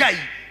nĩ Ngai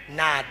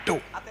na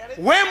andũ.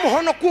 We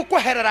mũhonoku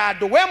kweherera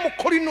andũ, we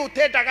mũkũri no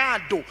ũtendaga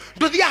andũ.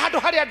 Ndũthia handũ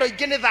harĩa andũ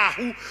aingĩ nĩ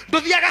thahu.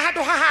 Ndũthiaga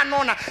handũ hahana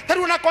ona.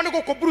 Tarĩu onako nĩ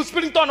gũkũ Bruce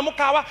Springton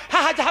mũkawa,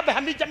 haha jahabe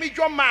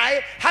haminjwo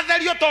maĩ,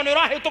 hatherio to nĩ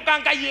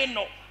ũrahĩtũka Ngai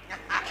ĩno.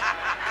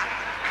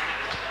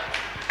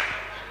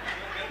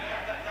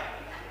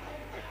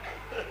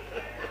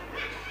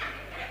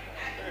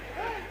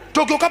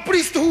 Togyoka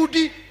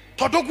priesthood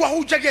tondu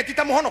gwahunjagia ti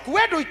ta muhonoku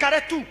we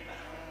nduikare tu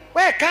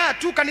we ka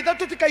tu kanitha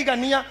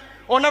tutikaigania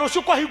ona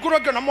rucio kwa hinguro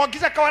ngiona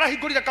mwangiza kawara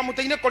hingurira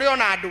kamuteinĩ kuri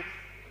ona andu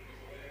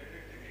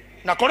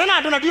na kuri na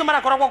andu na ndio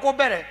marakoragwo ku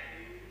mbere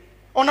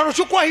ona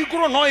rucio kwa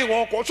hinguro no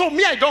igoko. So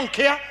me I don't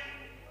care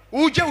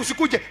uje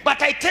usikuje,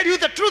 but I tell you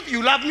the truth,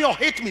 you love me or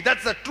hate me,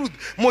 that's the truth.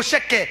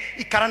 Mosheke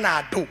ikara na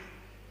andu.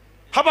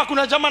 Hapa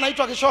kuna jamaa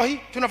anaitwa Kishohi,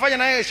 tunafanya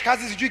naye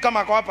kazi, sijui kama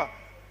ako hapa.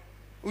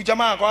 Huyu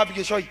jamaa ako wapi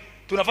Kishohi?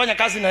 Tunafanya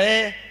kazi na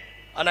yeye,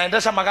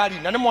 anaendesha magari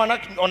na ni mwana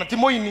ona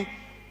Timoini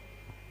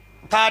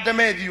ta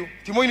Demethiu,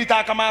 Timoini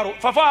ta Kamaro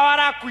fafa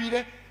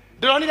warakuire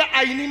ndironire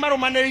aini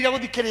marumanĩrĩire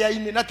gũthikĩria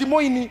aini na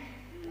Timoini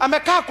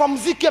amekaa kwa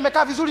muziki,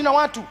 amekaa vizuri na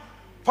watu.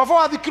 Fafa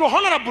wathikirwo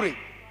honorably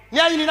ni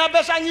aini na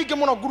mbeca nyingi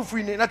muno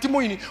grupu-inĩ na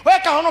Timoini. Wewe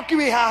kahonoki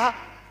wi haha,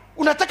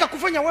 unataka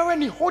kufanya wewe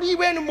ni hori,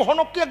 wewe ni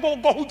muhonokie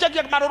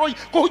gohunjagia maroroi.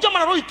 Kuhunja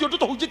maroroi ti ũndũ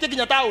tũhunjĩtie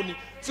nginya taũni.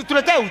 Si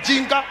tulete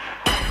ujinga,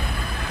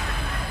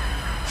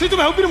 si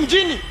tumehubiri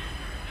mjini.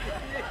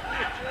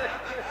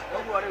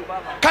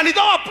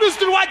 Kanitha wa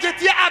priest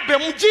wajetia abe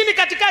mjini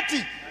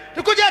katikati.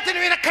 Nikuja ati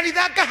niwira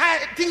kanitha ngaha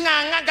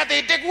tinganga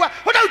ngathĩndĩgua.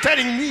 What are you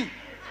telling me?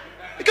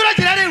 Ikora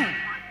njĩra rĩu.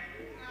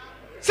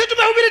 Si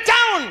tumehubiri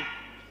town.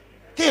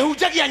 Ti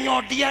hunjagia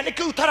nyondia,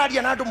 nĩkĩ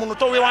utararia na andũ mũno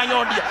to we wa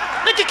nyondia.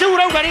 Nĩkĩ kĩu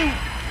urauga rĩu?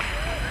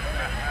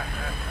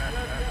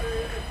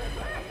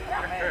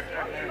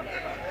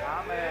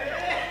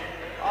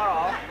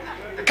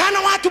 Kana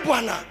watu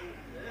bwana.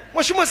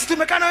 Mheshimiwa, sisi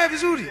tumekana wewe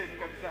vizuri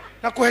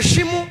na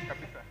kuheshimu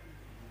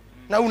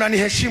na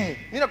unaniheshimu.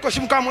 Mimi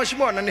nakuheshimu kama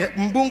mheshimiwa na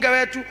mbunge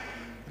wetu,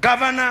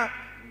 governor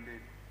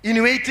in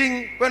waiting,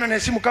 wewe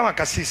unaniheshimu kama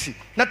kasisi.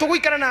 Na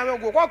tuguikana nawe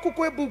uguo kwa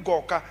kukwebu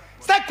goka.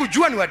 Sitaki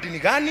kujua ni wa dini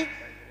gani.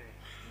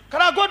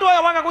 Kana godo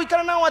ya waga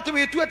guikana nao ati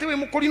wetu ati we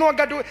mukuri no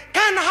ngado.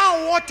 Kana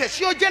hao wote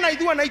sio jena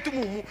ithua na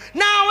itumumu.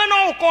 Nawe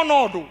no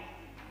ukono ndu.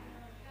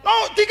 No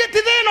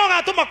tigete no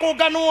gatuma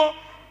kunganwo.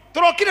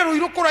 Turokire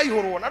ruiru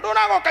kuraihurwo na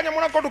ndona gokanya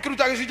muna kondu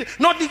kiruta gicunje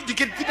no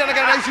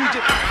ndikitindanaga na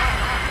icunje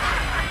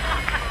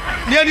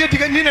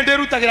ni nine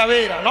ndirutagira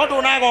wira no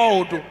ndonaga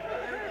undu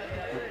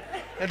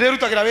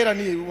ndirutagira wira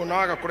ni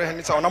unaga kurehe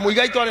ni sawa na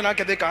muigai twari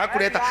nake thika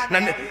akureta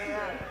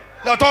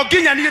na to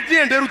nginya ni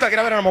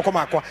ndirutagira wira na moko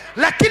makwa,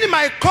 lakini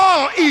my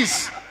call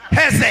is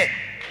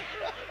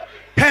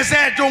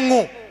heze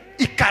ndungu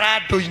ikara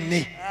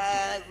ndu-ini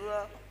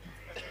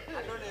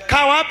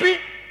ka wapi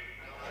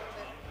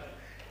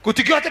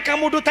kutikiote kama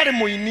mundu tari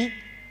muini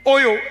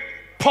oyo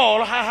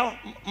Paul,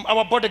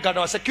 our bodyguard,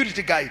 our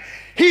security guy,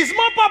 he is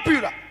more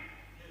popular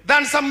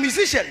than some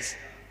musicians.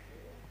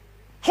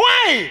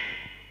 Why?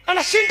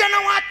 Anashinda na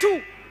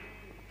watu,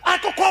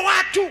 ako kwa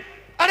watu,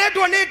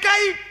 aredwa ni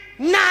Ngai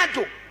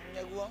nado.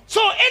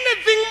 So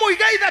anything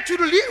Muigai that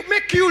will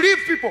make you leave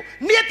people,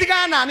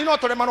 nietigana ni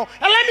not remano.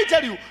 And let me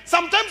tell you,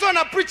 sometimes when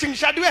I'm preaching,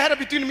 shadwe head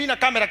between me and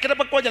camera,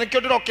 kirepa kwa jana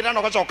kiodoro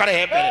kirano kwa kare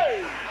hebele,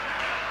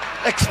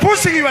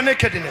 exposing your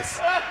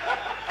nakedness.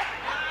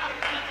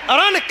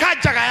 Arane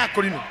kajaga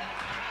yako lino.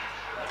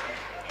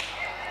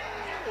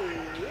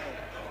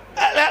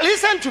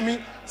 Listen to me.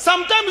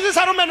 Sometimes this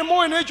Roman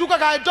more in which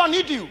I don't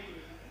need you.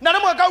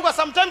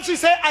 Sometimes you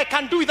say I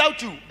can do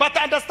without you, but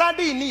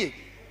understanding me.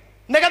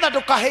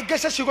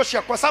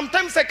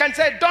 Sometimes I can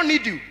say I don't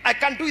need you, I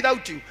can do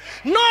without you.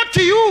 Not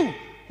you.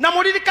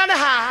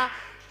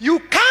 You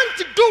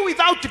can't do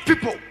without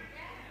people.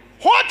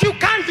 What you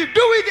can't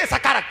do with is a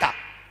character.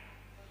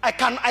 I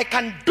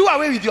can do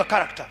away with your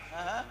character.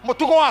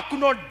 I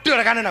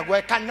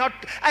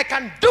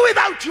can do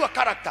without your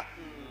character.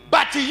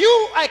 But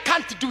you, I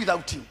can't do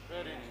without you.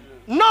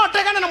 No,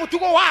 tegana na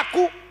mutugo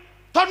waku.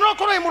 Tono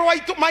koro imuru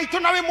maito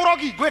nawe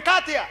murogi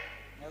gwekatia.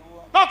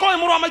 No koro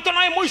imuru maito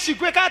nawe muishi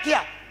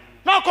gwekatia.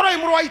 No koro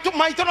imuru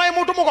maito nawe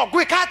mudu mugo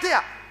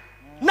gwekatia.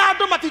 Na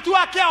ndo matitu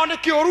ake aone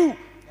kioru.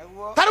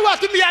 Taru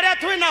atumia aria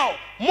twi nao.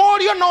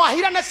 Morio no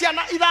ahira na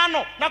ciana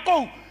ithano na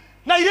kou.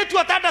 Na iretu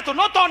atandatu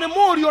no tone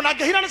morio na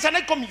ngehira na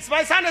ciana 10.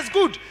 My son is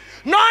good.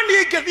 no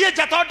ni ngithie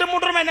nja tondu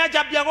mundu mena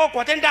njambia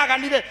goko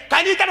atendaganire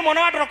kanyita ni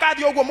mwana wa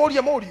ndorokathi uguo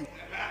morio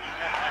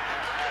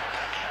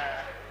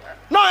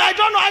no I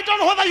don't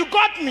know whether you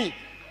got me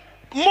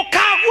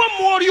mukagua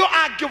morio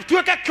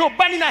angituika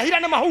kiobani na hira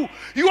na mahu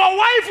your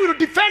wife will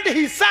defend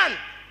his son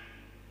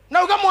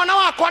na uga mwana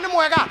wakwa ni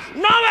mwega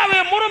no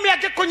wewe murume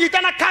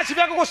angikunyitana kashi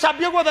vya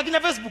gucambia guothe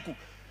nginya Facebook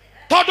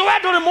tondu we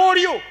nduri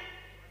morio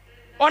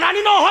ona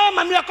ni no hoye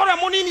mami akorwe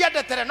munini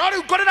adetere no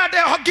riu korera nde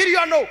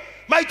hogirio no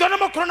maito na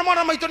mukuru na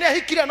mwana maito ni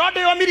ahikire no nde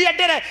yomirie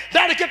ndere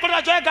ndarike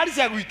korera joe ngari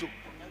cia gwitu.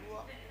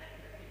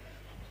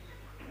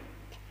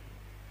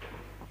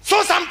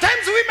 So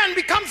sometimes women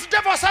becomes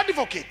devil's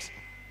advocate.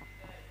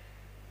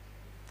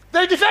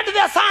 They defend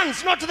their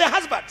sons, not their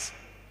husbands.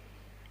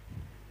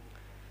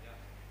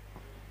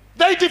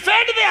 They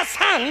defend their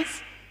sons,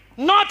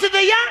 not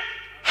their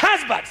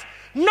husbands.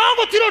 No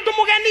gutiro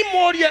tumugeni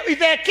morio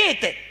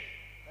ithekete.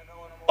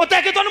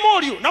 Oteketwo ni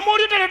morio, na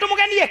morio ndere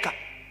tumugeni eka.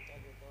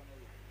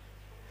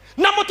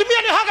 Na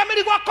mutumia ni haga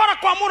mirigo akora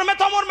kwa murume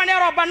to murume ni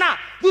arobana.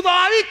 Thutha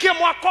wa wiki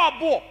mwaka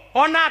obwo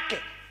onake.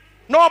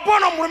 No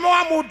bono murume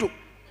wa mundu.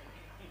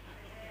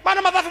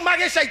 Mana mathabu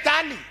mage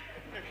shaitani.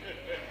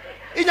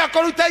 Inya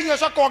koruta inyo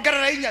soko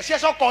ongerera inya, cia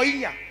soko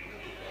inya.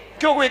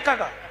 Kyo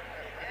gwikaga.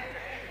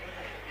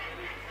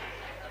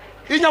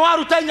 Inya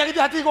waruta inya githi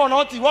hatigo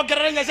noti,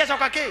 wongerera inya cia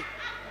soko ki.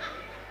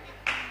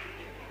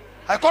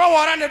 Akora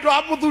warane ndo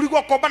abuthuri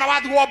gwo komba na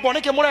wathi wombo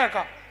niki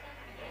mureka.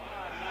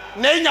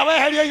 Ne inya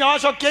weheria inya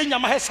wacokia inya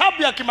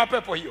mahesabu ya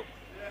kimapepo hiyo.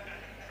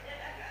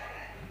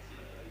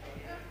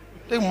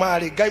 Riu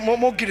mari ngai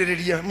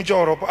mugiririria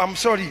mjoro. I'm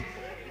sorry.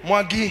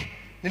 Mwangi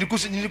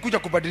nilikuja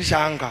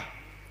kubadilisha anga.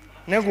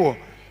 Neguo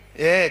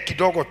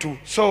kidogo tu.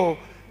 So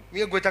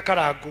mie gweta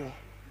Karangu.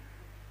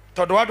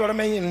 Tondu wandu ara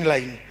menyi in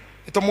line.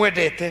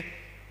 Itomwendete.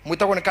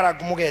 Mwitagwo ni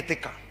Karangu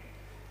mugetika.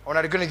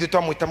 Ona ringi ni ithu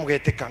twamwita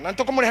mugetika. Na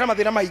tukumurehera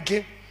mathina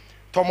maingi.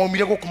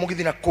 Twamuumire guku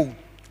mugithina kuu.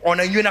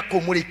 Ona inywe na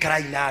kuu muri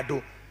ikarai na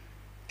andu.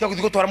 Tia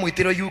guthi gutwara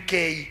mwitiro UK.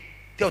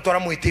 Tia gutwara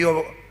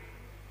mwitiro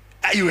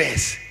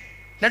US.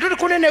 Na ndu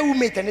kunene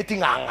umite ni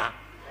tinganga.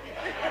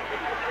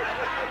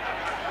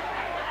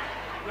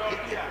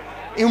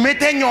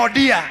 Umite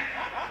nyodia.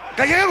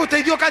 Kaya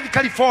guteithio kathi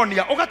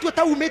California. Ugatua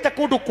ta umite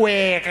kundu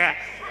kwega.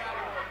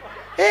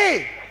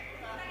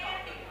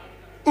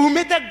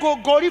 Umite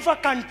Gorifa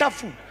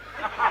Kantafu.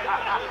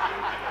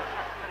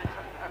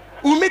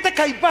 Umite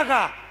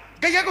Kaibaga.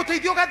 Kaya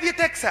guteithio kathi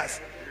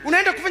Texas.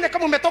 Unaenda kufanya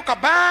kama umetoka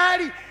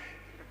bali.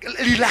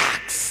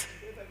 Relax.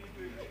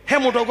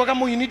 Hemo dogo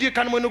kama unidi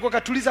kana mwenuko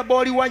katuliza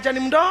bori uwanjani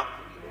mdo.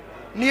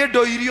 Nie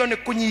ndo irio ni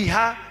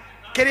kunyiha.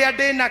 Kiria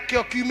ndina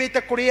kio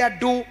kiumite kuri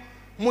andu.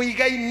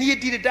 Muigai nie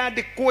ndire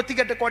ndandikwo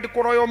tiga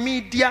ndikwo Royal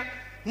Media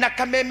na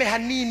kameme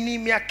hanini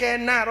miaka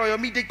na Royal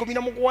Media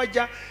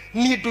 17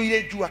 nie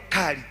nduire njua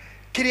kali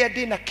kiria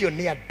ndina kio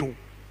ni andu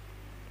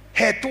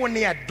hetwo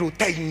ni andu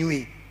ta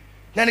inywe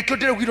na nikio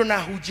ndirugiro na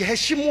hunjia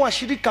heshimu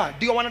washirika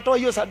ndio wanatoa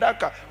hiyo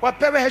sadaka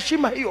wapewe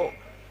heshima hiyo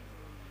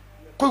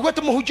kuigwa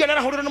tumuhujia na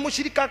rahurira na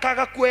mushirika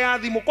kaga kuya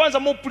thimu kwanza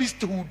mo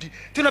priesthood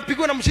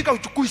tunapigwa na mshirika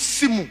uchukui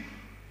simu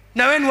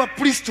na wewe ni wa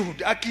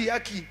priesthood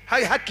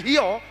haki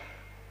hiyo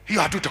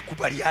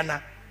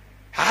hatutakubaliana.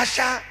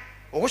 Hasha,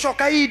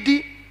 ugocoka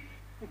idi.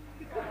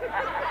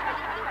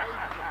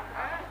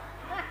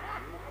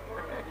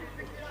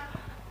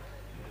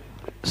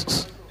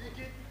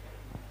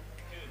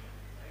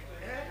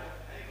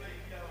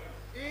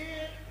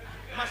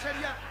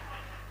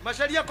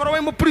 Masharia korwo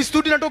we mu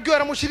priesthood na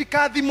ndungiora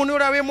mushirika thimu ni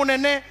ura we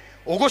munene,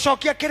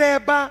 ugocokia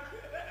kiremba,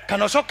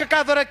 kana ucoke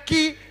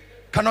Catholic,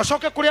 kana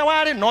ucoke kuria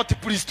wari not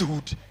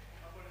priesthood.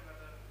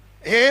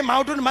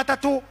 Maundu ni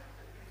matatu.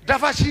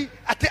 Davashi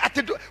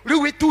ate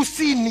riwe tu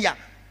senior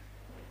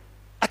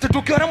ate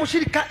tukiora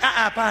mushirika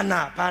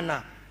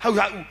hapana hau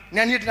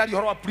nani ndinari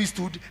horo wa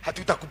priesthood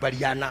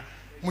hatutakubaliana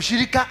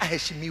mushirika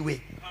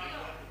aheshimiwe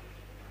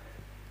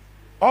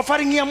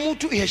offering ya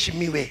mtu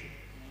iheshimiwe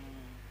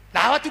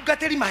na watu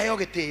gateri maheo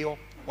gitio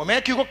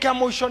wame kiugo kia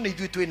moisho ni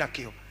ithu twina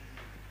kio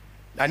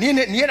na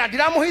nie na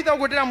ndiramuhitha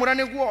ugo ndiramura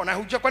niguo na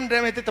hujja kwa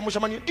ndiremetete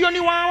mucemanio ndio ni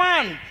wa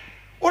one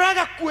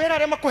uraga kuera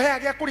rema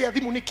kuheagia kuria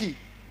thimu niki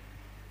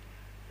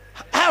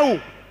au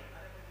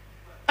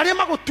aria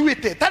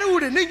magutuite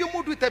tarure ninyo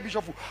mundu ite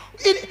bishofu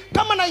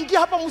kama naingia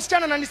hapa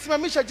msichana na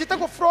nisimamisha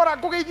jitako Flora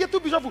ngogeithie tu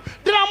bishofu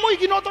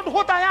ndiramuigi no tondu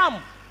hota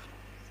yamu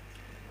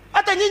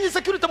hata nyinyi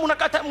security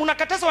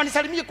munakataza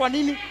wanisalimie kwa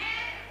nini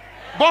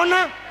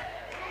bona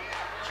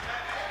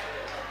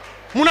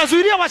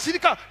munazuiria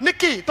washirika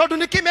niki tondu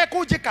niki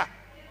mekunjika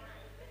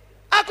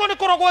ako ni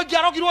korogwo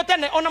ngiarogirwo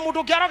tene ona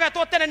mundu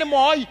ngiarogetwo tene ni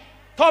moi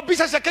to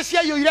bisa ciake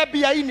cia iyo ire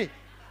bia-ini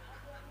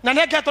na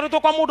nenge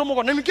atoretwo kwa mundu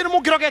mugo na ningine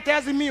mungirogete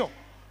Azimio.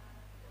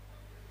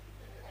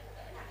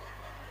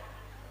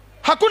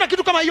 Hakuna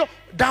kitu kama hiyo.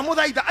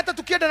 Ndamuthaitha hata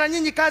tukienda na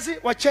nyinyi kazi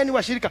wacheni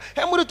washirika.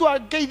 Muri tu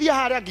angeithia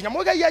haria nginya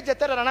mugai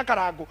ajeterera na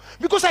Karangu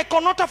because I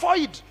cannot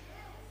afford.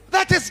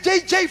 That is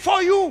JJ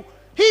for you.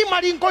 Hii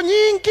maringo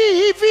nyingi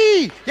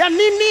hivi ya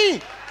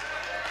nini?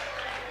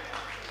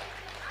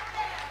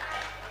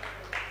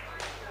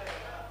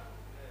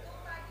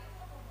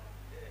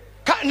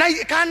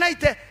 kana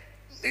ite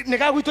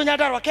nega gwito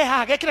Nyandarua ke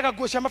haha gekiraga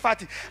nguo cia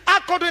mabati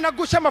akondo ina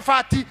nguo cia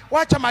mabati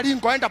wacha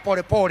maringo enda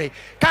pole pole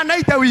kana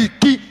ite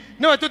wiki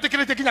no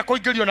tutikirite kinya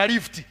kuingirio na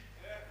lift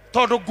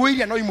tondu nguo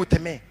iria no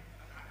imuteme.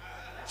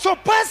 So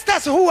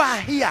pastors who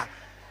are here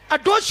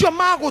adocio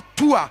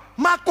magutua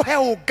makuhe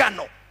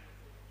ungano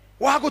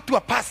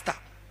wagutua pastor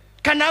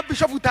kana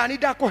bishop utani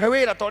ndakuhe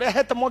wira to ria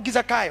hete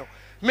Mwangiza Kayo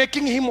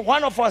making him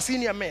one of our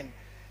senior men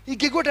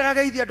ingigundara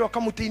geithia ndo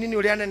kamutini ni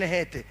uria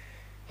nenehete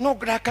no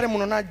ndakare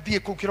muno na thie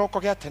ku kiroko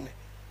gya tene.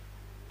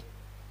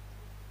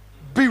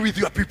 Be with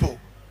your people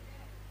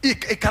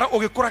ikara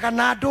ugikuraga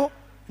nado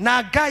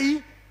na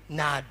Ngai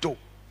nado.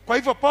 Kwa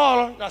hivyo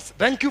Paul,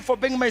 thank you for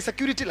being my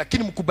security,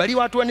 lakini mkubali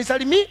watu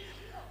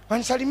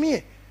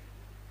wanisalimie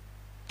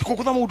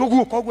tukukutha mundu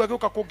guo koguo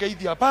agiuka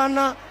kungeithia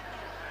hapana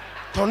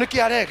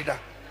toniki aregda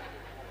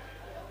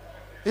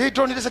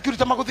ito ni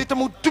security maguthite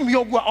mutumia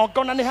ogua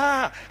ongona ni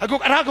ha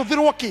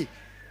araguthirwo ki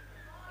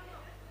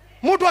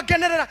mundu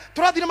akenerera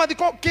turathire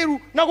mathiko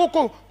kiru na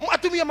guku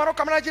atumia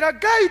maroka maranjira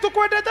Ngai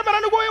tukwendete mara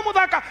niguo uyu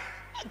muthaka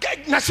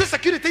na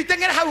security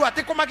itengere hau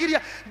ati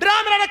kumagiria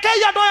ndramera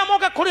rekei andu aya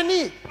moga kuri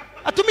ni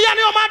atumia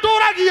nio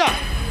manduragia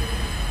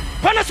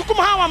pana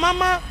sukuma hawa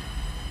mama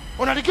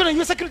onarikio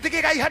na security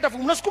kigai hadafu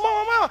mnasukuma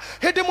mama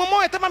hende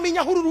mwe tema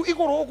minya hururu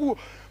igoro oguo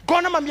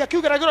ngona mami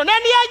akiugeragiro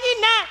nani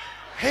anyina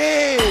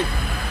hey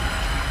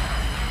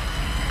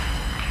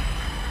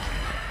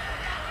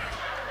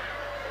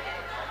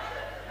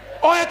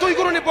oya to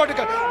igoro ni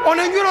bodyguard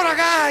ona nyuro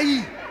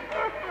ragai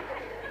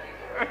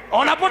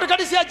ona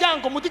bodyguard cia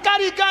jango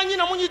mutikari ganyi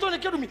na munyito ni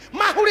kirumi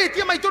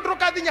mahuritie maitondro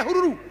kathinya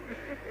hururu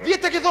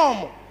thiete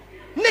githomo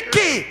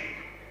niki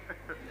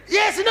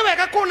yes ni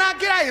wega kuna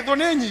ngira itho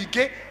ni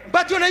nyinge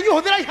but ona nyu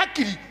huthira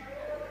ihakiri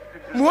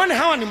muone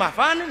hawa ni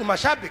mafani ni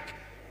mashabiki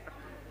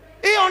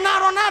iyo na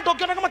Ronaldo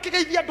kiona kama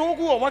kigeithia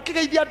nduguo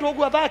makigeithia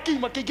nduguo athaki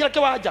makiingira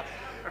kiwanja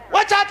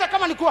wacha hata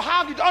kama ni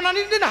kuhagi ona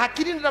nini na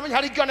hakiri ndamenya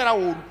hari kionera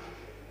uru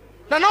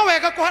na no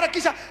wega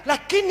kuharakisha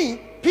lakini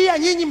pia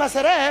nyinyi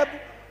maserebu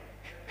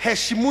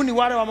heshimuni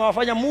wale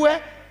wamewafanya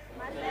muwe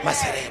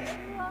maserebu.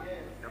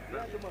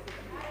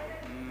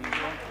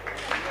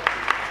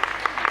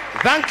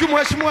 Thank you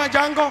mheshimiwa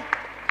Jango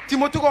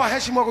Timotuko wa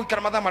heshimiwa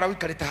guikara mathaa mara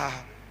wikarite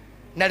haha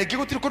na ringi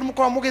gutiri kundu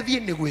mukora mugethie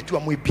ni gwitua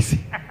mwi busy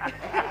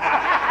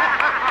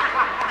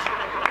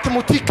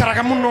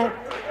Timotikaraga muno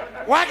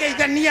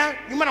wageithania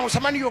nyuma na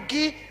mucemanio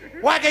ungi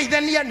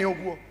wageithania ni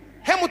uguo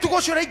he mutugo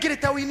ucio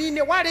raingirite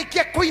winine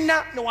warikia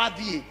kuina ni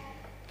wathie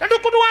na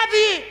ndukundu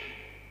wathie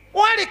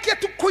warikia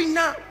tu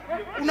kuina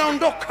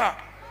unaondoka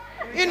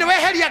ini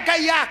weheria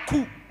Ngai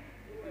yaku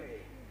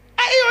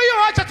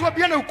hiyo acha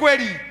tuambiane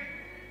ukweli.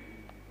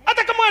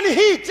 Hata kama ni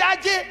hit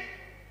aje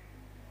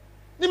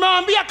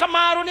nimewambia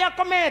Kamaru ni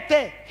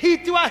akomete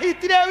hiti wa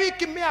hitire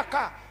wiki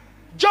miaka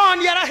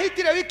John yara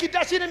hitire wiki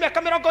dashini miaka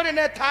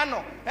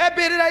 45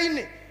 ebirira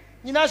ini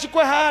nyinashi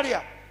kwe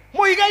haria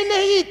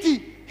muigaine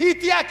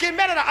hiti yake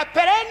merera a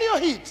perennial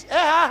hit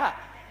haha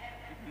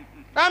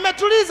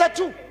ametuliza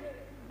tu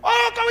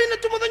kawine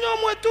tu muthenyo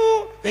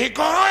mwetu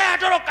igoro ya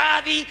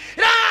ndorokathi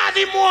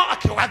rathimo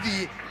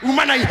akiugathi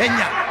uma na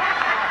ihenya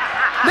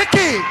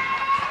niki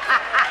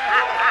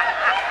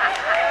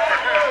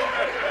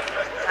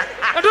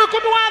ando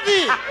kundu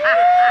wathi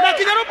na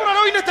kinyaro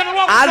pura ine tena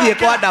rwa athie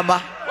kwa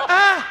ndama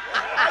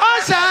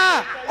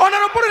oca ona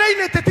rupura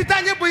ine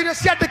tetitanye boire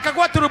ciandika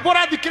gwa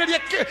turubora thikiriria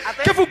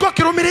kifungo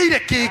kirumireire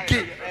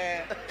kiki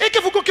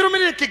ikifungo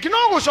kirumireire kiki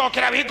no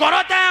gucokera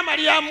wigorota ya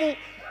Mariamu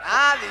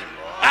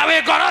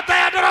awe gorota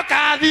ya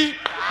ndorokathi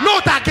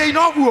no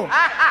tangeina oguo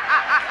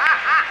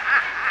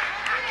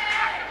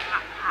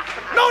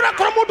no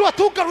urakora mundu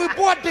atunga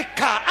rwimbo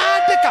andika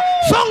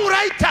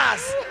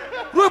songwriters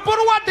rwimbo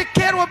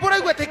rwandike rwimbo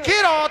raigwete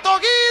kiroto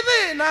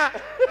githina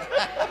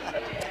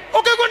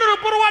ukigwa ni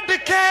rwimbo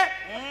rwandike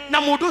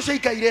na mundu ucio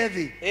ikaire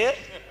thi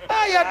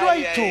ai andu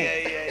aitu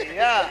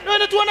no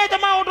ni tuonete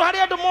maundu hari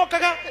andu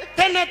mokaga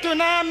tene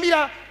twina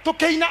mira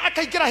tukeina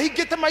akaingira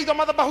hingite maitho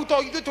mathabahu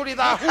to ithu turi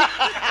thahu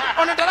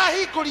ona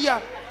ndarahikuria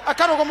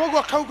akarogoma uguo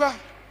akauga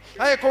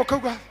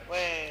kauga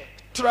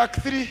track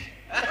 3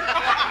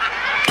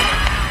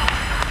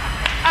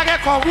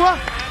 ageka uguo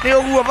ni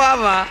uguo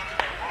baba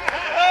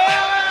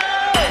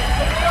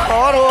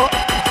koro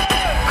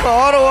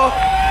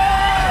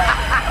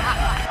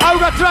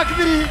auga track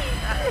 3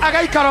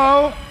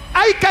 agaikaro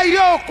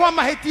aikaire kwa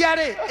mahitia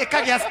ri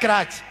ikagia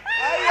scratch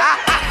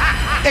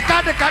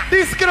ekandika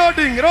disc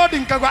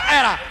loading kagwa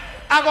era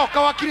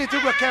agoka wakirite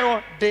uguo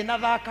kerwo ndina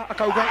thaka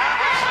akauga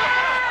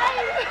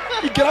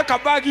ingira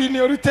kabagi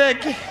ni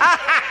urutenge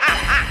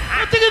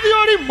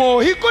utigithio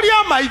rimo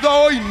hikuria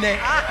maitho oine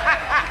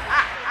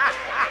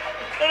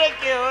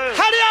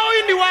haria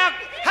oini wa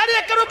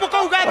haria karupo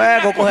kauga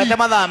we gukuhete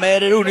mathaa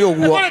meri riu ni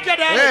uguo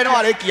we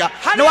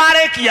no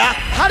arikia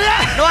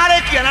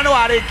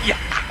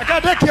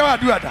akandekia wa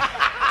duada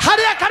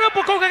haria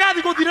karupo kauga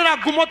gathi guthirira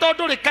ngumo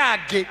tondu ri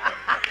kangi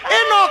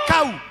ino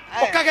kau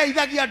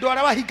ukageithagia andu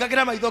aria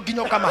wahingagira maitho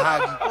nginya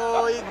ukamahagi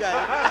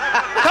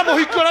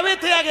kamuhiki uria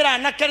witiagira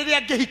na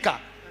keriria ngihika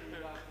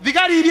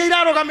thigari iria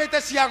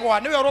irarogamite ciagwa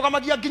niwe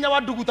urogamagia nginya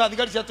Wandugu ta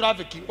thigari cia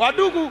traffic.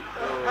 Wandugu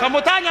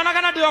kamutanya na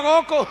kana ndio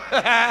goko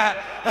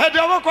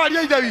ndio goko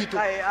aria ithe witu.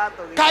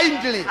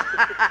 Kindly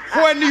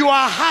when you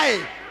are high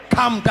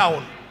calm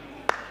down.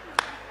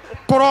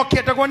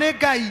 Korokete go ne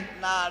Ngai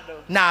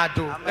na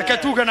andu reke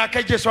tuge na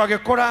ke Jesu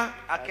agikura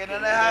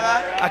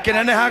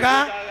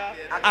akenenehaga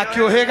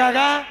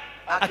akiohegaga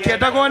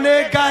akiendagwo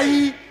ne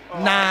Ngai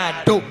na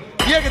andu.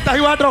 Ye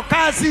gitahi wa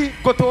Ndokazi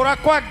gutura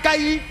kwa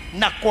Ngai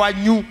na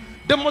kwanyu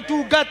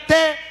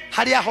ndimutungate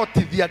haria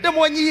hotithia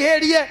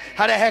ndimwenyiherie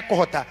haria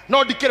hekuhota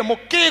no ndikire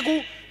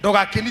mukigu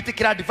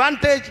ndogakinitikira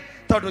advantage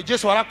tondu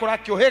Jesu arakura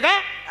akiohega.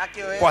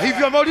 Kwa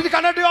hivyo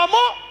mauririkana ndiomo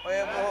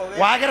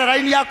wagera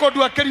raini yako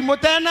ndu akirimo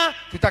tena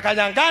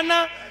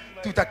tutakanyangana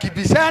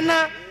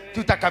tutakibishana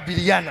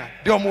tutakabiliana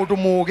ndio mundu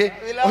muge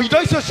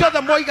ohindo icio ciothe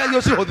moiga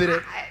iyo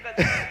cihuthire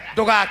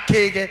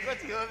ndugakige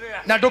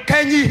na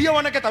ndukenyihie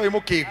woneke ta wi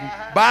mukigu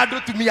bado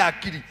tumia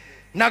akili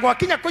na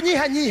gwakinya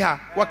kunyiha nyiha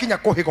gwakinya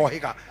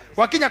kuhigohiga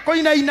gwakinya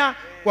koinaina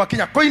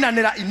gwakinya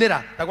koinanira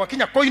inira na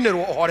gwakinya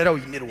koinirwo uhorero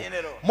inirwo.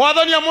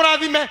 Mwathani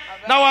amurathime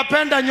na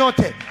wapenda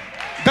nyote.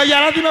 Ngai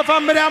arathime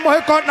family ya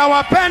Muhiko na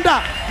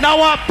wapenda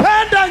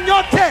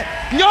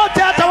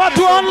nyote hata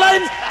watu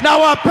online na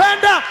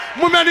wapenda.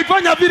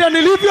 Mmenifanya vile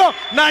nilivyo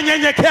na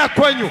nyenyekea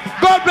kwenyu.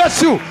 God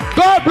bless you.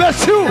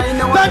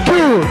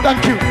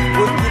 Thank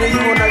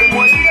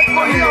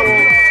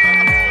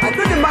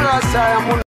you.